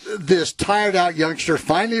 Now, this tired-out youngster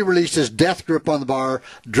finally released his death grip on the bar,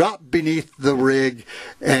 dropped beneath the rig,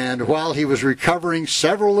 and while he was recovering,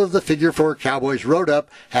 several of the Figure 4 cowboys rode up,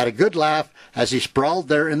 had a good laugh as he sprawled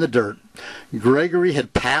there in the dirt. Gregory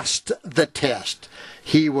had passed the test.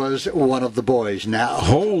 He was one of the boys now.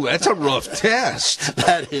 Oh, that's a rough test.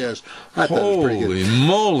 That is. I thought it was pretty good. Holy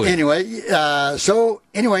moly.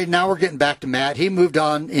 Anyway, now we're getting back to Matt. He moved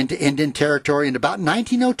on into Indian Territory. In about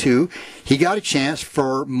 1902, he got a chance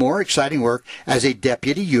for more exciting work as a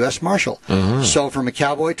deputy U.S. Marshal. Uh-huh. So from a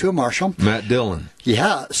cowboy to a marshal. Matt Dillon.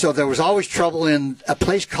 Yeah, so there was always trouble in a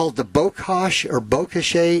place called the Bokoshe or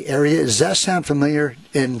Bokoshe area. Does that sound familiar?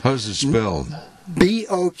 How's it spelled?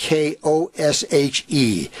 Bokoshe,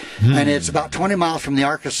 and it's about 20 miles from the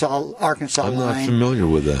Arkansas I'm line. not familiar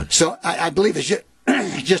with that. So I believe it's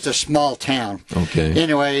just a small town. Okay.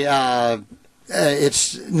 Anyway,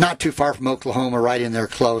 it's not too far from Oklahoma, right in there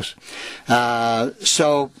close.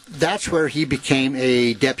 So that's where he became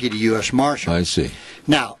a deputy U.S. Marshal. I see.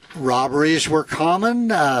 Now, robberies were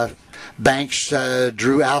common. Banks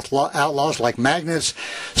drew outlaws like magnets.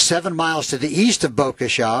 7 miles to the east of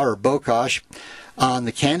Bokoshe, on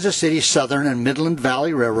the Kansas City Southern and Midland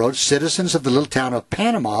Valley Railroad, citizens of the little town of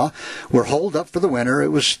Panama were holed up for the winter. It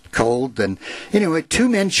was cold, and anyway, 2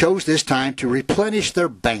 men chose this time to replenish their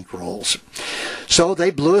bankrolls. So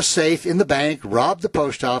they blew a safe in the bank, robbed the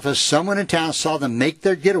post office. Someone in town saw them make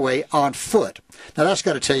their getaway on foot. Now, that's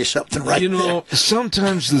got to tell you something right there.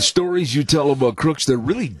 Sometimes the stories you tell about crooks, they're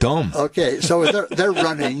really dumb. Okay, so they're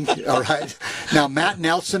running, all right. Now, Matt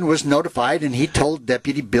Nelson was notified, and he told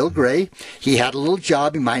Deputy Bill Gray he had a little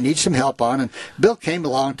job he might need some help on, and Bill came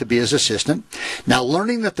along to be his assistant. Now,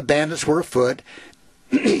 learning that the bandits were afoot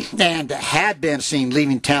and had been seen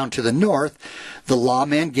leaving town to the north, the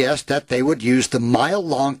lawmen guessed that they would use the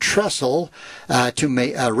mile-long trestle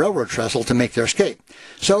railroad trestle to make their escape.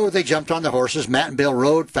 So they jumped on the horses. Matt and Bill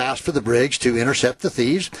rode fast for the bridge to intercept the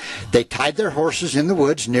thieves. They tied their horses in the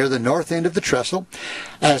woods near the north end of the trestle.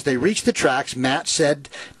 As they reached the tracks, Matt said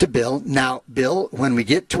to Bill, "Now, Bill, when we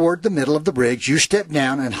get toward the middle of the bridge, you step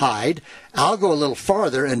down and hide. I'll go a little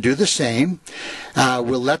farther and do the same.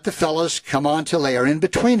 We'll let the fellows come on till they are in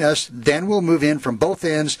between us. Then we'll move in from both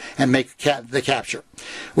ends and make the capture."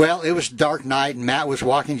 Well, it was dark night, and Matt was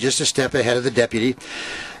walking just a step ahead of the deputy.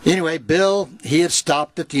 Anyway, Bill, he had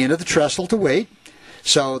stopped at the end of the trestle to wait,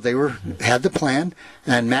 so they had the plan,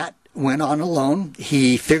 and Matt went on alone.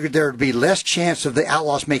 He figured there would be less chance of the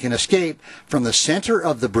outlaws making escape from the center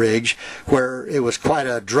of the bridge, where it was quite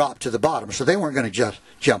a drop to the bottom, so they weren't going to just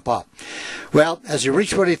jump off. Well, as he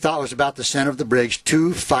reached what he thought was about the center of the bridge,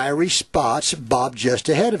 2 fiery spots bobbed just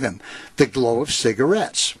ahead of him, the glow of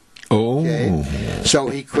cigarettes. Oh. Okay. So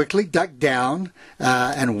he quickly ducked down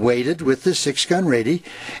and waited with the 6-gun ready.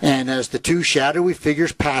 And as the 2 shadowy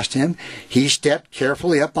figures passed him, he stepped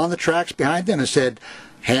carefully up on the tracks behind them and said,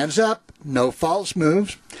 "Hands up, no false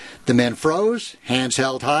moves." The men froze, hands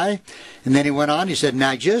held high. And then he went on. He said,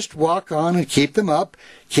 "Now just walk on and keep them up.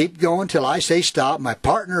 Keep going till I say stop. My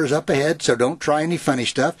partner is up ahead, so don't try any funny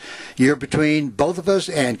stuff. You're between both of us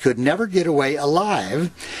and could never get away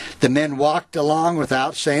alive." The men walked along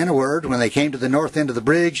without saying a word. When they came to the north end of the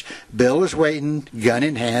bridge, Bill was waiting, gun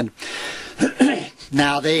in hand.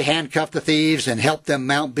 Now they handcuffed the thieves and helped them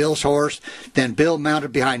mount Bill's horse. Then Bill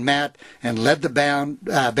mounted behind Matt and led the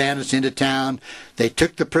bandits into town. They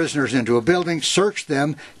took the prisoners into a building, searched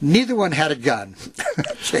them. Neither one had a gun.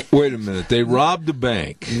 Wait a minute. They robbed a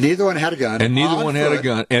bank. Neither one had a gun. And neither one had a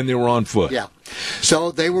gun, and they were on foot. Yeah.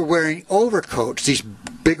 So they were wearing overcoats, these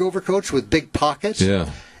big overcoats with big pockets.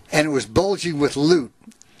 Yeah. And it was bulging with loot.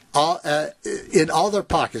 in all their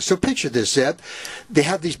pockets. So picture this, Zeb. They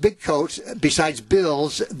have these big coats. Besides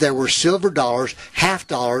bills, there were silver dollars, half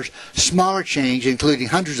dollars, smaller change, including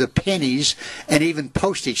hundreds of pennies, and even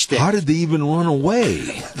postage stamps. How did they even run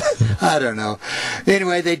away? I don't know.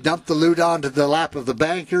 Anyway, they dumped the loot onto the lap of the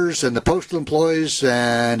bankers and the postal employees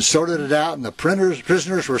and sorted it out, and the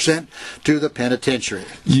prisoners were sent to the penitentiary.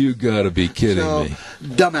 You got to be kidding me.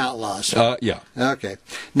 Dumb outlaws. Yeah. Okay.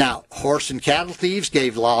 Now, horse and cattle thieves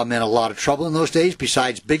gave lawmen a lot of trouble in those days.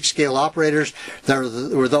 Besides big-scale operators, there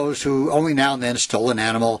were those who only now and then stole an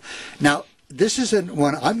animal. Now, this isn't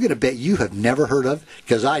one I'm going to bet you have never heard of,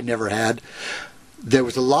 because I never had. There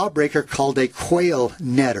was a lawbreaker called a quail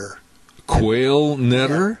netter. Quail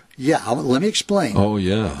netter? Yeah, let me explain. Oh,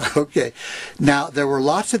 yeah. Okay. Now, there were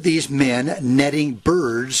lots of these men netting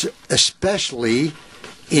birds, especially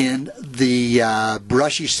in the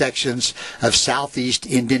brushy sections of southeast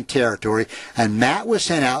Indian Territory, and Matt was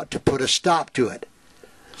sent out to put a stop to it.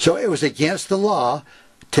 So it was against the law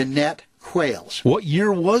to net quails. What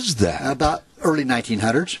year was that? About early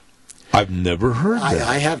 1900s. I've never heard that.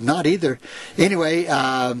 I have not either. Anyway,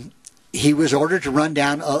 he was ordered to run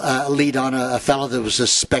down a lead on a fellow that was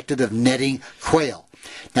suspected of netting quail.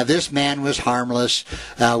 Now, this man was harmless,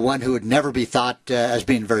 one who would never be thought as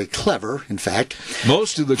being very clever, in fact.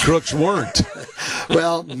 Most of the crooks weren't.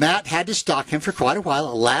 Well, Matt had to stalk him for quite a while.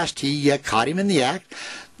 At last, he caught him in the act.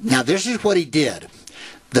 Now, this is what he did.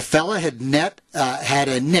 The fella had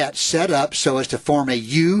a net set up so as to form a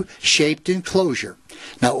U-shaped enclosure.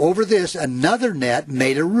 Now, over this, another net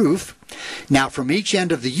made a roof. Now, from each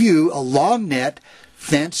end of the U, a long net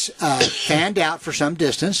fence fanned out for some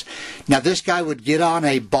distance. Now, this guy would get on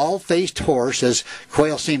a bald-faced horse, as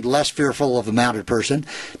quail seemed less fearful of a mounted person.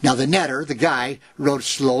 Now, the netter, the guy, rode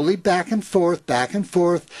slowly back and forth,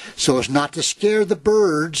 so as not to scare the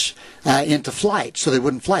birds into flight, so they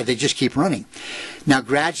wouldn't fly. They'd just keep running. Now,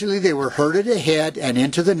 gradually, they were herded ahead and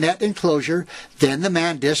into the net enclosure. Then the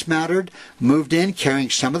man dismounted, moved in,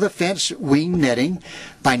 carrying some of the fence wing netting.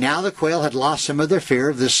 By now, the quail had lost some of their fear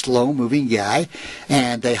of this slow-moving guy,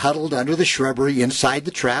 and they huddled under the shrubbery inside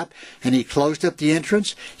the trap, and he closed up the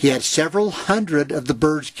entrance. He had several hundred of the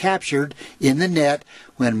birds captured in the net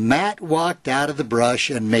when Matt walked out of the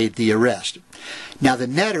brush and made the arrest. Now, the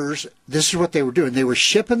netters, this is what they were doing. They were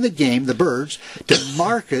shipping the game, the birds, to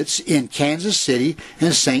markets in Kansas City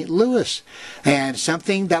and St. Louis, and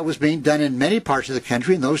something that was being done in many parts of the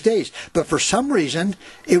country in those days. But for some reason,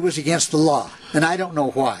 it was against the law, and I don't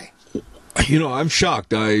know why. You know, I'm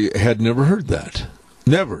shocked. I had never heard that.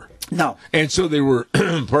 Never. No. And so they were,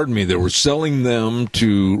 pardon me, they were selling them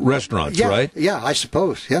to restaurants, right? Yeah, I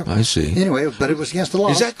suppose, yeah. I see. Anyway, but it was against the law.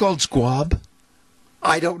 Is that called squab?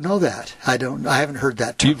 I don't know that. I haven't heard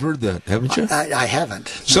that term. You've heard that, haven't you? I haven't.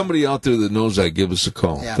 Somebody out there that knows that, give us a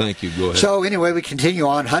call. Yeah. Thank you. Go ahead. So anyway, we continue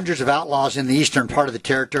on. Hundreds of outlaws in the eastern part of the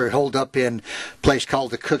territory holed up in a place called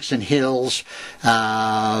the Cookson Hills.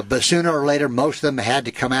 But sooner or later, most of them had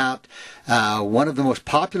to come out. One of the most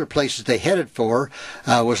popular places they headed for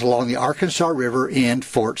was along the Arkansas River in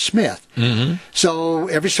Fort Smith. Mm-hmm. So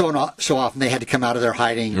every so often they had to come out of their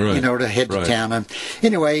hiding, to head to town. And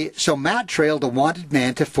anyway, so Matt trailed a wanted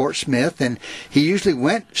man to Fort Smith, and he usually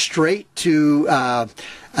went straight to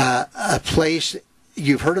a place.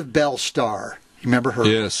 You've heard of Belle Starr. You remember her?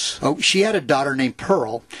 Yes. Oh, she had a daughter named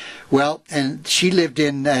Pearl. Well, and she lived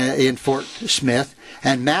in Fort Smith.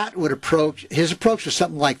 And Matt would approach. His approach was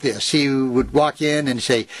something like this. He would walk in and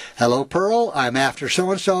say, "Hello, Pearl. I'm after so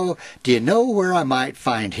and so. Do you know where I might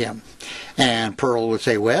find him?" And Pearl would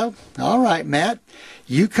say, "Well, all right, Matt.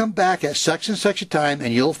 You come back at such and such a time,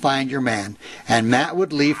 and you'll find your man." And Matt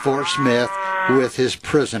would leave Fort Smith with his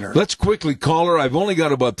prisoner. Let's quickly call her. I've only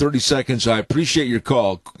got about 30 seconds. I appreciate your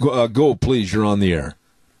call. Go, please. You're on the air.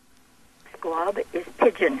 Squab is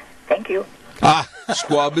pigeon. Thank you.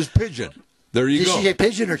 Squab is pigeon. There you go. Did she say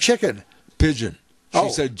pigeon or chicken? Pigeon. She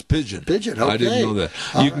said pigeon. Pigeon, okay. I didn't know that.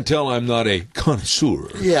 You can tell I'm not a connoisseur.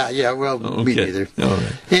 Yeah, well, me neither. All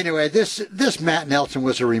right. Anyway, this Matt Nelson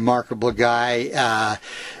was a remarkable guy.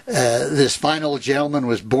 This fine old gentleman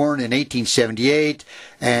was born in 1878,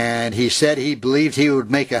 and he said he believed he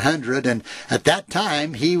would make 100, and at that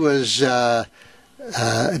time he was... it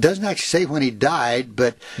doesn't actually say when he died,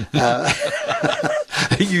 but...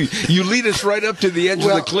 You lead us right up to the edge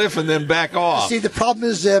of the cliff and then back off. See, the problem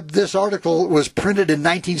is that this article was printed in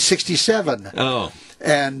 1967. Oh.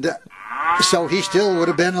 And so he still would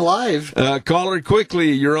have been alive. Caller,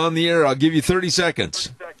 quickly, you're on the air. I'll give you 30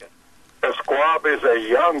 seconds. A squab job is a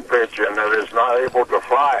young pigeon that is not able to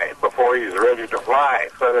fly before he's ready to fly.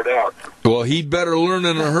 Set it out. Well, he'd better learn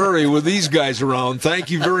in a hurry with these guys around. Thank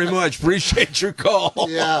you very much. Appreciate your call.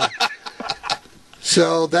 Yeah.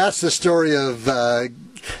 So that's the story of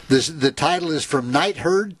the title is From Night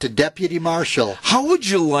Herd to Deputy Marshal. How would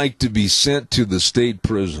you like to be sent to the state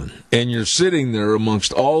prison and you're sitting there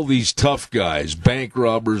amongst all these tough guys, bank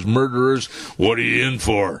robbers, murderers? What are you in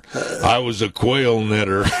for? I was a quail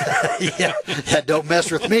netter. yeah, don't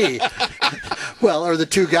mess with me. Well, or the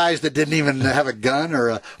two guys that didn't even have a gun or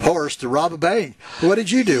a horse to rob a bank. What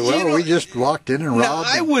did you do? Well, we just walked in and robbed.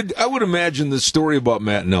 I would imagine the story about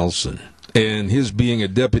Matt Nelson and his being a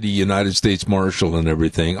deputy United States Marshal and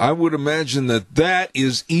everything, I would imagine that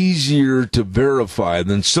is easier to verify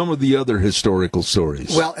than some of the other historical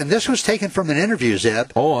stories. Well, and this was taken from an interview,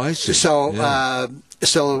 Zeb. Oh, I see. So, yeah.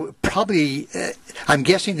 So probably, I'm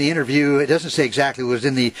guessing the interview, it doesn't say exactly, was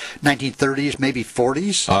in the 1930s, maybe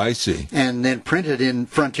 40s. I see. And then printed in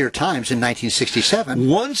Frontier Times in 1967.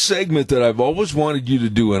 One segment that I've always wanted you to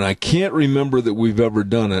do, and I can't remember that we've ever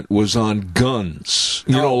done it, was on guns.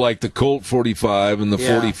 You know, like the Colt 45 and the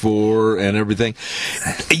 44 and everything.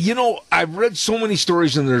 You know, I've read so many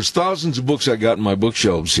stories, and there's thousands of books I got in my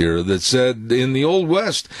bookshelves here that said in the Old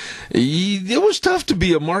West, it was tough to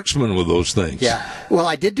be a marksman with those things. Yeah. Well,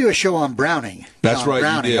 I did do a show on Browning. That's right,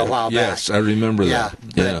 Browning you did. A while yes, back. I remember that.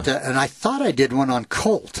 But, and I thought I did one on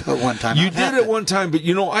Colt at one time. You did at one time, but,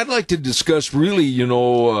 you know, I'd like to discuss really, you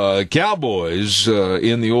know, cowboys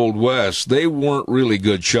in the Old West. They weren't really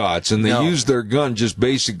good shots, and they used their gun just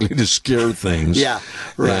basically to scare things. Yeah,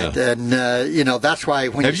 right. Yeah. And, you know, that's why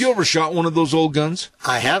when Have you ever shot one of those old guns?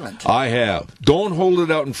 I haven't. I have. Don't hold it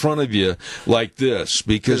out in front of you like this,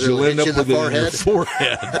 because you'll end up with it in your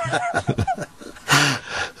forehead.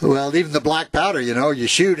 Well, even the black powder, you know, you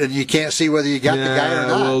shoot and you can't see whether you got the guy or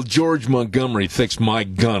not. Well, George Montgomery fixed my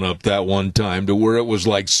gun up that one time to where it was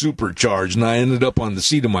like supercharged, and I ended up on the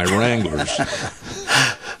seat of my Wranglers.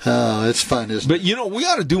 Oh, it's fun, isn't it? But, you know, we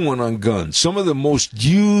ought to do one on guns. Some of the most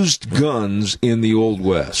used guns in the Old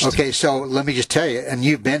West. Okay, so let me just tell you, and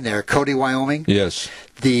you've been there, Cody, Wyoming. Yes.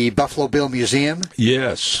 The Buffalo Bill Museum.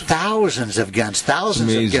 Yes. Thousands of guns,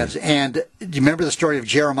 thousands of guns. And do you remember the story of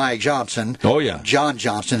Jeremiah Johnson? Oh, yeah. John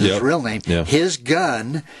Johnson, his real name. Yeah. His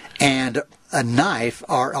gun and a knife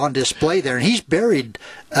are on display there, and he's buried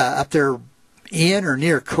up there in or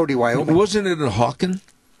near Cody, Wyoming. Wasn't it a Hawken?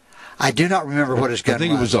 I do not remember what his gun was. I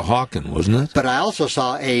think it was a Hawken, wasn't it? But I also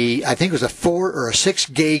saw I think it was a 4 or a 6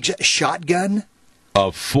 gauge shotgun.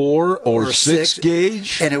 A 4 or 6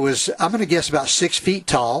 gauge? And it was, I'm going to guess, about 6 feet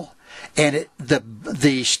tall. And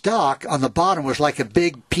the stock on the bottom was like a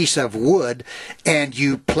big piece of wood, and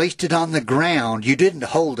you placed it on the ground. You didn't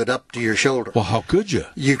hold it up to your shoulder. Well, how could you?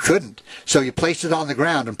 You couldn't. So you placed it on the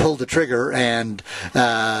ground and pulled the trigger, and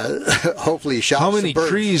hopefully you shot How some many birds.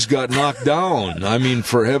 trees got knocked down? I mean,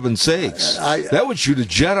 for heaven's sakes. That would shoot a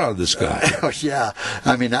jet out of the sky. Oh, yeah.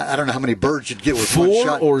 I mean, I don't know how many birds you'd get with 4 one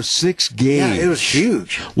shot. or 6 gauge. Yeah, it was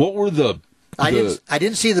huge. What were the... I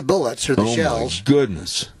didn't see the bullets or the shells. Oh, my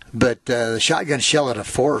goodness. But the shotgun shell at a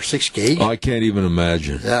 4 or 6 gauge. I can't even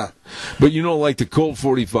imagine. Yeah. But, you know, like the Colt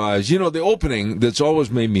 45s, you know, the opening that's always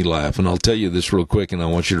made me laugh, and I'll tell you this real quick, and I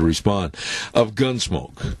want you to respond, of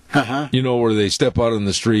Gunsmoke. Uh-huh. You know, where they step out in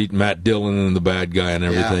the street, Matt Dillon and the bad guy and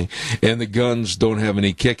everything, and the guns don't have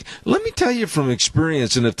any kick. Let me tell you from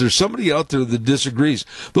experience, and if there's somebody out there that disagrees,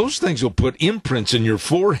 those things will put imprints in your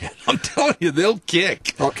forehead. I'm telling you, they'll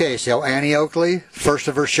kick. Okay, so Annie Oakley, first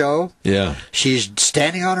of her show. Yeah. She's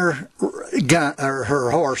standing on her gun, or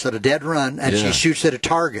her horse at a dead run, and she shoots at a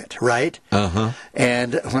target, right? Uh-huh.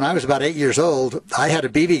 And when I was about 8 years old, I had a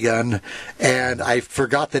BB gun, and I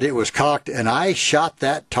forgot that it was cocked, and I shot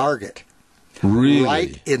that target. Really?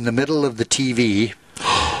 Right in the middle of the TV.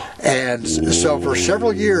 And so for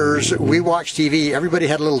several years, we watched TV. Everybody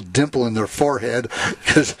had a little dimple in their forehead.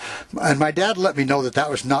 And my dad let me know that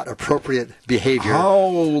was not appropriate behavior. How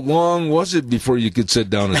long was it before you could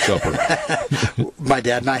sit down at supper? My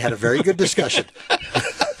dad and I had a very good discussion.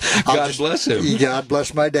 God bless him. God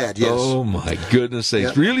bless my dad, yes. Oh, my goodness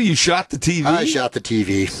sakes. Really? You shot the TV? I shot the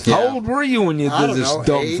TV. Yeah. How old were you when you did this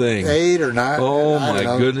dumb thing? 8 or 9. Oh, my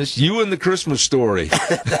goodness. You and the Christmas Story.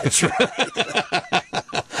 That's right.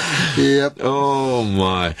 Yep. Oh,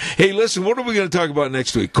 my. Hey, listen, what are we going to talk about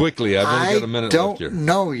next week? Quickly, I've only got a minute left here. I don't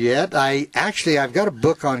know yet. I've got a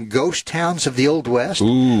book on ghost towns of the Old West.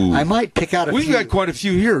 Ooh. I might pick out a few. We've got quite a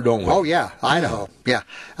few here, don't we? Oh, yeah. Idaho.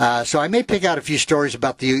 Yeah. So I may pick out a few stories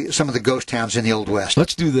about some of the ghost towns in the Old West.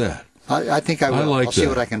 Let's do that. I think I will. I'll see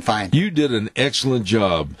what I can find. You did an excellent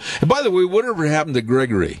job. And by the way, whatever happened to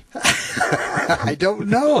Gregory? I don't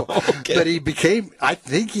know. Okay. But I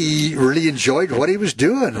think he really enjoyed what he was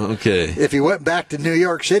doing. Okay. If he went back to New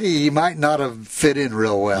York City, he might not have fit in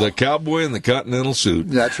real well. The cowboy in the continental suit.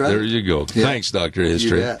 That's right. There you go. Yeah. Thanks, Dr.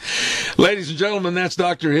 History. You bet. Ladies and gentlemen, that's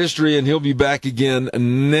Dr. History, and he'll be back again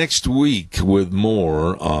next week with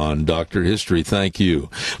more on Dr. History. Thank you.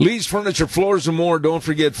 Lee's Furniture, Floors, and More. Don't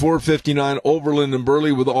forget 459 Overland and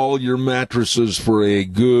Burley with all your mattresses for a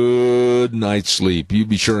good night's sleep. You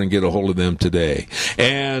be sure and get a hold of them today.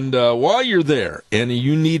 And while you're there, and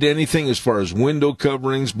you need anything as far as window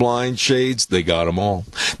coverings, blinds, shades, they got them all.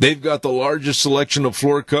 They've got the largest selection of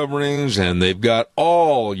floor coverings, and they've got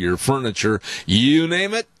all your furniture. You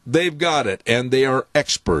name it, they've got it, and they are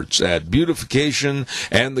experts at beautification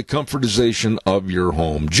and the comfortization of your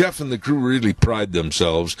home. Jeff and the crew really pride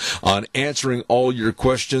themselves on answering all your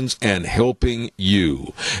questions and helping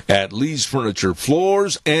you at Lee's Furniture,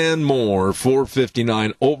 Floors, and More,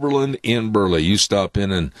 459 Overland in Burley. You stop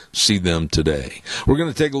in and see them today. We're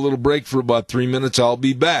going to take a little break for about 3 minutes. I'll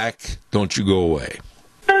be back. Don't you go away.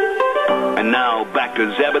 And now, back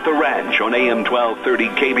to Zeb at the Ranch on AM 1230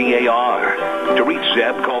 KBAR. To reach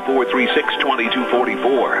Zeb, call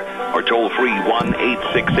 436-2244 or toll free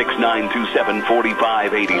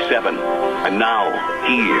 1-866-927-4587. And now,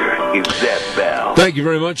 here is Zeb Bell. Thank you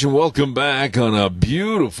very much, and welcome back on a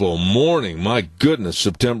beautiful morning. My goodness,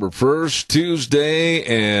 September 1st, Tuesday,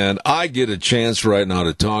 and I get a chance right now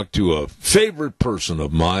to talk to a favorite person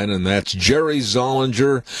of mine, and that's Jerry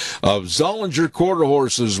Zollinger of Zollinger Quarter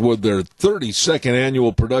Horses with their 32nd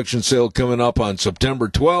annual production sale coming up on September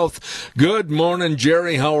 12th. Good morning,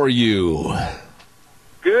 Jerry. How are you?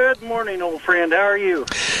 Good morning, old friend. How are you?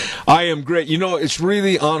 I am great. You know, it's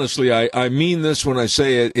really, honestly, I mean this when I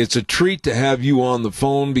say it, it's a treat to have you on the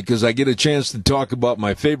phone because I get a chance to talk about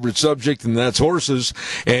my favorite subject, and that's horses.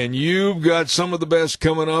 And you've got some of the best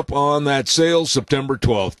coming up on that sale September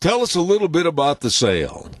 12th. Tell us a little bit about the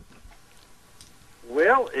sale.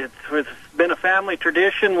 Well, it's been a family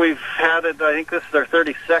tradition. We've had it, I think this is our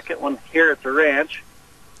 32nd one here at the ranch.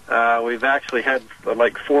 We've actually had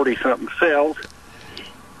like 40-something sales.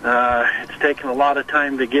 It's taken a lot of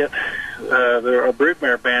time to get a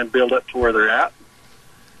broodmare band built up to where they're at.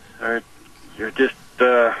 You're just,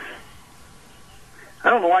 I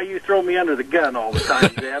don't know why you throw me under the gun all the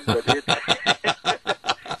time, Dad, but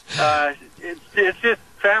it's just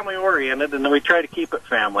family-oriented, and we try to keep it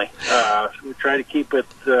family. We try to keep it,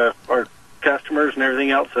 our customers and everything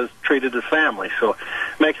else is treated as family, so it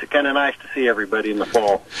makes it kind of nice to see everybody in the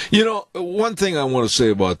fall. You know, one thing I want to say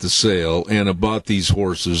about the sale and about these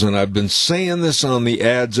horses, and I've been saying this on the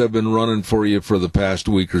ads I've been running for you for the past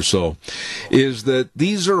week or so, is that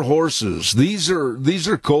these are horses. These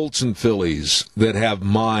are colts and fillies that have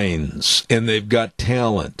minds, and they've got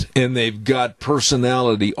talent, and they've got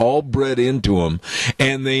personality all bred into them,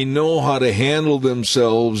 and they know how to handle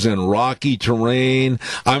themselves in rocky terrain.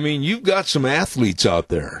 I mean, you've got some athletes out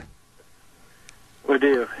there. We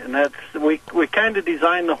do, and that's we kind of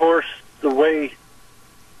design the horse the way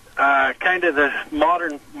kind of the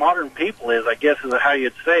modern people is, I guess is how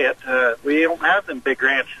you'd say it. We don't have them big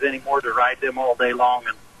ranches anymore to ride them all day long,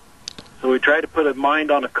 and so we try to put a mind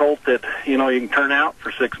on a colt that you can turn out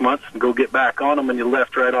for 6 months and go get back on them, and you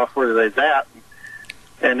left right off where they're at.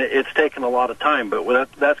 And it's taken a lot of time, but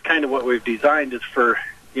that's kind of what we've designed is for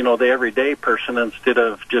the everyday person instead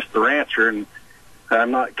of just the rancher. And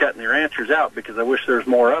I'm not cutting the ranchers out because I wish there was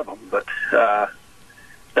more of them, but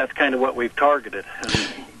that's kind of what we've targeted. And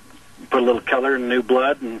put a little color and new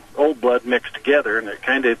blood and old blood mixed together, and it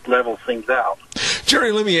kind of levels things out.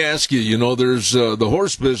 Jerry, let me ask you, there's the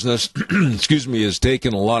horse business, has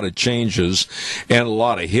taken a lot of changes and a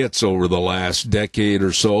lot of hits over the last decade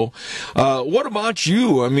or so. What about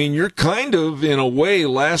you? I mean, you're kind of, in a way,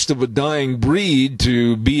 last of a dying breed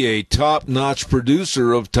to be a top-notch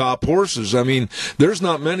producer of top horses. I mean, there's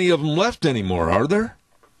not many of them left anymore, are there?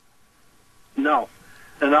 No.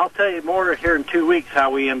 And I'll tell you more here in 2 weeks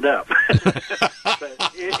how we end up. But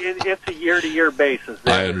it's a year-to-year basis.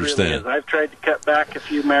 I understand. Really is. I've tried to cut back a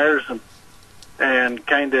few mares and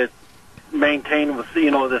kind of maintain with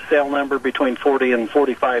the sale number between 40 and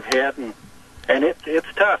 45 head, and it's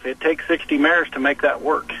tough. It takes 60 mares to make that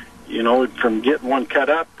work. From getting one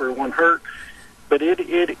cut up or one hurt, but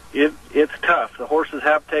it's tough. The horses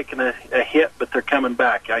have taken a hit, but they're coming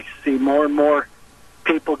back. I see more and more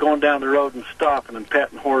people going down the road and stopping and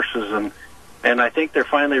petting horses, and I think they're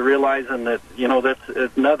finally realizing that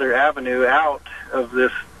that's another avenue out of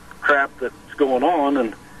this crap that's going on,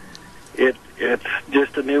 and it's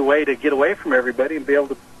just a new way to get away from everybody and be able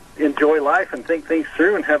to enjoy life and think things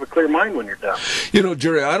through and have a clear mind when you're done. You know,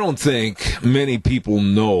 Jerry, I don't think many people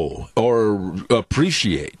know or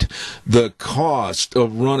appreciate the cost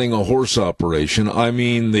of running a horse operation. I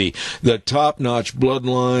mean, the top-notch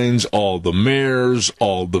bloodlines, all the mares,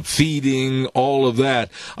 all the feeding, all of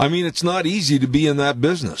that. I mean, it's not easy to be in that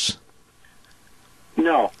business.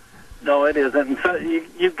 No, it isn't. And so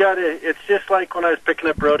you've got to. It's just like when I was picking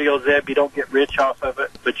up rodeo, Zeb. You don't get rich off of it,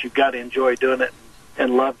 but you've got to enjoy doing it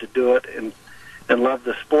and love to do it and love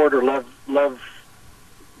the sport or love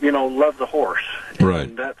the horse. Right.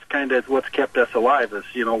 And that's kind of what's kept us alive. Is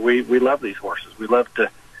we love these horses. We love to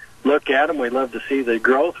look at them. We love to see the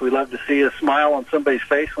growth. We love to see a smile on somebody's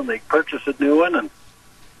face when they purchase a new one. And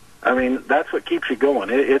I mean, that's what keeps you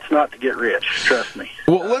going. It's not to get rich, trust me.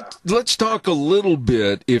 Well, let's talk a little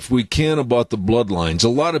bit, if we can, about the bloodlines. A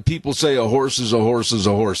lot of people say a horse is a horse is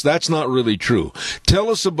a horse. That's not really true. Tell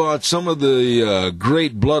us about some of the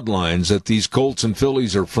great bloodlines that these colts and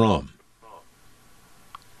fillies are from.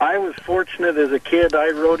 I was fortunate as a kid. I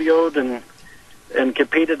rodeoed and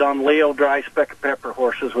competed on Leo Dry Speck of Pepper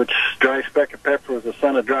horses, which Dry Speck of Pepper was the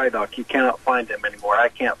son of Dry Dock. You cannot find them anymore. I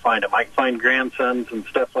can't find them. I can find grandsons and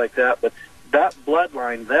stuff like that, but that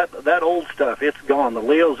bloodline, that old stuff, it's gone. The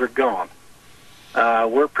Leos are gone.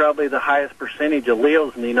 We're probably the highest percentage of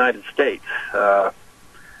Leos in the United States. I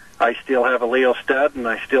still have a Leo stud, and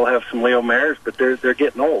I still have some Leo mares, but they're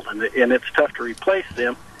getting old, and it's tough to replace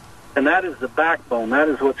them. And that is the backbone. That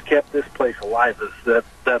is what's kept this place alive, is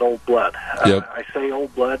that old blood. Yep. I say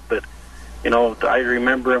old blood, but, I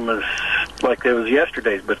remember them as like it was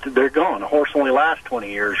yesterday's, but they're gone. A horse only lasts 20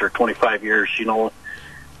 years or 25 years,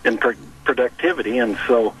 in productivity. And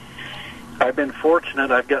so I've been fortunate.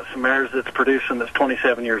 I've got some mares that's producing that's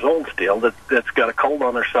 27 years old still that's got a colt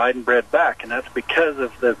on their side and bred back. And that's because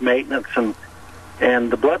of the maintenance and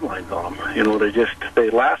the bloodlines on them. They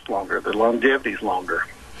last longer. The longevity's longer.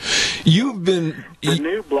 You've been... The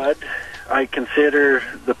new blood, I consider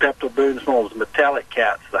the Pepto Boone's moles, the metallic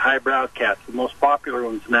cats, the highbrow cats, the most popular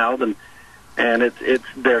ones now. And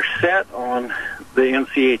they're set on the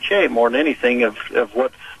NCHA more than anything of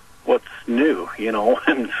what's new,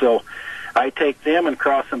 And so I take them and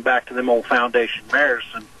cross them back to them old foundation mares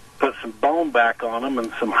and put some bone back on them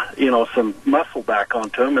and some muscle back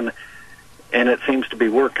onto them, and it seems to be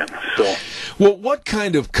working. So, well, what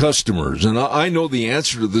kind of customers, and I know the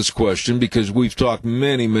answer to this question because we've talked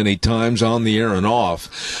many, many times on the air and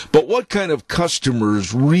off, but what kind of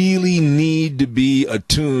customers really need to be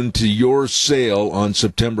attuned to your sale on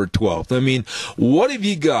September 12th? I mean, what have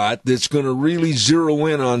you got that's going to really zero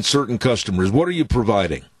in on certain customers? What are you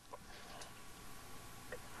providing?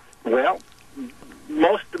 Well,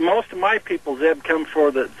 most of my people, Zeb, come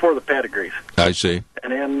for the pedigrees. I see.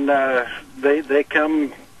 And then they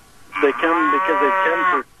come because they've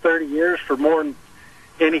come for 30 years for more than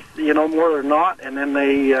more than not, and then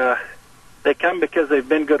they come because they've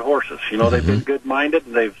been good horses. They've been good minded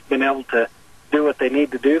and they've been able to do what they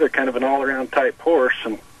need to do. They're kind of an all around type horse,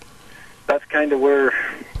 and that's kind of where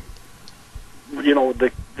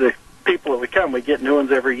the people that we get new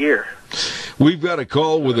ones every year. We've got a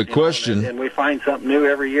call with a question. And we find something new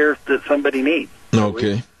every year that somebody needs. So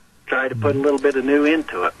okay. Try to put a little bit of new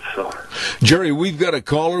into it. So, Jerry, we've got a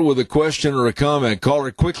caller with a question or a comment.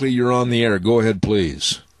 Caller, quickly, you're on the air. Go ahead,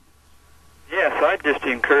 please. Yes, I'd just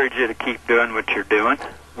encourage you to keep doing what you're doing.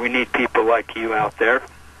 We need people like you out there.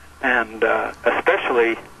 And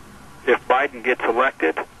especially if Biden gets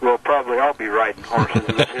elected, we'll probably all be riding horses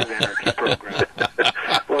with his energy program.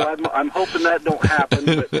 Well, I'm hoping that don't happen,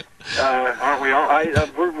 but aren't we all?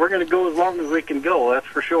 We're going to go as long as we can go, that's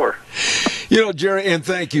for sure. Jerry, and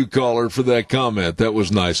thank you, caller, for that comment. That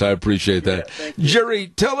was nice. I appreciate that. Yeah, Jerry,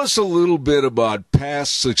 tell us a little bit about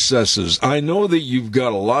past successes. I know that you've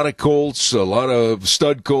got a lot of colts, a lot of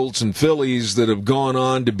stud colts and fillies that have gone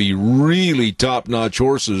on to be really top-notch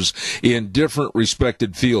horses in different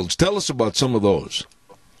respected fields. Tell us about some of those.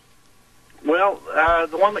 Well,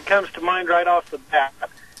 the one that comes to mind right off the bat,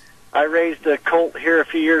 I raised a colt here a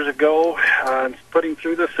few years ago and put him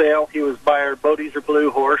through the sale. He was by our Bodie's or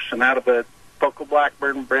Blue horse and out of a Poco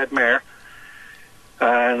Blackburn bred mare.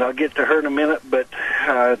 And I'll get to her in a minute, but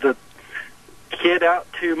the kid out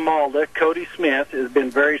to Malda, Cody Smith, has been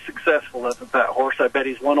very successful at that horse. I bet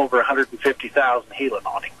he's won over $150,000 heeling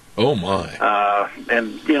on him. Oh, my.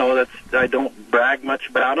 And, I don't brag much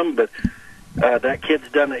about him, but that kid's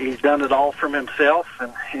done it. He's done it all from himself,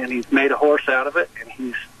 and he's made a horse out of it, and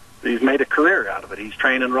he's made a career out of it. He's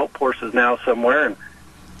training rope horses now somewhere, and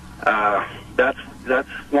that's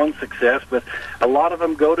one success. But a lot of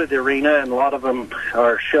them go to the arena, and a lot of them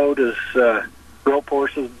are showed as rope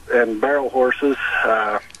horses and barrel horses.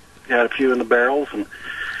 had a few in the barrels,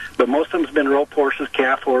 but most of them's been rope horses,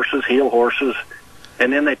 calf horses, heel horses,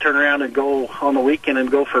 and then they turn around and go on the weekend and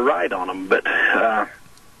go for a ride on them. But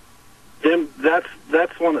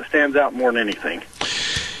that's one that stands out more than anything.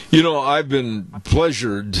 You know, I've been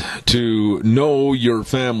pleasured to know your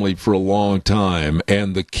family for a long time,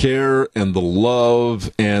 and the care and the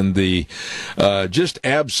love and the just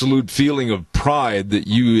absolute feeling of pride that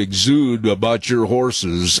you exude about your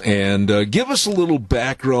horses. And give us a little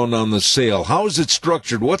background on the sale. How is it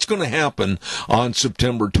structured? What's going to happen on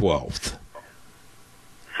September 12th?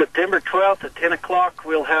 September 12th at 10 o'clock,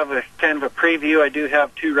 we'll have a kind of a preview. I do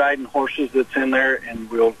have 2 riding horses that's in there, and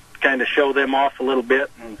we'll kind of show them off a little bit,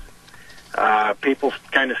 and people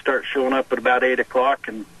kind of start showing up at about 8 o'clock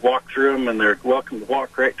and walk through them, and they're welcome to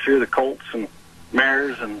walk right through the colts and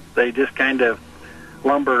mares, and they just kind of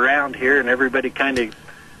lumber around here, and everybody kind of,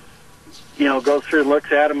 goes through and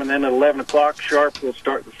looks at them, and then at 11 o'clock sharp, we'll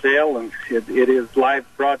start the sale, and it is live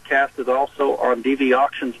broadcasted also on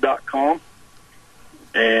dvauctions.com,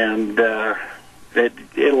 and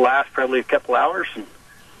it'll last probably a couple hours,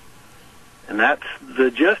 and that's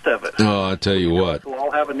the gist of it. Oh, I tell you what. So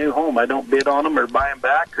I'll have a new home. I don't bid on them or buy them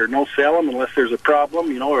back or no sell them unless there's a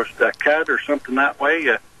problem, or a cut or something that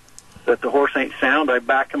way that the horse ain't sound. I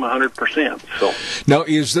back them 100%. So now,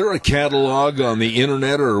 is there a catalog on the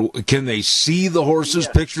internet, or can they see the horses,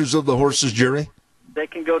 pictures of the horses, Jerry? They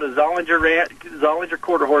can go to Zollinger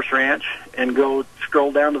Quarter Horse Ranch and go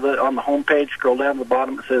scroll down to on the home page. Scroll down to the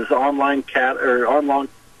bottom. It says online cattle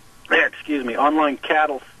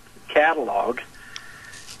catalog.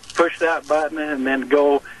 Push that button and then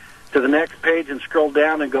go to the next page and scroll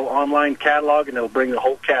down and go online catalog, and it'll bring the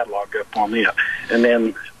whole catalog up on it. And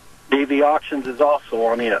then DV Auctions is also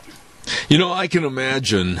on it. I can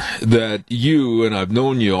imagine that you, and I've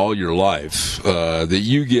known you all your life, that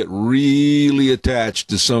you get really attached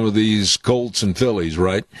to some of these colts and fillies,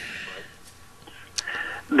 right?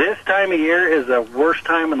 This time of year is the worst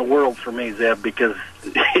time in the world for me, Zeb, because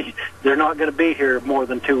they're not going to be here more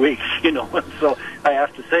than 2 weeks, so I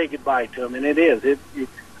have to say goodbye to them, and it is.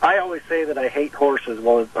 I always say that I hate horses.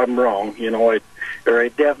 Well, I'm wrong, I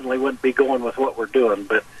definitely wouldn't be going with what we're doing,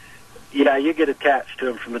 but yeah, you get attached to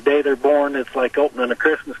them from the day they're born. It's like opening a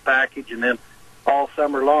Christmas package, and then all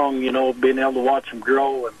summer long, being able to watch them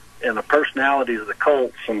grow and the personalities of the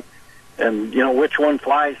colts and which one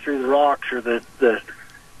flies through the rocks or the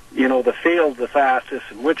field the fastest,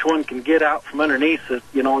 and which one can get out from underneath it.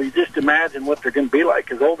 You just imagine what they're going to be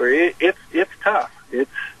like as older. It's tough.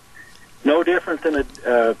 It's no different than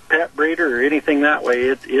a pet breeder or anything that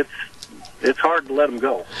way. It's hard to let them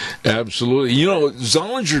go. Absolutely.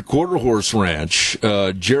 Zollinger Quarter Horse Ranch,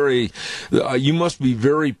 Jerry, you must be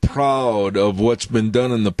very proud of what's been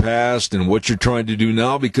done in the past and what you're trying to do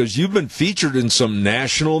now, because you've been featured in some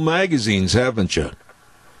national magazines, haven't you?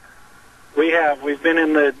 We have. We've been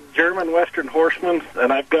in the German Western Horseman,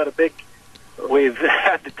 and I've got we've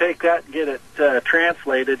had to take that and get it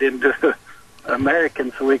translated into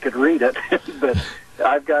American so we could read it. But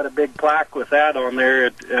I've got a big plaque with that on there.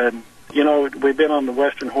 And, we've been on the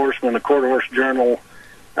Western Horseman, the Quarter Horse Journal,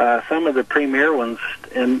 some of the premier ones.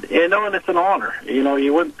 And, and it's an honor.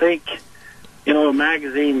 You wouldn't think, a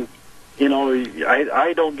magazine,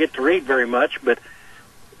 I don't get to read very much, but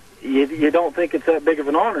you don't think it's that big of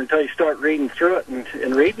an honor until you start reading through it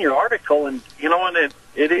and reading your article, and and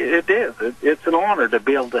it is. It's an honor to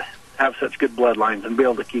be able to have such good bloodlines and be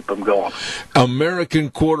able to keep them going. American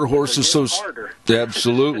Quarter Horse Association.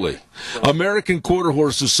 Absolutely. American Quarter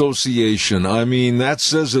Horse Association. I mean, that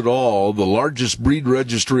says it all. The largest breed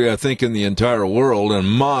registry, I think, in the entire world. And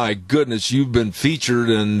my goodness, you've been featured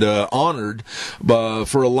and honored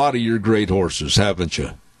for a lot of your great horses, haven't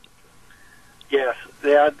you? Yes.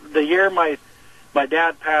 The year my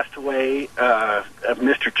dad passed away,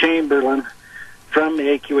 Mr. Chamberlain from the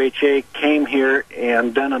AQHA came here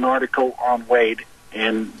and done an article on Wade,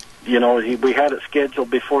 and we had it scheduled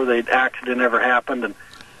before the accident ever happened,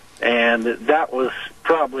 and that was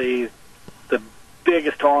probably the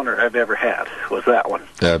biggest honor I've ever had, was that one.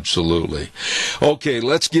 Absolutely. Okay,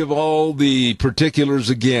 let's give all the particulars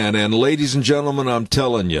again. And ladies and gentlemen, I'm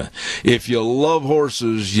telling you, if you love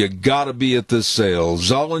horses, you got to be at this sale.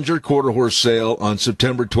 Zollinger Quarter Horse Sale on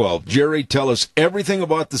September 12th. Jerry, tell us everything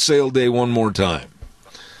about the sale day one more time.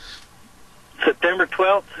 September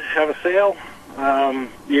 12th, have a sale.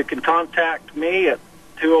 You can contact me at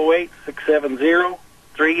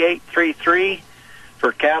 208-670-3833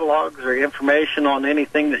 for catalogs or information on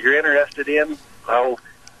anything that you're interested in. I'll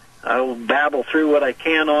babble through what I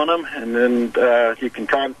can on them, and then you can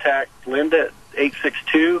contact Linda at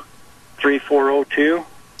 862-3402,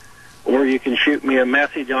 or you can shoot me a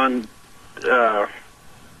message on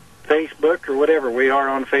Facebook or whatever. We are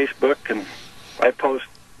on Facebook, and I post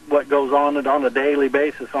what goes on a daily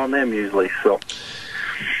basis on them usually. So,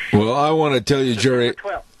 well, I want to tell you, Jerry,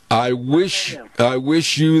 I wish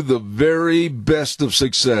you the very best of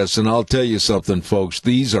success, and I'll tell you something, folks.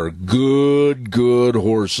 These are good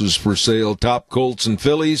horses for sale. Top colts and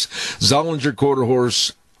fillies, Zollinger Quarter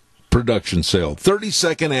Horse production sale,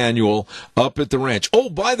 32nd annual up at the ranch. Oh,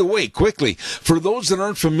 by the way, quickly, for those that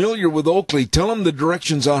aren't familiar with Oakley, tell them the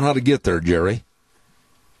directions on how to get there, Jerry.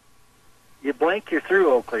 You blink, you're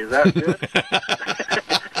through Oakley. Is that good?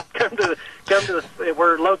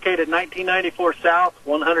 We're located 1994 South,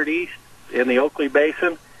 100 East in the Oakley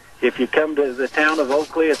Basin. If you come to the town of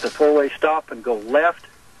Oakley, it's a four-way stop and go left.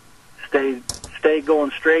 Stay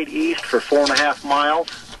going straight east for 4.5 miles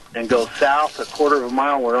and go south a quarter of a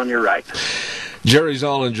mile. We're on your right. Jerry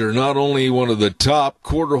Zollinger, not only one of the top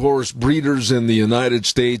quarter horse breeders in the United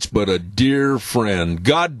States, but a dear friend.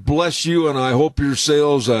 God bless you, and I hope your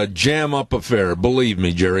sales a jam-up affair. Believe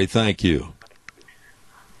me, Jerry, thank you.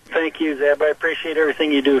 Thank you, Zeb. I appreciate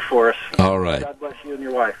everything you do for us. All right. God bless you and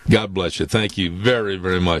your wife. God bless you. Thank you very,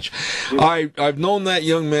 very much. I've known that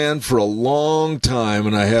young man for a long time,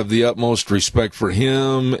 and I have the utmost respect for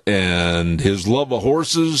him and his love of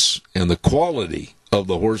horses and the quality of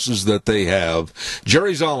the horses that they have.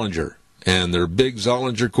 Jerry Zollinger and their big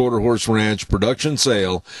Zollinger Quarter Horse Ranch production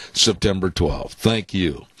sale, September 12th. Thank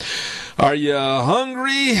you. Are you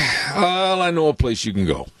hungry? Well, I know a place you can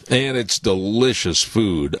go, and it's delicious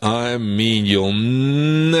food. I mean, you'll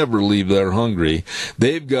never leave there hungry.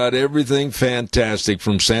 They've got everything fantastic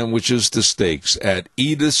from sandwiches to steaks at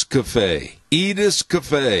Edith's Cafe. Edith's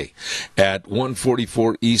Cafe at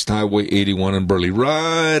 144 East Highway 81 in Burley,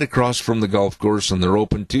 right across from the golf course, and they're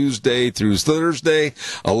open Tuesday through Thursday,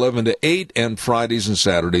 11 to 8, and Fridays and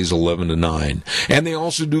Saturdays, 11 to 9. And they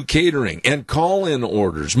also do catering and call-in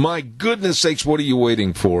orders. My goodness sakes, what are you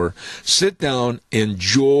waiting for? Sit down,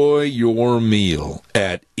 enjoy your meal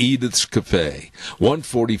at Edith's Cafe,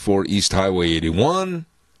 144 East Highway 81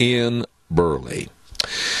 in Burley.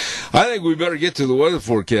 I think we better get to the weather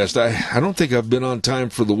forecast. I don't think I've been on time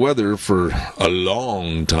for the weather for a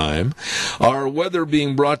long time. Our weather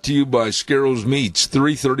being brought to you by Scarrows Meats,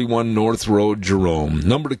 331 North Road, Jerome.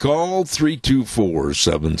 Number to call,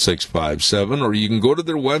 324-7657, or you can go to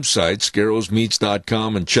their website,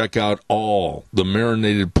 scarrowsmeats.com, and check out all the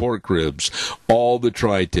marinated pork ribs, all the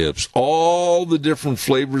tri-tips, all the different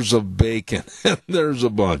flavors of bacon. There's a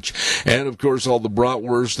bunch. And, of course, all the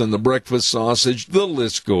bratwurst and the breakfast sausage. The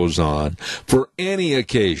list goes on. For any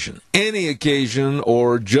occasion,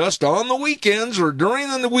 or just on the weekends or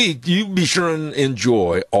during the week, you be sure and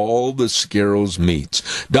enjoy all the Scarrows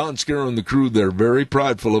Meats. Don Scarrow and the crew, they're very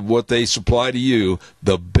prideful of what they supply to you,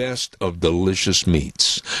 the best of delicious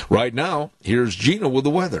meats. Right now, here's Gina with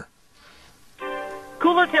the weather.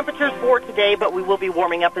 Cooler temperatures for today, but we will be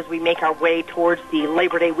warming up as we make our way towards the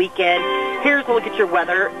Labor Day weekend. Here's a look at your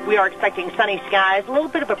weather. We are expecting sunny skies, a little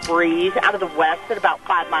bit of a breeze out of the west at about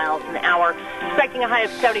 5 miles an hour. Expecting a high of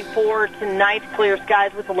 74 tonight, clear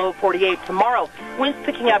skies with a low of 48 tomorrow. Winds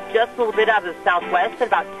picking up just a little bit out of the southwest at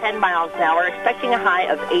about 10 miles an hour, expecting a high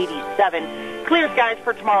of 87. Clear skies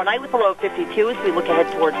for tomorrow night with a low of 52 as we look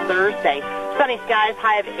ahead towards Thursday. Sunny skies,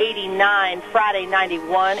 high of 89, Friday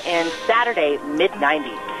 91, and Saturday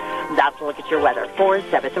mid-90s. That's a look at your weather for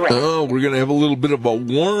Zeb at the Ranch. Oh, we're going to have a little bit of a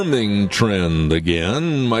warming trend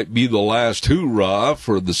again. Might be the last hoorah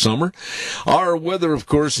for the summer. Our weather, of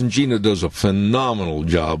course, and Gina does a phenomenal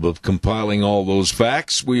job of compiling all those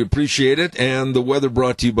facts. We appreciate it. And the weather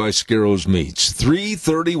brought to you by Scarrows Meats,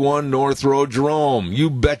 331 North Road, Jerome. You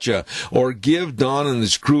betcha. Or give Don and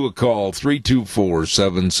his crew a call,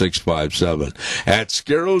 324-7657. At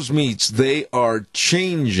Scarrows Meats, they are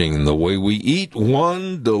changing the way we eat,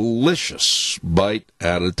 one delicious bite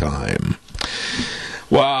at a time.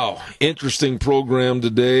 Wow, interesting program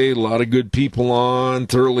today. A lot of good people on.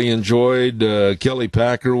 Thoroughly enjoyed Kelly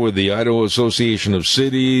Packer with the Idaho Association of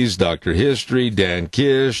Cities, Dr. History, Dan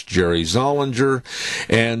Kish, Jerry Zollinger.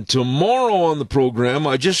 And tomorrow on the program,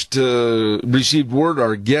 I just received word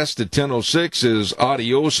our guest at 10:06 is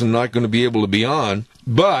adios and not going to be able to be on.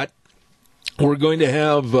 But We're going to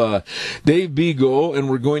have Dave Bego, and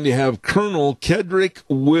we're going to have Colonel Kedrick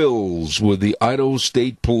Wills with the Idaho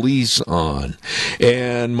State Police on.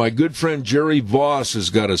 And my good friend Jerry Voss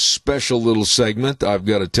has got a special little segment I've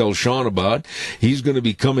got to tell Sean about. He's going to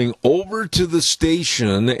be coming over to the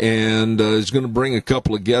station and is going to bring a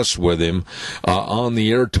couple of guests with him on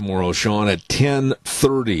the air tomorrow, Sean, at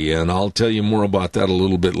 10:30. And I'll tell you more about that a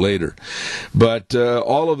little bit later. But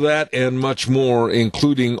all of that and much more,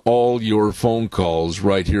 including all your phone calls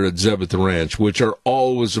right here at Zeb at the Ranch, which are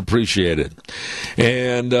always appreciated.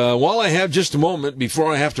 And while I have just a moment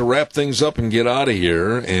before I have to wrap things up and get out of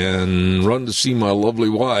here and run to see my lovely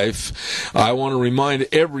wife, I want to remind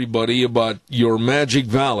everybody about your Magic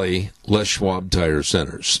Valley Les Schwab Tire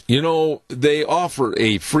Centers. You know, they offer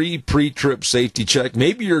a free pre-trip safety check.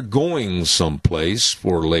 Maybe you're going someplace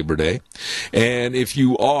for Labor Day, and if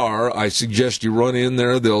you are, I suggest you run in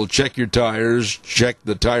there. They'll check your tires, check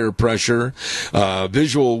the tire pressure,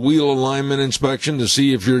 visual wheel alignment inspection to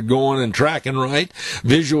see if you're going and tracking right,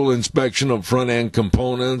 visual inspection of front-end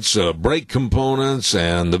components, brake components,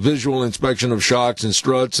 and the visual inspection of shocks and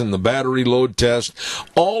struts and the battery load test.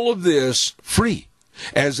 All of this free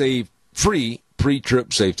as a free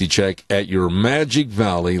pre-trip safety check at your Magic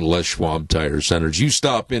Valley Les Schwab Tire Centers. You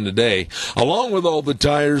stop in today, along with all the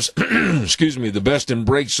tires, excuse me, the best in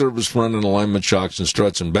brake service, front and alignment, shocks and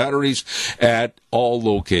struts and batteries at all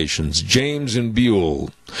locations. James and Buell,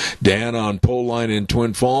 Dan on Pole Line in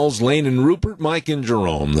Twin Falls, Lane and Rupert, Mike and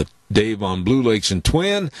Jerome, Dave on Blue Lakes and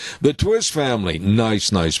Twin, the Twist family,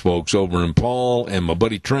 nice folks over in Paul, and my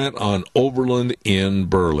buddy Trent on Overland in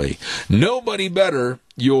Burley. Nobody better,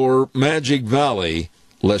 your Magic Valley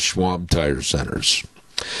Les Schwab Tire Centers.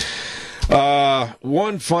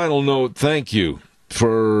 One final note, thank you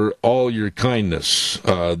for all your kindness.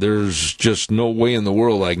 There's just no way in the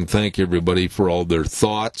world I can thank everybody for all their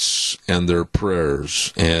thoughts and their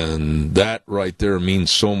prayers. And that right there means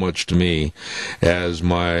so much to me, as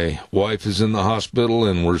my wife is in the hospital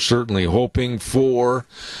and we're certainly hoping for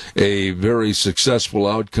a very successful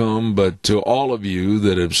outcome. But to all of you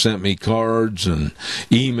that have sent me cards and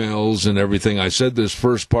emails and everything, I said this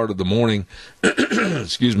first part of the morning,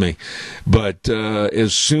 excuse me, but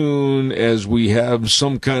as soon as we have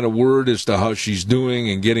some kind of word as to how she's doing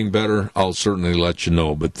and getting better, I'll certainly let you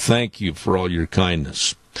know. But thank you for all your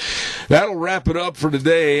kindness. That'll wrap it up for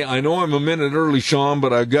today. I know I'm a minute early, Sean,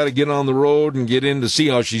 but I've got to get on the road and get in to see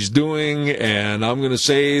how she's doing. And I'm going to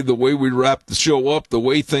say the way we wrap the show up, the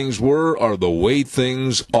way things were are the way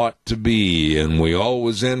things ought to be. And we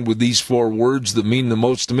always end with these four words that mean the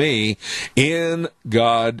most to me: in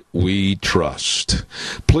God we trust.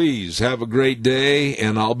 Please have a great day,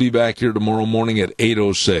 and I'll be back here tomorrow morning at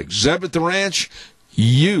 8:06. Zeb at the Ranch,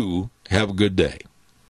 you have a good day.